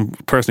like some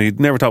person you'd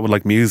never thought would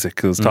like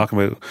music was talking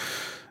about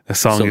a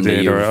song Something he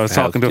did, or I was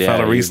talking to a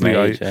fella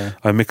recently.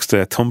 I mixed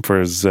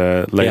Thumper's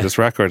latest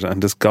record,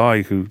 and this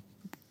guy who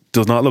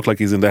does not look like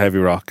he's into heavy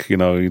rock, he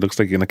looks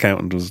like an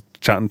accountant, was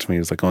chatting to me. He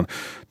was like, going,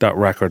 that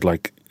record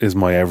like is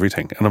my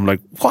everything. And I'm like,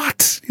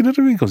 what? You know what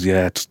I mean? He goes,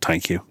 yeah,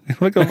 thank you. I'm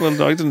like, oh,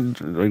 well, I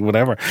didn't, like,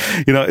 whatever.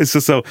 It's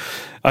just so,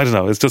 I don't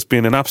know, it's just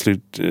been an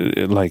absolute, I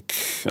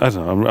don't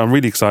know, I'm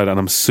really excited, and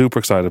I'm super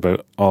excited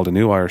about all the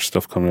new Irish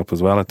stuff coming up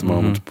as well at the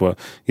moment. But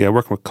yeah,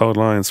 working with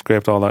Kodaline,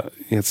 Script, all that,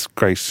 it's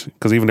great.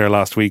 Because even there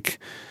last week,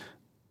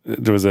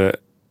 I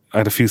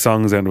had a few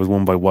songs and there was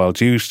one by Wild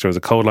Juice, there was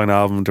a Kodaline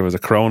album, there was a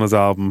Coronas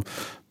album,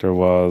 there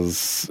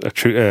was a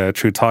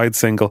True Tide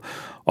single,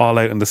 all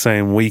out in the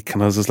same week,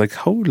 and I was just like,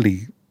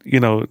 holy,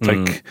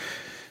 like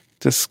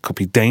this could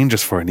be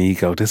dangerous for an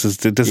ego. This is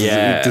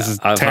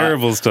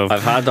terrible stuff.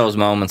 I've had those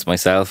moments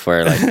myself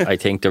where like I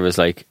think there was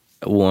like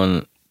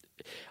one.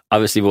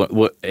 Obviously,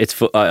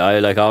 I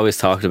like always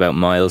talked about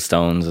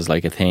milestones as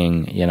like a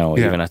thing,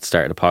 even at the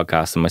start of the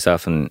podcast, and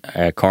myself and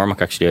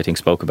Cormac actually I think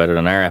spoke about it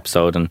on our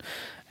episode,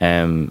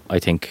 and I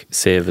think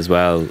Siv as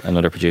well,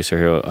 another producer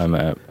who I'm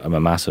a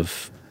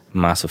massive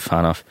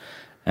fan of.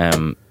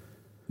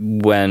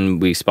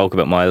 When we spoke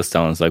about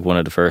milestones, like one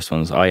of the first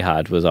ones I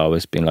had was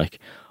always being like,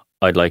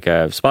 I'd like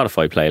a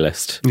Spotify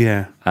playlist.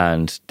 Yeah.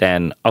 And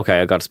then, okay,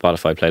 I got a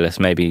Spotify playlist,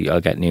 maybe I'll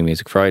get New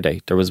Music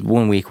Friday. There was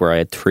one week where I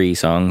had 3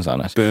 songs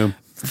on it. Boom.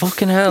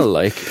 fucking hell,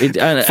 like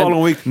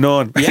following week,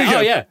 none. Yeah,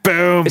 oh yeah,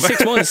 boom.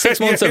 6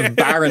 months of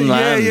barren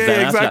land.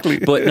 Yeah, exactly.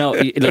 But no,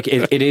 like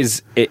it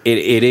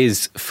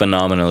is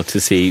phenomenal to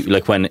see,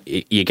 like when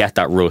you get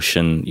that rush,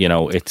 and you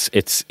know,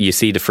 it's you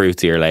see the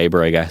fruits of your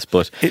labour, I guess.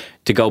 But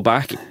to go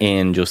back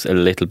in just a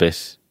little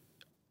bit,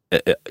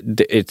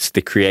 it's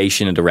the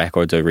creation of the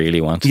records I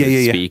really want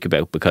to speak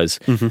about, because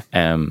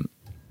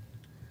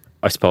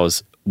I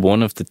suppose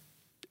one of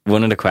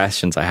the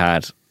questions I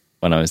had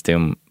when I was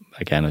doing.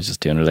 Again, I was just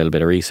doing a little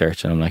bit of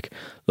research, and I'm like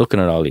looking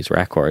at all these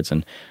records,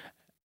 and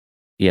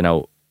you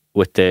know,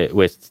 with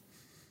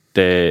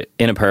the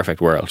In a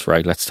Perfect World,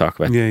 right? Let's talk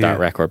about that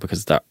record,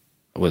 because that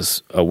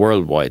was a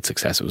worldwide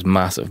success. It was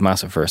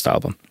massive first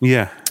album.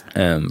 Yeah.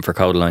 For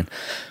Codaline.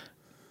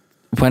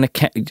 When it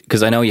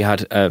because I know you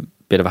had a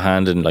bit of a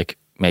hand in like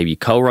maybe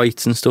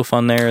co-writes and stuff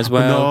on there as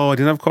well. No, I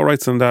didn't have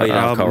co-writes on that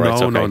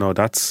album. No,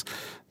 that's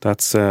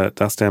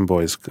them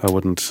boys. I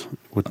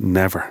would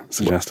never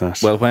suggest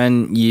that. Well,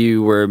 when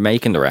you were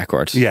making the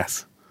record,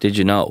 yes, did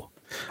you know?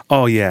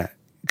 Oh yeah,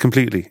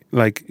 completely.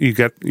 Like you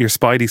get your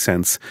spidey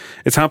sense.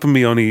 It's happened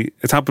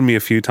to me a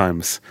few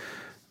times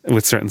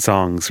with certain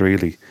songs,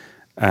 really,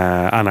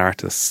 and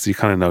artists. You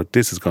kind of know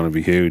this is going to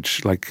be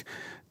huge. Like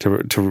to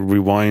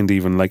rewind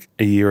even like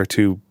a year or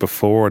two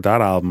before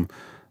that album.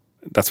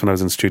 That's when I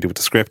was in the studio with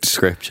the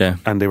Script, yeah,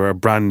 and they were a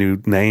brand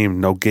new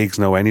name, no gigs,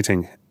 no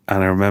anything.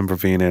 And I remember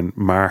being in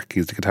Mark,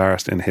 he's the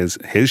guitarist, in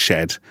his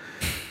shed,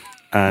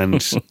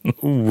 and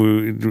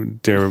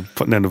they were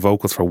putting down the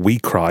vocals for We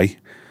Cry,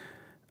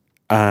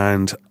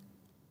 and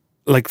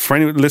like for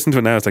anyone listening to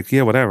it now, it's like,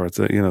 yeah, whatever, it's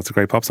a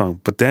great pop song.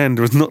 But then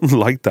there was nothing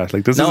like that.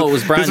 Like it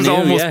was brand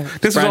new.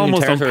 This was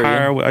almost on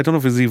par. I don't know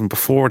if it was even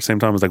before at the same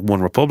time as like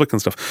One Republic and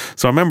stuff.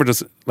 So I remember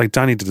just like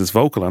Danny did his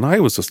vocal, and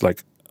I was just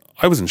like,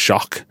 I was in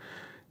shock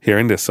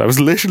hearing this. I was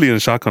literally in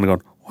shock, kind of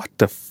going, what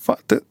the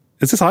fuck?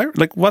 Is this Irish?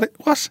 Like what?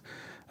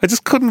 I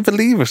just couldn't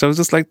believe it. I was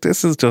just like,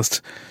 this is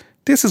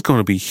going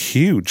to be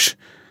huge.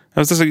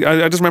 I just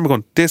remember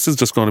going, this is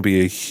just going to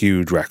be a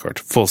huge record,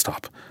 full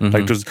stop.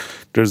 Like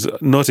there's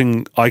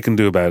nothing I can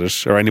do about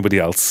it or anybody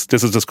else.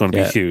 This is just going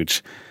to be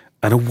huge.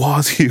 And it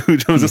was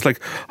huge. I was just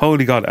like,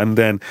 holy God. And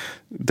then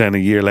a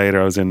year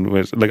later I was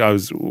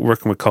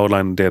working with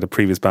Codaline. They had a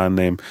previous band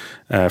name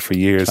for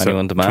years.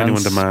 21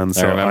 Demands.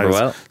 So I remember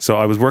well. So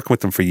I was working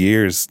with them for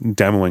years,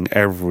 demoing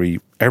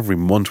every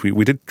month.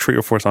 We did 3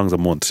 or 4 songs a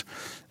month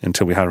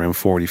until we had around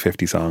 40,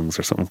 50 songs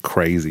or something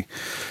crazy.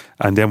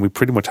 And then we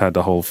pretty much had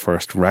the whole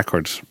first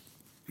record,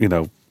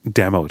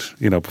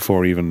 demoed,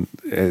 before even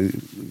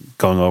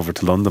going over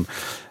to London.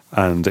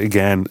 And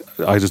again,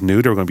 I just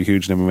knew they were going to be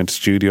huge. And then we went to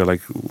studio.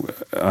 Like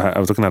I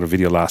was looking at a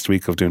video last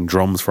week of doing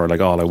drums for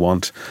like All I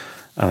Want.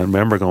 And I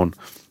remember going,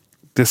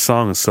 this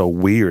song is so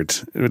weird.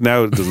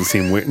 Now it doesn't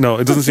seem weird. No,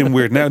 it doesn't seem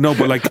weird now. No,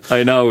 but like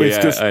I know,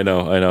 I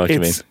know what you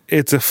mean.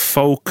 It's a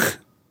folk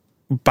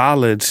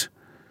ballad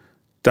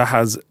that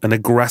has an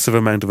aggressive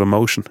amount of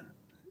emotion,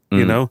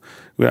 you know?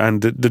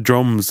 And the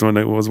drums, when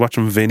I was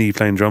watching Vinny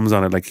playing drums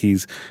on it, like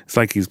it's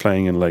like he's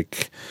playing in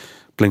like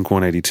Blink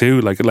 182,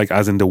 like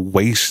as in the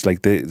weight,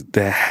 like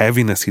the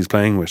heaviness he's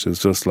playing with is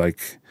just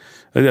like,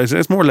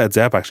 it's more Led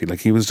Zepp actually.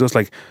 Like he was just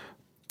like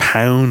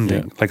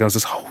pounding. Yeah. Like I was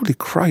just, holy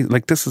Christ,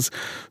 like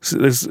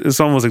it's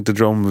almost like the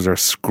drums are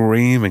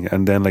screaming,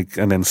 and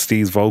then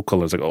Steve's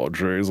vocal is like, oh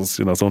Jesus,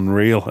 it's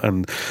unreal.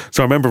 And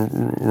so I remember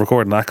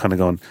recording that, kind of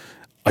going,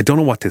 I don't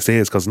know what this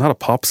is, because it's not a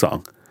pop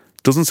song.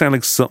 It doesn't sound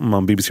like something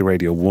on BBC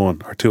Radio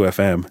 1 or 2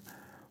 FM,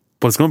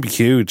 but it's going to be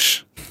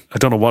huge. I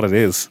don't know what it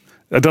is.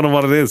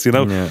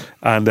 Yeah.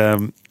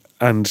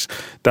 And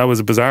that was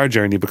a bizarre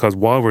journey, because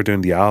while we were doing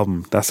the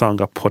album, that song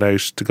got put out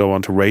to go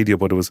onto radio,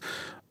 but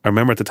I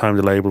remember at the time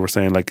the label were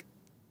saying like,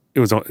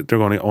 they're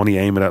going to only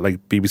aim it at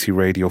like BBC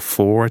Radio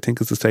 4, I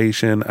think is the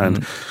station,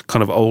 and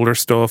kind of older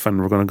stuff,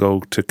 and we're going to go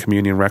to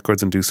Communion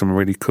Records and do some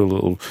really cool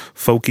little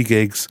folky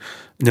gigs.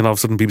 And then all of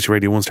a sudden BBC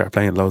Radio 1 started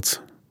playing it loads.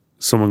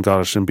 Someone got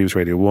it in BBC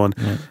Radio 1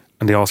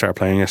 and they all started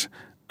playing it.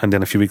 And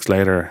then a few weeks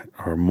later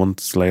or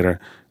months later,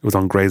 it was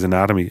on Grey's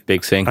Anatomy.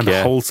 Big Sync, and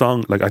the whole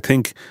song, like I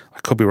think, I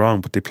could be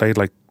wrong, but they played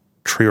like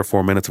 3 or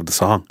 4 minutes of the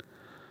song.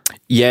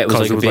 Yeah, it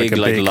was like a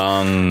big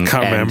long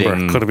can't ending.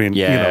 Remember. Could have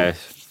been,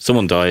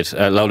 Someone died.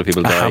 A lot of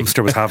people died. A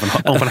hamster was having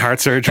open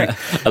heart surgery.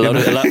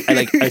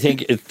 I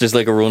think it's just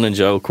like a running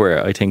joke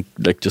where I think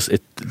like just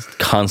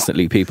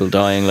constantly people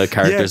dying, like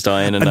characters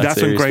dying, and that's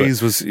when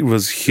Grey's was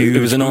huge. It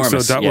was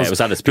enormous. So it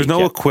was at its peak. There's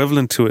no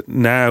equivalent to it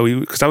now,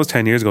 because that was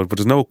 10 years ago. But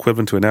there's no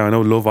equivalent to it now. I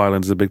know Love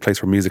Island is a big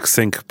place where music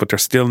sync, but they're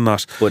still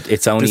not. But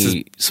it's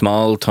only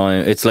small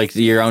time. It's like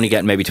you're only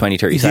getting maybe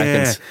 20-30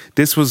 seconds.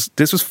 This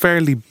was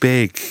fairly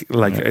big.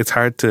 Like it's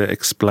hard to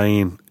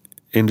explain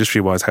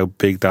industry-wise how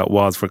big that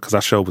was, because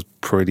that show was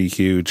pretty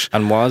huge.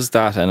 And was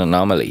that an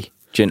anomaly?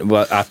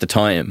 At the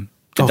time,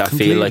 did that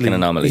feel like an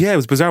anomaly? Yeah, it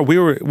was bizarre. We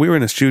were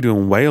in a studio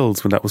in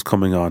Wales when that was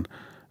coming on,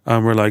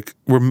 and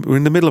we're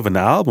in the middle of an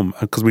album,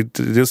 because we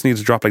just needed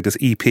to drop like this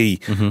EP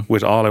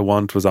with All I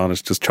Want was on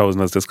it, just chosen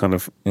as this kind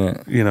of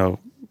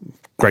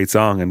great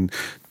song, and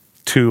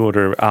 2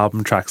 other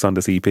album tracks on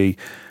this EP,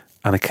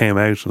 and it came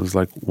out and it was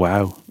like,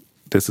 wow,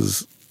 this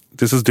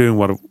is doing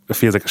what it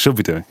feels like it should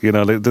be doing. You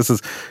know, like,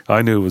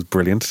 I knew it was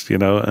brilliant, you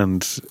know,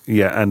 and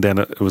then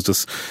it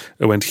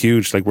went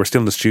huge. Like, we're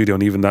still in the studio,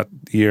 and even that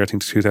year, I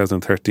think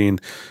 2013,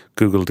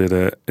 Google did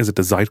is it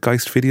the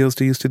Zeitgeist videos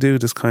they used to do?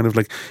 This kind of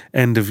like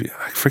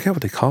I forget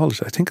what they called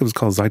it. I think it was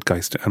called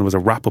Zeitgeist, and it was a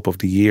wrap up of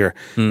the year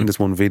in this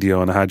one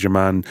video, and it had your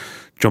man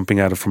jumping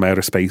out from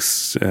outer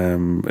space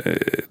to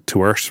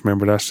Earth.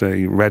 Remember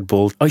that? Red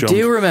Bull. I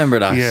do remember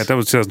that. Yeah, that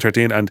was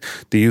 2013, and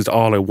they used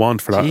All I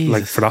Want for that,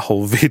 like for that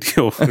whole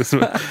video.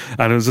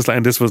 And it was just like,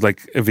 and this was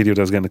like a video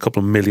that was getting a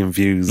couple of million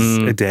views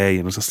a day, and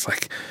it was just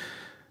like,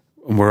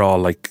 and we're all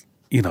like,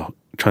 you know,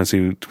 trying to see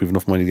do we have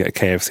enough money to get a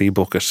KFC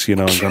bucket, you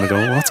know, and kind of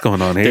going, what's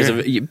going on here?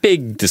 There's a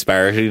big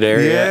disparity there.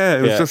 Yeah,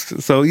 it was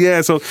just so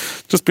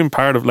just being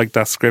part of like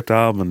that Script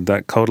album and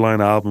that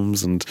Codeline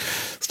albums and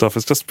stuff.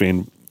 It's just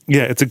been.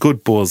 Yeah, it's a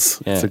good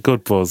buzz. Yeah. It's a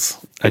good buzz,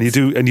 and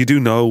you do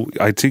know.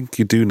 I think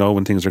you do know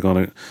when things are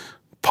going to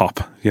pop.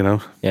 You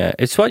know. Yeah,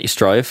 it's what you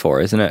strive for,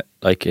 isn't it?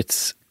 Like,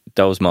 it's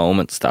those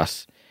moments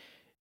that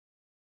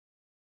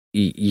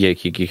you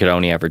could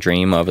only ever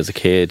dream of as a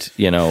kid.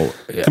 You know,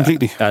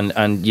 completely.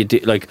 And you do,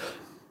 like,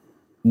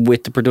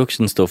 with the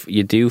production stuff,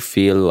 you do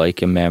feel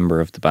like a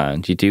member of the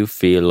band. You do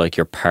feel like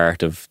you're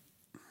part of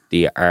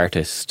the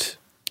artist.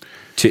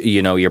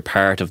 You're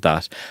part of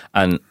that,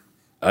 and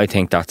I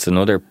think that's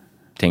another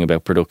thing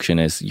about production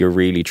is you're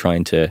really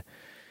trying to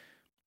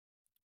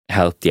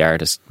help the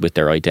artist with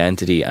their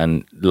identity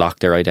and lock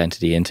their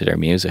identity into their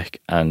music,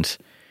 and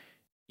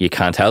you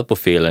can't help but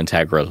feel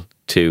integral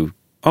to.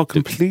 Oh,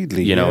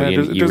 completely. You know,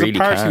 there's really a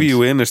part can't. of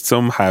you in it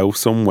somehow,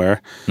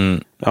 somewhere,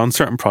 on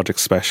certain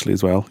projects especially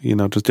as well. You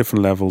know, there's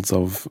different levels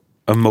of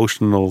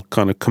emotional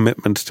kind of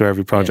commitment to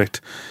every project.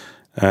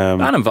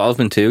 And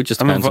involvement too,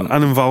 just depends on...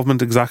 And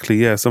involvement, exactly,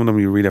 yeah. Some of them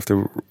you really have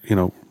to, you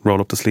know, roll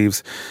up the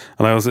sleeves.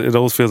 And it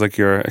always feels like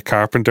you're a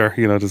carpenter,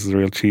 you know, this is a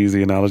real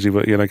cheesy analogy,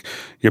 but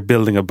you're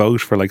building a boat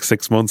for like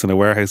 6 months in a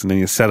warehouse, and then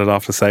you set it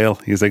off to sail.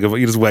 You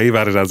just wave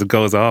at it as it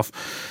goes off.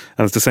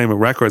 And it's the same with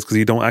records, because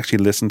you don't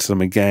actually listen to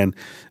them again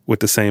with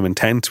the same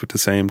intent, with the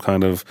same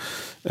kind of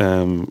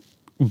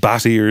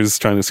bat ears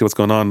trying to see what's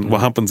going on.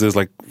 What happens is,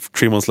 like,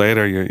 3 months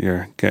later,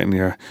 you're getting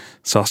your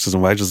sausages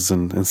and wedges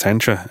in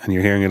Centra, and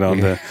you're hearing it on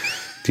the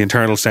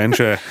internal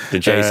Centra, the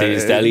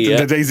JC's Deli,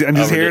 and you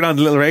just hear it on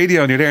the little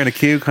radio, and you're there in a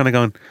queue, kind of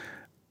going,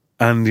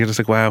 and you're just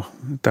like, wow,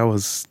 that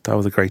was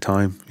a great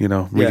time, you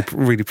know,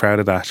 really proud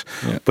of that.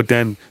 Yeah. But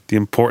then the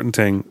important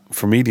thing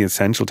for me, the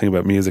essential thing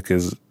about music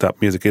is that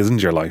music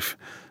isn't your life.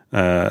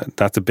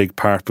 That's a big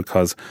part,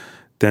 because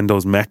then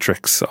those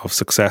metrics of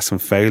success and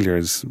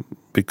failures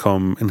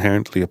become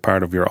inherently a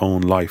part of your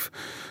own life,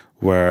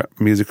 where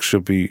music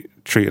should be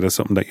treated as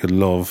something that you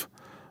love,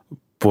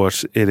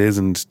 but it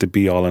isn't the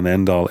be all and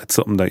end all. It's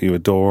something that you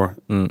adore,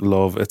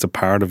 love. It's a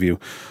part of you,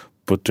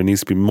 but there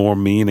needs to be more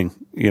meaning,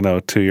 you know,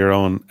 to your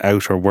own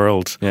outer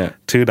world,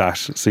 to that,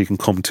 so you can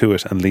come to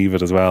it and leave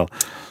it as well.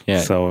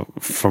 Yeah. So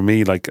for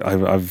me, like,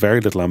 I've very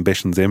little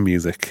ambitions in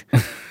music,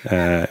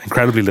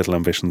 incredibly little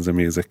ambitions in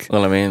music.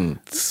 Well, I mean,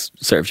 it's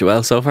served you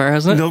well so far,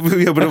 hasn't it? No,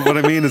 yeah, but what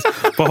I mean is,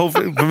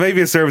 but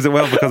maybe it serves it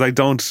well, because I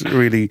don't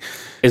really.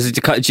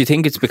 Do you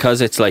think it's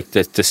because it's like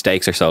the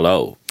stakes are so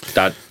low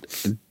that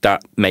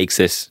makes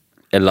it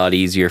a lot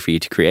easier for you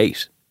to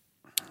create?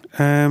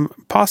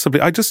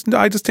 Possibly. I just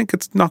think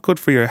it's not good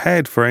for your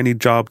head, for any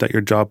job, that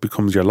your job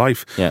becomes your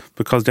life. Yeah.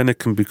 Because then it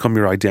can become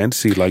your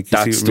identity. Like,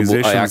 you see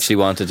musicians. I actually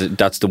wanted to.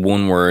 That's the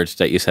one word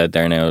that you said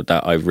there now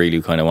that I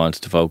really kind of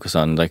wanted to focus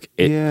on. Like,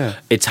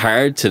 it's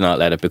hard to not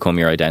let it become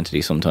your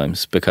identity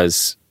sometimes,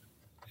 because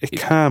it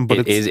can,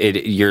 but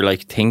you're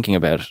like thinking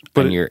about it,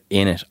 and you're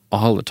in it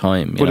all the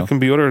time. But it can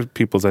be other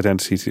people's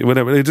identity,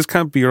 whatever. It just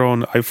can't be your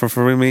own.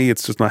 For me,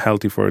 it's just not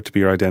healthy for it to be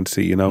your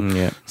identity, you know.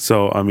 Yeah.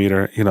 So I'm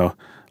either, you know,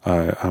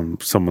 I'm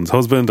someone's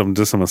husband, I'm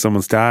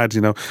someone's dad,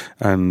 you know,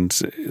 and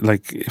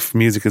like, if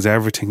music is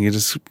everything, you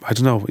just, I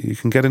don't know, you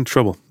can get in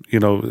trouble, you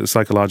know,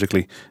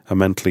 psychologically and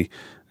mentally,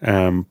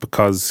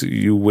 because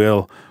you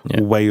will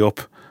weigh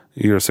up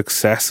your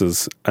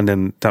successes, and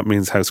then that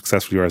means how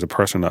successful you are as a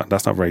person.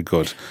 That's not very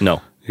good.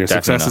 No. Your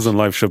successes in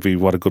life should be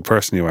what a good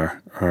person you are,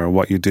 or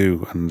what you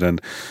do, and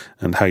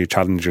how you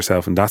challenge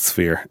yourself in that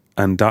sphere.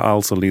 And that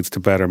also leads to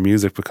better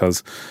music,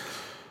 because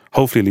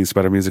hopefully leads to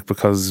better music,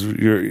 because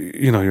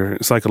you're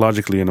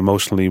psychologically and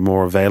emotionally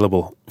more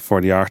available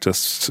for the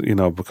artist, you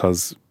know,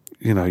 because,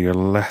 you know, your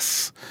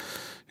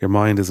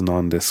mind isn't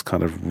on this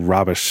kind of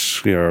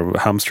rubbish, you know,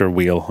 hamster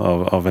wheel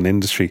of an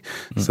industry.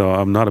 So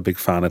I'm not a big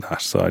fan of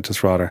that. So I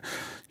just rather,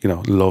 you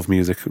know, love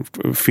music,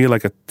 feel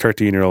like a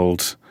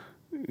 13-year-old,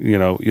 you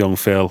know, young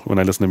Phil when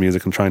I listen to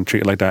music, and try and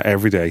treat it like that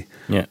every day.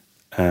 Yeah.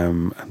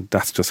 And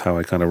that's just how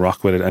I kind of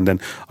rock with it. And then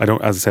I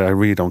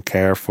really don't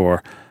care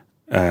for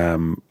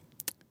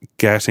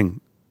getting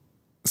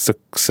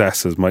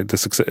successes,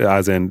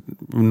 as in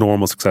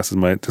normal successes.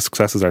 The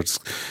successes are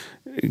just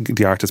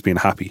the artist being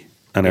happy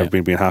and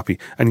everybody being happy.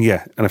 And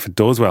if it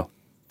does well,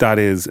 that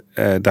is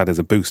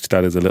a boost.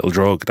 That is a little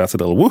drug. That's a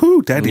little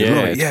woohoo, deadly. Yeah,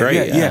 love it. it's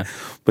great, yeah.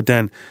 But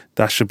then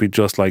that should be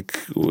just like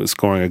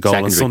scoring a goal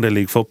in Sunday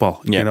League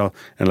football, you know,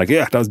 and like,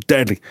 yeah, that was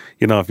deadly.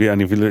 You know, if you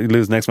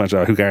lose next match,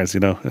 who cares? You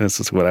know, it's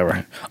just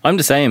whatever. I'm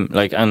the same.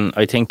 Like, and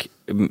I think,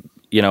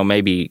 you know,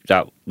 maybe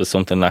that was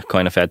something that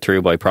kind of fed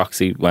through by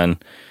proxy when,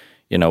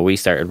 you know, we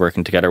started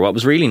working together. What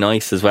was really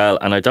nice as well,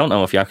 and I don't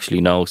know if you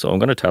actually know, so I'm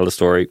going to tell the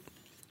story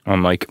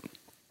on mic.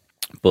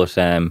 But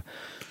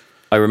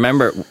I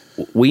remember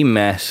we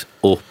met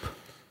up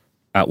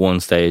at one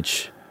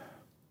stage,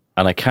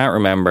 and I can't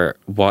remember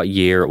what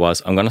year it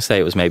was. I'm going to say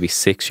it was maybe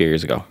 6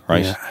 years ago,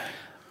 right? Yeah.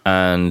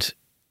 And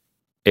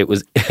it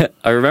was,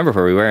 I remember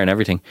where we were and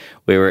everything.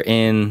 We were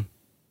in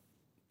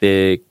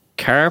the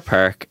car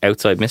park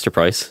outside Mr.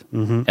 Price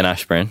in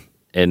Ashburn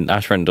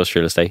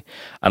Industrial Estate.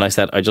 And I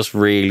said, I just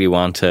really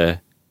want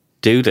to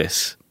do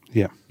this.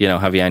 Yeah. You know,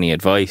 have you any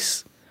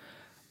advice?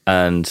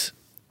 And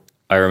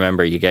I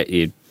remember you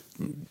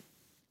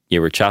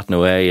were chatting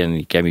away and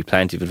you gave me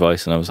plenty of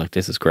advice, and I was like,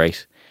 this is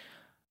great.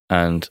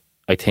 And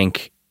I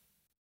think,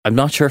 I'm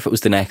not sure if it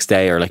was the next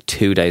day or like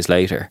 2 days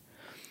later,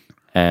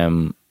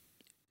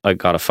 I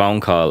got a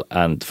phone call,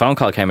 and the phone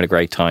call came at a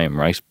great time,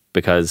 right?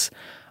 Because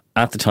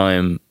at the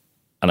time,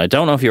 and I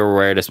don't know if you were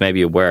aware of this, maybe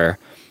you were,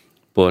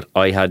 but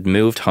I had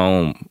moved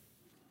home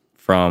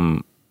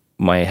from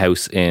my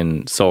house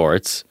in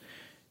Swords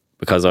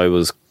because I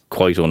was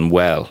quite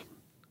unwell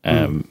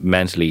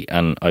mentally,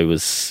 and it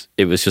was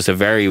just a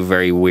very,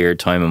 very weird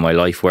time in my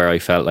life where I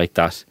felt like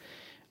that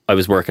I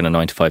was working a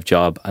 9-to-5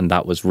 job, and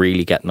that was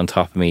really getting on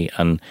top of me,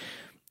 and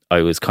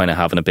I was kind of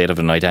having a bit of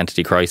an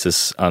identity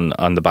crisis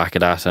on the back of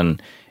that,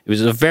 and it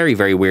was a very,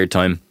 very weird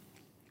time.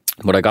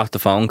 But I got the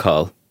phone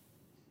call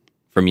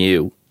from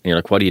you, and you're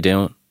like, what are you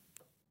doing?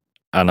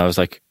 And I was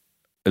like,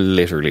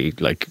 literally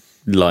like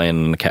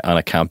lying on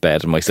a camp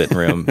bed in my sitting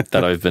room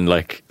that I've been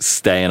like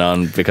staying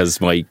on because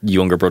my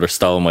younger brother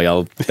stole my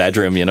old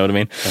bedroom, you know what I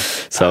mean?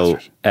 So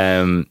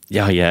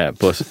yeah,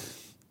 but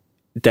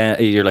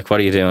then you're like,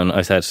 what are you doing?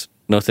 I said,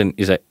 nothing.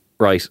 You said,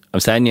 right, I'm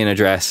sending you an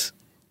address,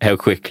 how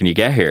quick can you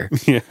get here?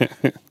 Yeah.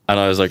 And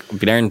I was like, I'll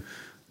be there in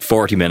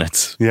 40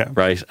 minutes. Yeah.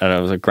 Right. And I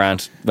was like,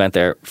 Grant, went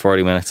there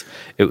 40 minutes.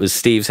 It was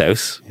Steve's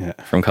house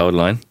from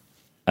Codeline,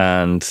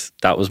 and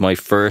that was my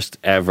first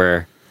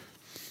ever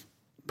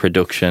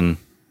production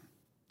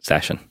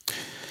session.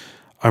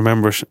 I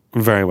remember it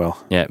very well.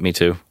 Yeah, me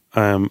too.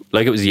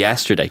 Like it was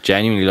yesterday,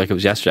 genuinely like it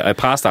was yesterday. I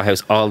passed that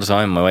house all the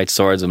time on my way to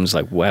Swords. I'm just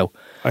like, wow,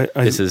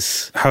 this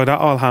is... How that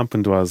all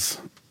happened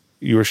was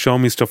you were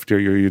showing me stuff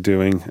you're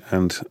doing,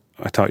 and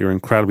I thought you were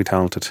incredibly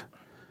talented.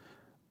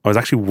 I was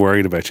actually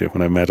worried about you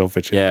when I met up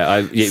with you. Yeah,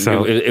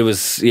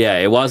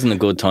 it wasn't a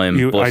good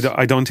time.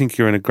 I don't think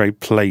you're in a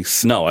great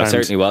place. No, I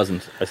certainly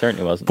wasn't.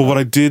 But what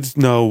I did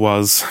know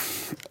was,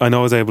 I know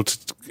I was able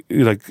to,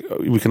 like,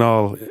 we can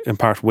all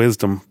impart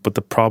wisdom, but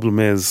the problem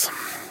is,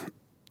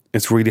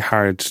 it's really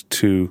hard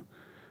to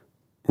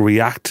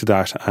react to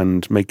that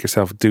and make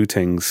yourself do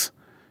things,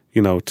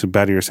 you know, to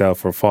better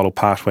yourself or follow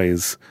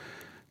pathways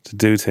to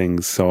do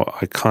things. So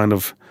I kind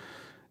of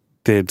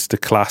did the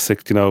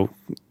classic, where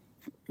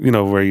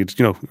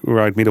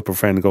I'd meet up with a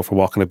friend and go for a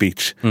walk on a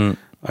beach.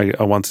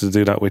 I wanted to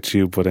do that with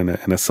you, but in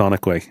a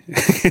sonic way.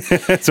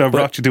 So I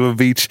brought you to a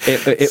beach.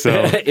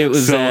 It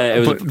was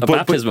a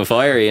baptism of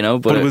fire, you know.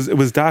 But it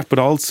was that. But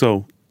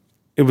also,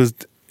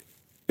 that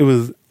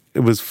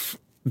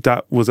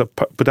was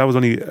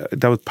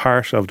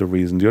part of the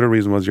reason. The other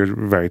reason was you're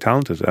very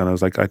talented, and I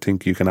was like, I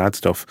think you can add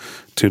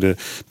stuff to the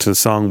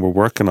song we're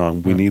working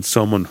on. We need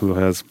someone who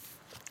has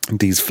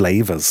these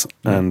flavors,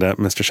 and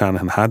Mr.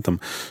 Shanahan had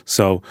them.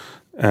 So.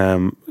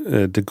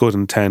 The good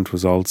intent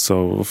was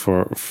also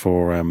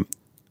for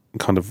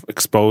kind of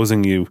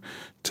exposing you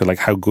to like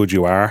how good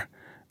you are,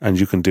 and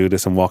you can do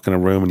this and walk in a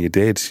room, and you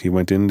did. You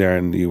went in there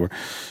and you were,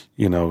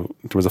 there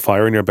was a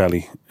fire in your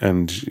belly,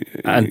 and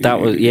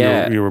that was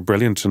you were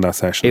brilliant in that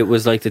session. It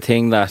was like the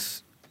thing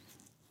that,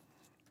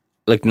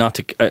 like, not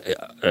to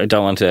I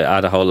don't want to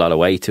add a whole lot of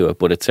weight to it,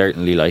 but it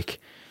certainly like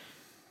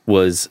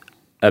was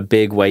a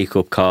big wake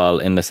up call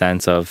in the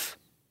sense of,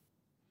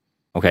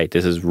 okay,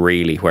 this is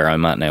really where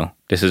I'm at now.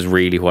 This is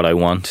really what I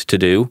want to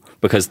do,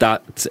 because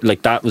that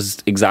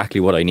was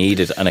exactly what I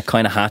needed, and it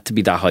kind of had to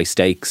be that high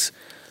stakes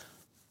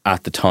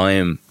at the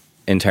time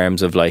in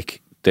terms of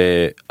like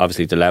the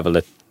level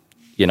that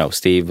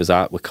Steve was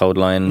at with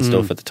Codeline and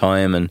stuff at the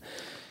time, and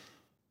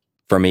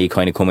for me,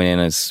 kind of coming in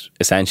as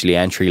essentially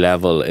entry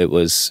level, it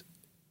was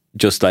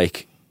just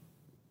like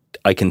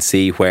I can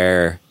see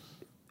where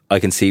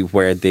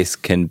this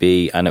can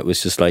be, and it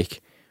was just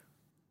like,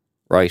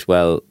 right,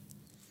 well,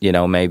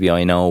 maybe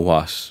I know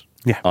what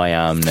I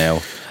am now.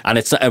 And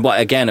it's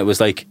again, it was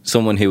like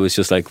someone who was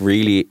just like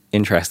really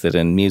interested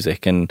in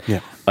music, and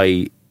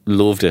I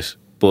loved it.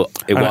 But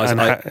it was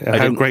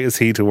how great is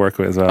he to work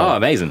with as well? Oh,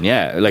 amazing!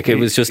 Yeah, like it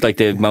was just like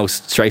the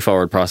most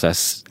straightforward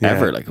process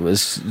ever. Like it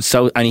was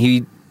so, and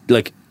he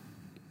like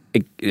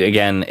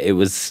again, it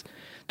was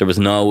There was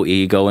no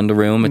ego in the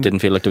room. It didn't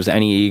feel like there was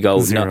any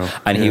ego. Zero. No.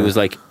 And he was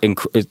like,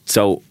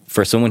 so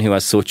for someone who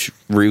has such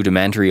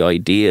rudimentary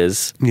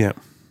ideas,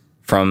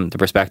 from the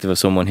perspective of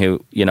someone who,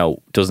 you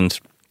know, doesn't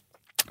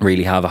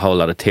really have a whole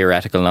lot of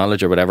theoretical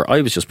knowledge or whatever,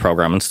 I was just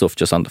programming stuff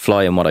just on the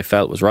fly and what I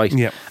felt was right.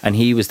 And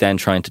he was then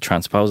trying to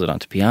transpose it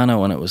onto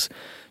piano, and it was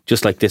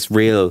just like this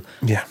real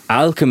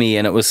alchemy,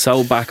 and it was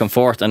so back and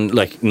forth, and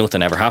like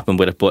nothing ever happened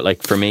with it, but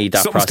like for me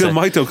that something still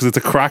might though, because it's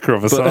a cracker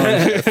of a song.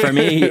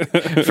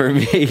 for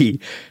me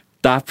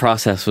that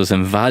process was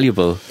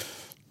invaluable.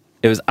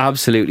 It was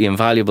absolutely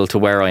invaluable to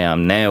where I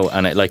am now,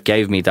 and it like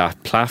gave me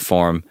that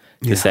platform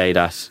to say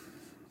that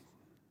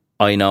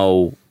I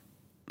know,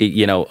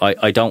 you know,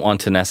 I don't want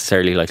to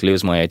necessarily like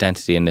lose my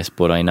identity in this,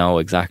 but I know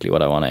exactly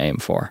what I want to aim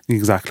for.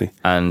 Exactly.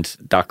 And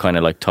that kind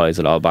of like ties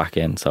it all back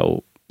in.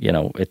 So, you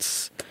know,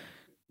 it's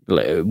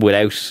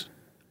without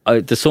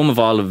the sum of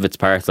all of its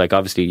parts, like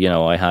obviously, you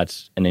know, I had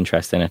an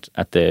interest in it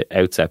at the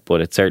outset, but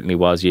it certainly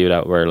was you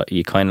that were like,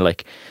 you kind of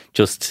like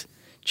just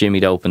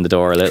jimmied open the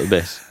door a little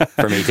bit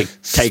for me to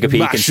take a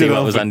peek and see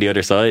what was on the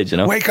other side, you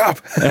know? Wake up!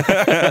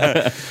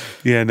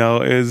 Yeah,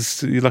 no,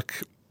 you look,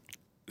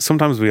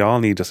 sometimes we all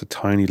need just a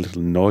tiny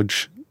little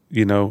nudge,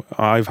 you know.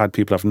 I've had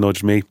people have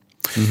nudged me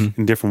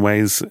in different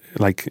ways,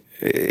 like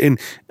and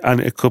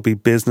it could be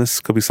business,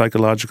 could be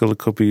psychological, it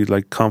could be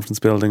like confidence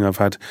building.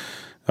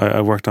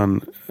 I worked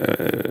on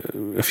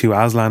a few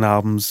Aslan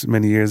albums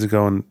many years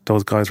ago, and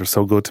those guys were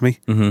so good to me,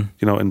 you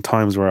know, in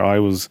times where I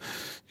was,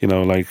 you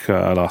know, like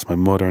I lost my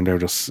mother, and they were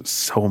just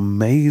so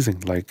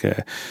amazing, like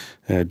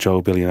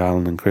Joe, Billy and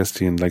Alan and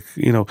Christy, and like,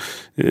 you know,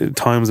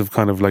 times of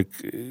kind of like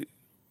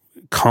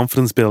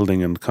confidence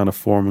building and kind of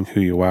forming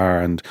who you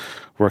are, and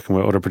working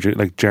with other producers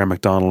like Jerry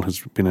McDonald, who's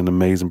been an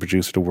amazing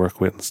producer to work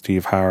with, and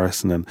Steve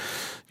Harris, and then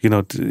you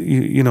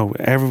know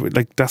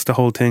like that's the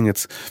whole thing.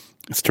 It's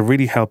to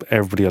really help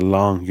everybody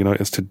along, you know.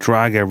 It's to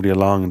drag everybody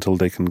along until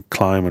they can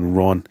climb and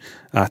run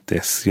at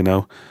this, you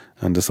know,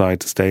 and decide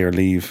to stay or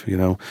leave, you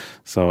know.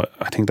 So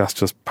I think that's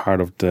just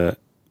part of the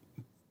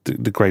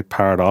great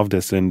part of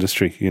this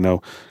industry, you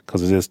know,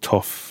 because it is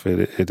tough.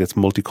 It's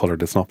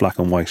multicolored. It's not black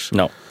and white.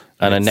 No.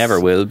 And it never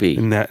will be.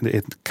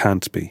 It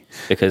can't be.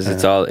 Because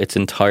it's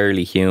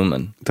entirely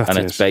human. And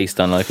it's based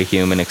on like a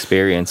human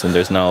experience, and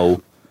there's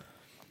no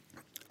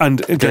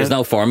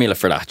formula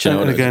for that, you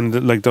know. And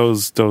again, like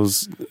those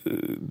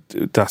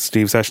that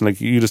Steve session,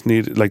 like you just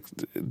need, like,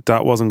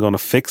 that wasn't going to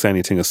fix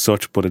anything as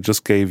such, but it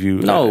just gave you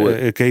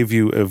it gave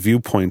you a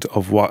viewpoint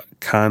of what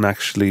can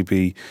actually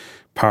be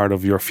part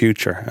of your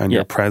future and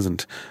your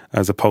present,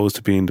 as opposed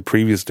to being the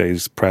previous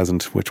day's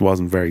present, which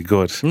wasn't very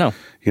good. No.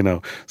 You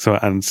know, so,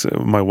 and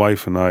my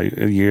wife and I,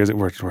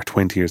 we're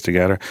 20 years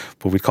together,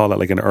 but we call that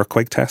like an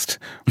earthquake test,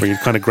 where you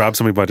kind of grab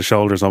somebody by the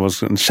shoulders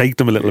almost and shake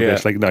them a little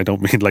bit. Like, no, I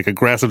don't mean like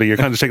aggressively. You're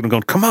kind of shaking them,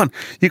 going, "Come on,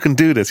 you can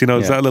do this." You know,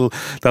 it's that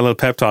little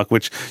pep talk,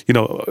 which, you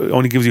know,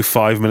 only gives you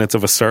 5 minutes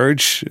of a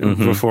surge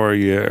before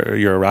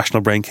your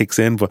irrational brain kicks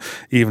in. But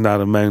even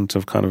that amount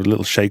of kind of a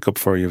little shake up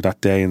for you that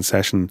day in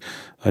session,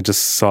 I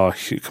just saw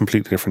a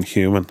completely different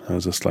human. I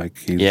was just like,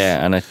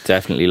 and it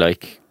definitely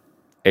like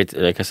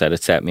I said,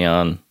 it set me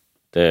on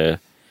the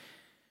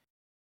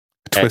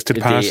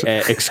twisted path,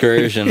 the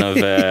excursion of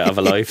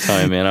a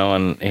lifetime, you know.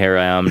 And here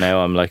I am now.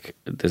 I'm like,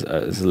 this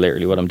is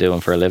literally what I'm doing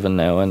for a living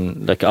now.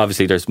 And like,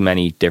 obviously, there's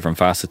many different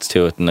facets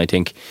to it. And I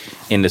think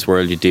in this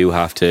world, you do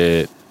have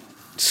to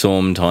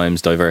sometimes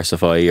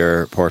diversify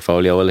your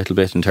portfolio a little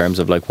bit in terms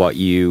of like what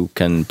you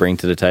can bring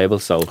to the table.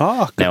 So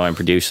now I'm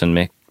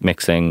producing,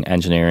 mixing,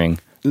 engineering.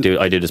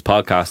 I do this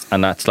podcast,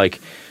 and that's like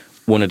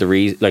one of the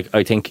reasons. Like,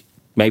 I think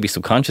maybe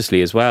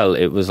subconsciously as well,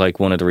 it was like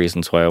one of the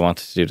reasons why I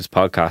wanted to do this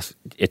podcast.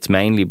 It's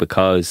mainly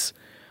because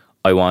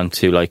I want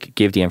to like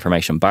give the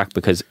information back,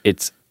 because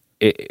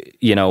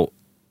you know,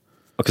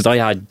 because I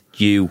had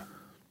you,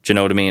 do you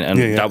know what I mean? And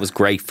that was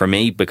great for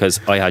me, because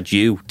I had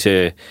you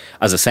to,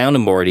 as a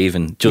sounding board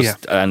even,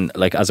 just and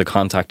like as a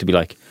contact to be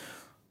like,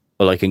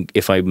 well, I can,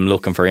 if I'm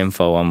looking for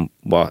info on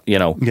what, you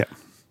know,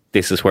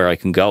 this is where I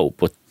can go.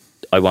 But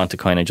I want to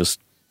kind of just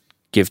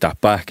give that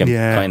back and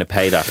kind of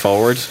pay that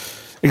forward.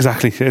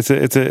 Exactly. It's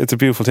a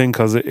beautiful thing,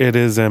 because it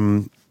is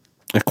a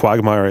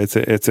quagmire.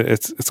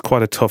 It's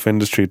quite a tough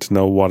industry to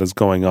know what is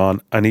going on.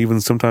 And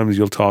even sometimes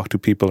you'll talk to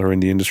people who are in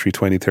the industry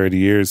 20, 30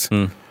 years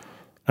and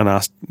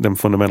ask them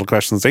fundamental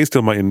questions. They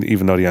still mightn't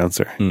even know the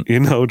answer. You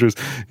know, there's,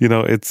 you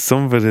know,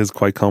 some of it is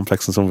quite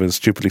complex, and some of it is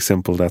stupidly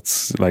simple.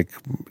 That's like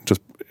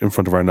just in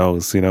front of our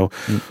nose, you know.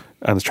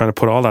 And it's trying to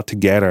put all that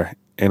together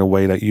in a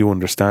way that you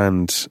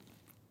understand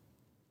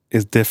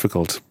is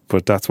difficult.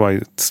 But that's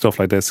why stuff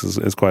like this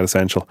is quite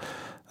essential.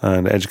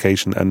 And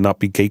education, and not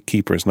be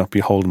gatekeepers, not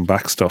be holding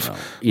back stuff.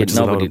 Which is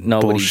a lot of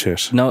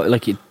bullshit. No,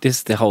 like this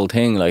is the whole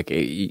thing. Like,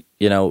 you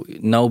know,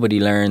 nobody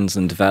learns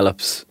and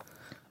develops,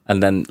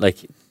 and then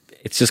like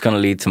it's just going to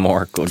lead to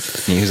more good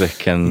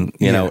music and,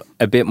 you know,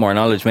 a bit more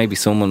knowledge. Maybe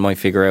someone might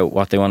figure out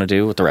what they want to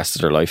do with the rest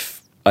of their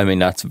life. I mean,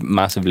 that's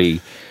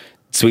massively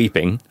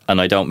sweeping,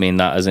 and I don't mean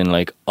that as in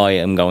like I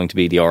am going to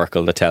be the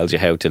oracle that tells you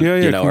how to,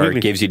 you know, completely,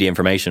 or gives you the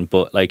information.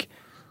 But like,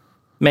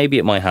 maybe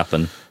it might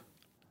happen.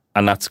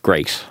 and that's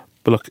great.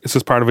 But look, it's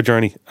just part of a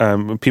journey.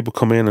 People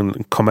come in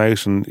and come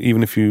out, and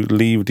even if you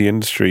leave the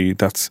industry,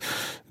 that's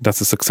a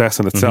success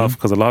in itself,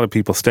 because a lot of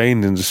people stay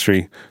in the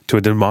industry to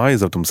a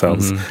demise of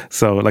themselves.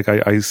 So like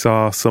I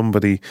saw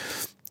somebody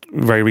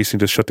very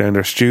recently just shut down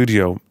their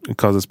studio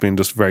because it's been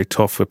just very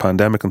tough with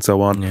pandemic and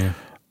so on. Yeah.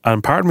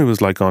 And part of me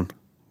was like going,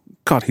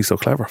 God, he's so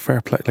clever,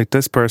 fair play. Like,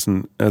 this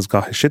person has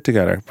got his shit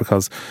together,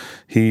 because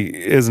he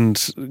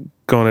isn't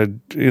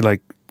going to,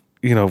 like,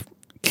 you know,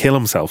 kill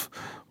himself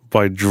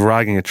by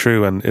dragging it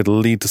through, and it'll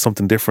lead to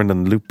something different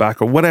and loop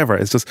back or whatever.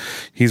 It's just,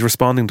 he's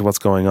responding to what's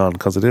going on,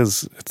 because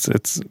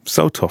it's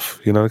so tough,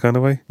 you know, the kind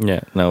of way.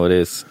 Yeah, no, it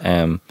is.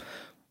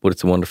 But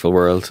it's a wonderful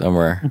world, and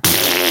we're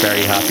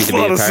very happy to be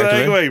a part of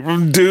it.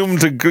 From doom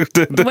to good.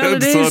 Well,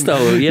 it is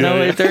though. You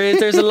know,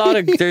 there's a lot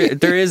of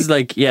there is,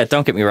 like, yeah.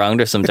 Don't get me wrong.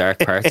 There's some dark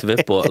parts of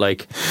it, but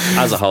like,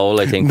 as a whole,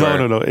 I think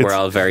we're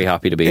all very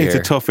happy to be here. It's a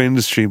tough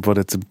industry, but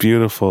it's a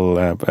beautiful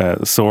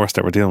source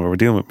that we're dealing with. We're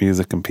dealing with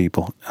music and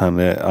people,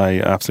 and I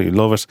absolutely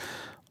love it.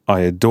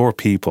 I adore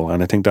people,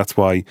 and I think that's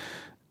why,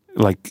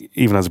 like,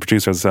 even as a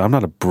producer, as I say, I'm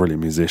not a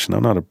brilliant musician.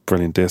 I'm not a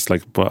brilliant disc,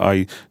 but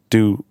I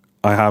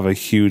have a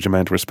huge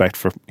amount of respect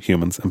for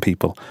humans and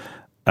people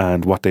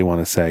and what they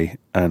want to say,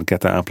 and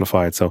get that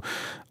amplified. So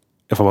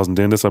if I wasn't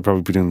doing this, I'd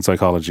probably be doing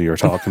psychology or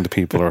talking to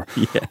people, or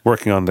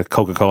working on the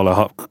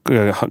Coca-Cola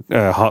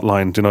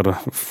hotline. Do you know the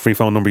free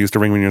phone number you used to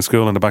ring when you were in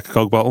school on the back of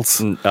Coke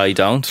bottles? I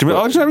don't. Do you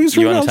want to tell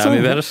me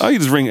about it? You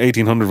just ring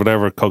 1800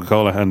 whatever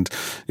Coca-Cola, and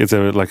it's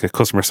like a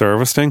customer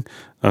service thing.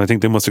 And I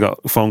think they must have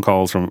got phone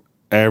calls from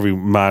every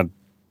mad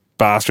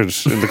bastard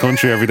in the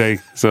country every day.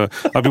 So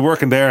I'd be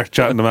working there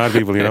chatting to mad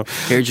people, you know.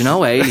 Here, do you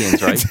know aliens,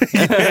 right?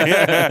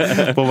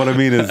 yeah. But what I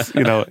mean is,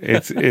 you know,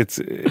 it's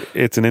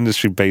an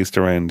industry based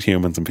around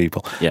humans and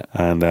people. Yeah.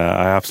 And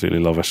I absolutely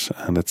love it.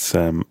 And it's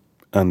and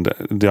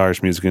the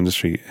Irish music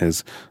industry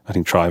is, I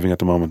think, thriving at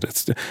the moment.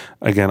 It's,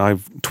 again,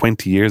 I've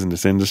 20 years in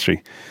this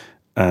industry,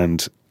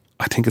 and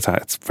I think it's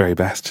at its very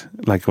best.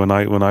 Like when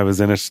I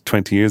was in it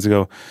 20 years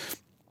ago,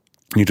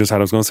 you just had,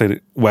 I was going to say,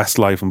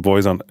 Westlife and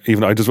Boys on.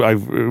 Even I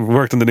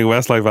worked on the new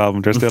Westlife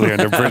album. They're still here and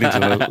they're brilliant,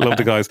 and I love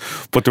the guys.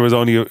 But there was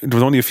only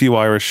a few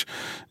Irish,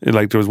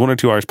 like there was one or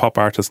two Irish pop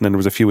artists, and then there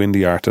was a few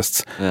indie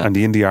artists, and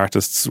the indie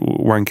artists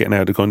weren't getting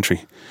out of the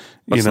country.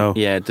 You know,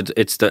 yeah,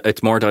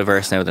 it's more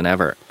diverse now than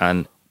ever,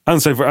 and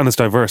it's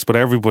diverse, but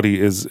everybody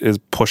is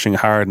pushing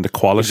hard, and the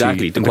quality.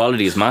 Exactly, the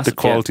quality is massive.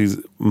 The quality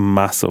is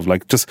massive.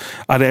 Like, just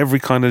at every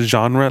kind of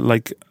genre.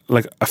 Like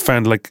I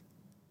found, like,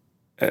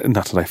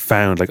 not that I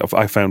found, like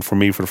I found for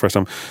me for the first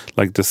time,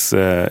 like this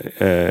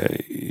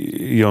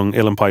young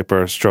uilleann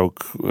piper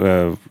stroke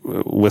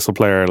whistle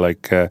player,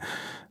 like I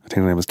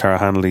think her name was Tara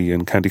Hanley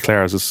in County Clare.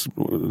 I was just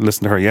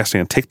listening to her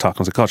yesterday on TikTok, and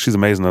I was like, God, she's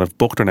amazing, and I've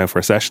booked her now for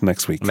a session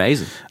next week.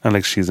 Amazing. And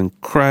like, she's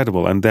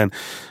incredible. And then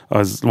I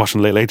was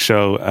watching Late Late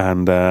Show,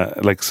 and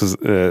like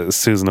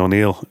Susan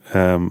O'Neill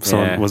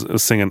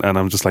was singing, and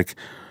I'm just like,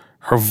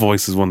 her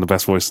voice is one of the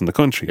best voices in the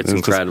country. It's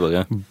incredible,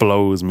 yeah.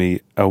 Blows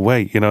me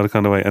away, you know, the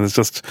kind of way. And it's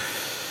just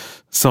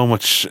so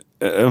much.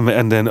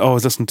 And then, I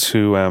was listening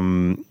to,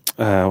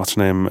 what's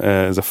her name?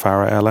 Is it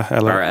Farrah Ella?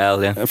 Farrah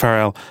Ella, yeah. Farrah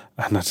Ella.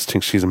 And I just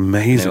think she's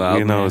amazing, album,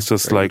 you know. It's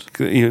just like,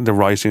 the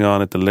writing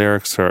on it, the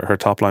lyrics, her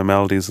top line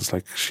melodies, it's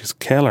like, she's a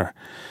killer.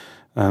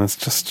 And it's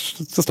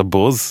just a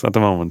buzz at the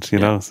moment, you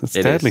know. It's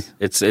deadly.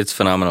 It's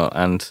phenomenal,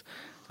 and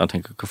I don't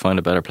think I could find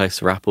a better place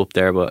to wrap up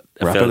there. But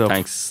Phil,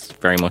 thanks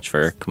very much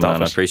for coming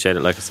on. I appreciate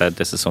it. Like I said,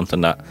 this is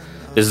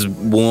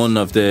one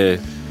of the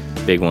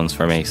big ones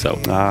for me,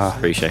 so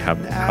appreciate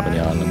having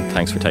you on, and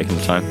thanks for taking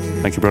the time.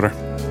 Thank you, brother.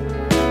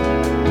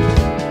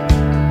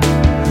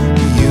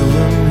 You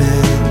were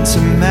meant to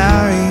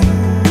marry,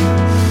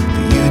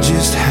 but you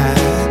just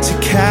had to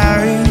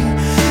carry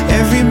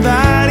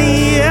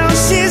everybody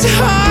else's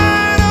heart.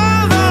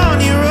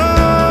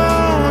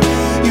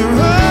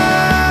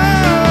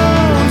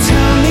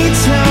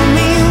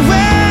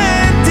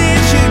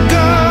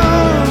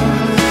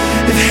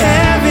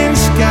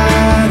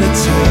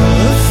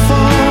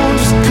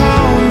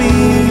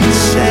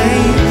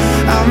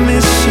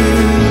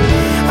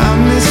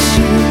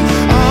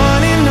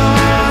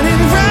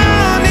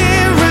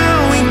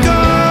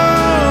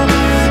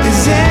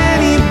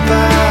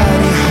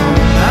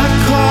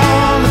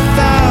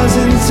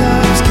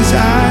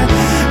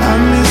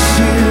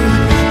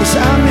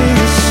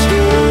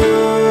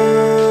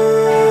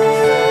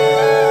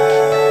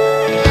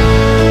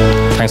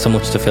 Thanks so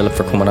much to Philip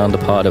for coming on the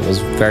pod. It was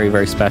very,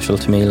 very special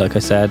to me, like I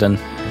said, and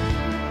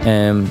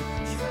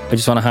I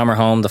just want to hammer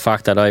home the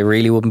fact that I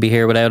really wouldn't be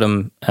here without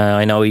him.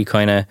 I know he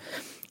kind of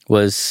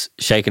was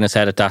shaking his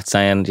head at that,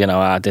 saying, you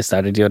know, this,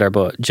 that or the other,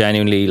 but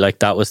genuinely, like,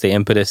 that was the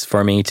impetus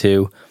for me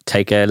to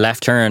take a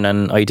left turn,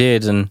 and I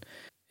did, and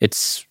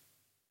it's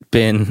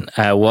been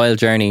a wild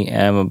journey.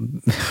 I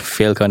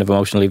feel kind of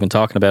emotional even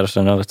talking about it.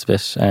 I know it's a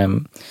bit I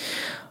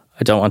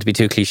don't want to be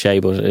too cliche,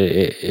 but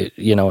it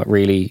you know, it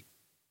really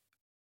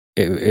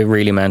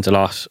meant a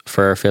lot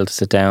for Phil to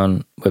sit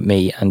down with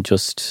me and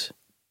just,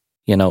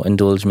 you know,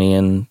 indulge me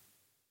in,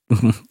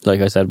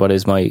 like I said, what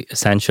is my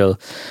essential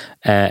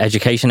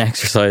education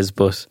exercise.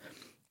 But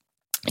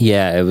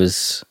yeah, it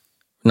was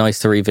nice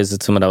to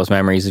revisit some of those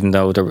memories, even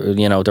though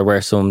there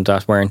were some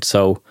that weren't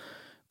so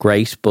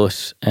great,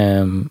 but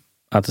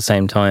at the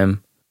same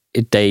time,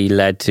 they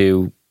led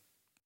to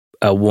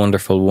a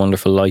wonderful,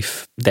 wonderful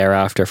life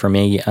thereafter for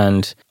me,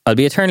 and I'll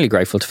be eternally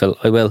grateful to Phil.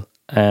 I will.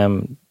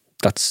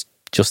 That's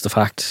just the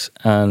fact.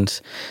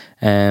 And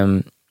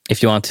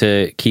if you want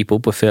to keep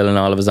up with Phil and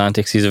all of his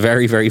antics, he's a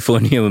very, very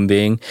fun human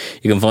being.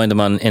 You can find him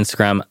on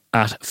Instagram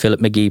at Philip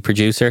McGee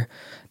Producer.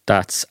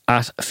 That's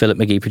at Philip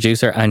McGee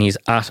Producer, and he's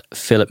at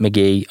Philip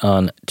McGee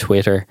on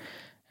Twitter.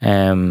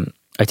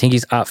 I think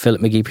he's at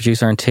Philip McGee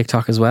Producer on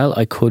TikTok as well.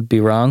 I could be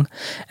wrong.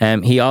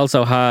 He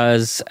also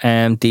has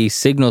the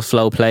Signal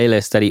Flow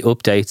playlist that he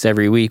updates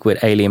every week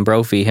with Alien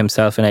Brophy.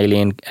 Himself and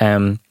Alien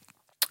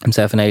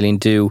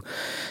do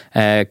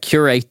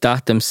curate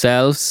that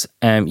themselves.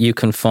 You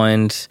can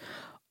find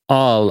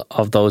all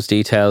of those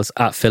details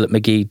at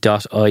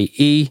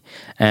philipmcgee.ie.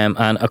 And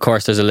of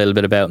course, there's a little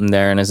bit about him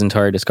there and his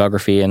entire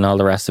discography and all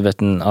the rest of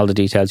it, and all the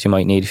details you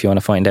might need if you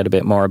want to find out a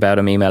bit more about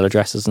him, email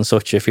addresses and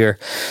such, if you're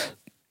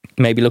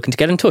maybe looking to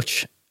get in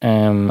touch.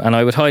 And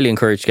I would highly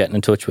encourage getting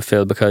in touch with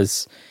Phil,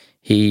 because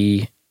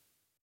he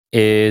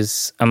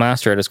is a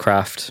master at his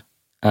craft,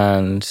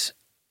 and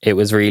it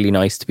was really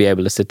nice to be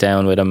able to sit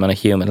down with him on a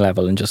human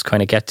level and just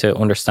kind of get to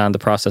understand the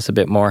process a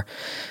bit more.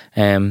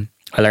 I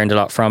learned a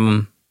lot from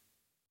him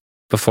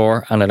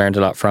before, and I learned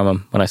a lot from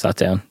him when I sat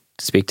down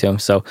to speak to him.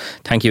 So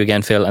thank you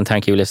again, Phil, and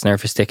thank you, listener,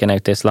 for sticking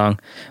out this long.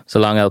 It's a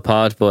long old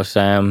pod, but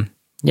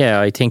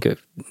yeah, I think it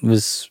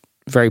was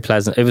very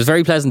pleasant. It was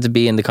very pleasant to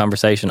be in the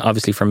conversation,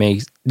 obviously for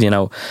me,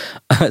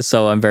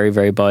 so I'm very,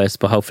 very biased,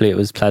 but hopefully it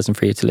was pleasant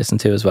for you to listen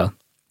to as well.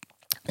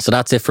 So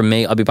that's it from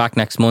me. I'll be back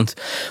next month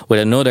with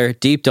another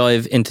deep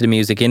dive into the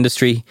music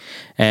industry.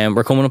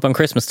 We're coming up on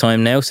Christmas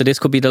time now, so this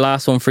could be the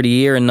last one for the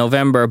year in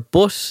November,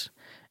 but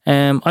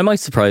I might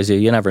surprise you.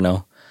 You never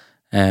know.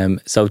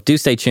 So do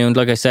stay tuned.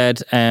 Like I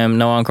said,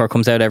 No Encore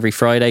comes out every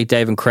Friday.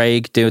 Dave and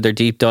Craig do their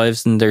deep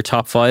dives and their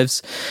top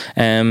fives.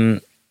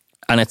 And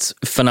it's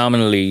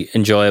phenomenally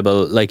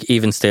enjoyable. Like,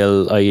 even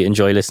still, I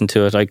enjoy listening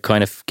to it. I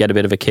kind of get a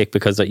bit of a kick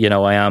because, I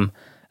am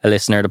a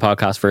listener of the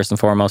podcast first and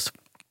foremost.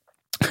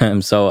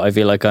 So I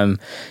feel like I'm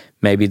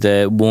maybe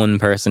the one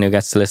person who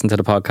gets to listen to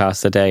the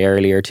podcast a day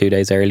early or 2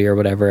 days early or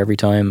whatever every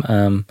time.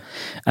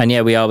 And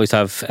yeah, we always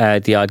have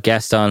the odd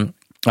guest on.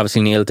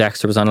 Obviously, Neil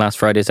Dexter was on last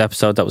Friday's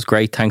episode. That was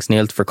great. Thanks,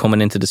 Neil, for coming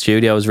into the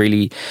studio. It was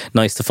really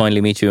nice to finally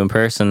meet you in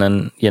person.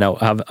 And,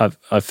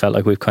 I've felt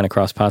like we've kind of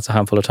crossed paths a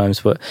handful of times.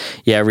 But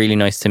yeah, really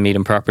nice to meet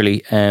him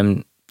properly.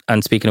 And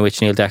speaking of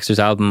which, Neil Dexter's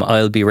album,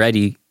 I'll Be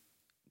Ready,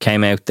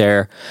 came out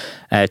there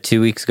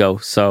 2 weeks ago.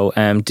 So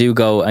do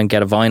go and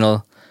get a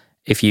vinyl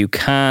if you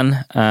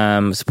can.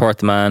 Support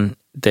the man.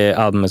 The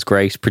album is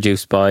great.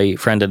 Produced by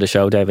friend of the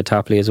show, David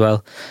Tapley, as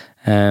well.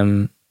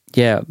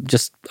 Yeah,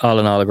 just all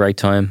in all a great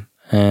time.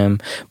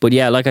 But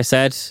yeah, like I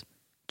said,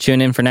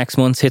 tune in for next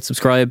month. Hit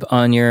subscribe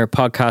on your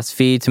podcast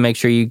feed to make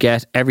sure you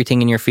get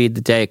everything in your feed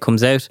the day it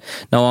comes out.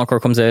 No Encore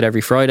comes out every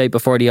Friday.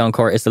 Before the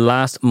Encore is the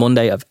last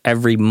Monday of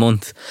every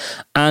month.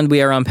 And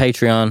we are on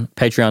Patreon,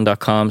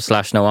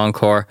 patreon.com/No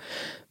Encore.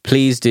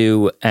 Please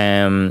do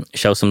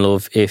show some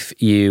love if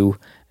you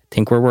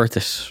think we're worth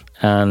it.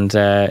 And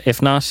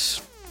if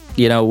not,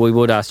 we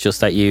would ask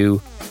just that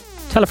you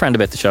tell a friend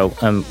about the show,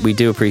 and we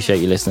do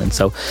appreciate you listening.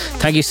 So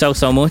thank you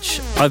so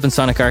much. I've been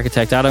Sonic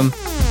Architect Adam.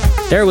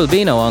 There will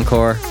be no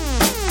Encore,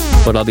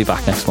 but I'll be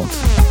back next month.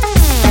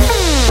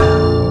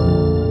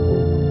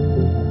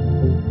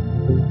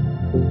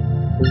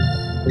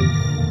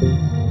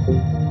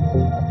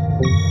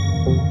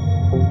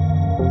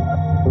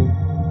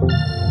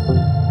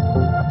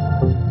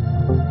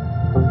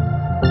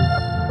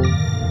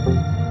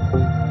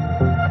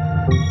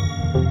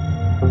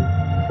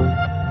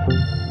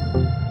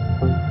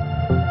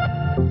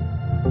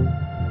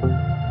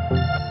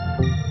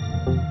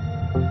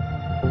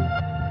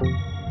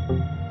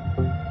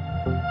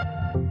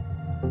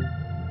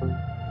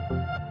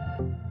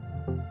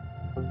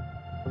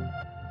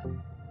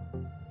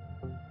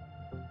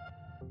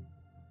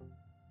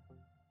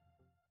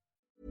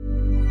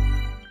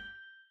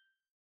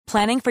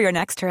 Planning for your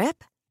next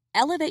trip?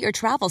 Elevate your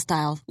travel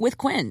style with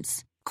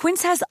Quince.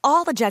 Quince has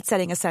all the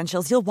jet-setting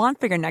essentials you'll want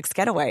for your next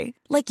getaway,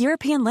 like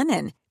European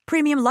linen,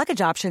 premium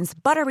luggage options,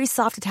 buttery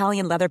soft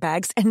Italian leather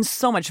bags, and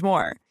so much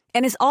more.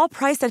 And is all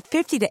priced at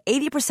 50 to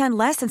 80%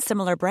 less than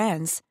similar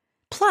brands.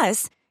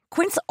 Plus,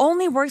 Quince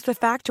only works with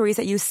factories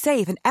that use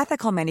safe and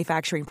ethical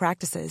manufacturing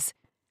practices.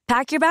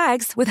 Pack your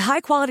bags with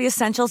high-quality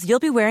essentials you'll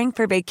be wearing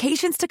for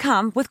vacations to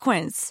come with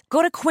Quince.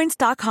 Go to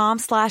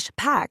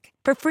quince.com/pack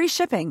for free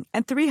shipping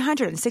and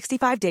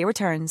 365-day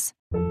returns.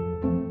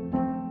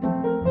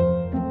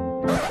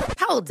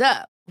 Hold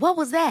up. What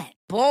was that?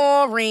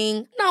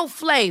 Boring. No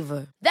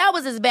flavor. That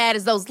was as bad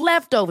as those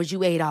leftovers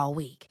you ate all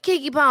week.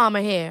 Keke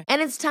Palmer here.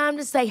 And it's time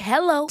to say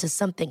hello to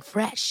something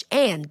fresh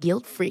and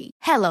guilt-free.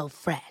 Hello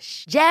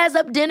Fresh. Jazz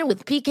up dinner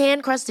with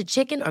pecan-crusted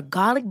chicken or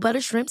garlic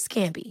butter shrimp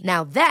scampi.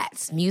 Now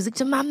that's music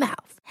to my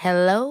mouth.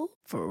 Hello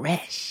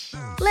Fresh.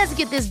 Let's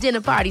get this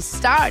dinner party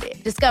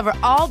started. Discover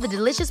all the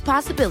delicious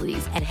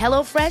possibilities at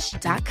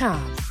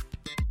hellofresh.com.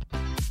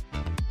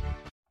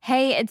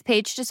 Hey, it's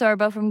Paige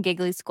DeSorbo from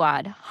Giggly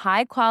Squad.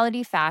 High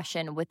quality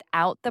fashion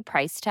without the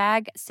price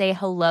tag. Say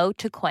hello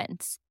to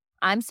Quince.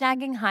 I'm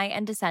snagging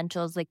high-end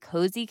essentials like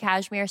cozy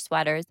cashmere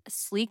sweaters,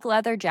 sleek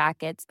leather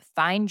jackets,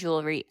 fine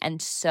jewelry,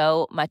 and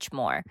so much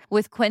more.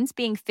 With Quince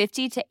being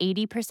 50 to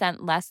 80%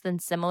 less than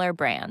similar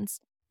brands.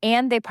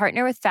 And they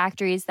partner with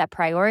factories that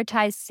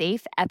prioritize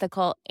safe,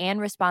 ethical, and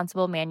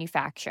responsible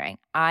manufacturing.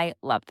 I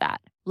love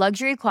that.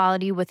 Luxury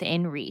quality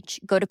within reach.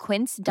 Go to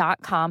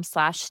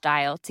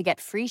quince.com/style to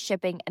get free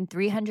shipping and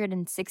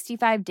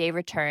 365-day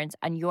returns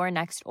on your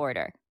next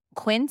order.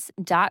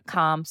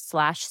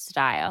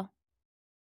 Quince.com/style.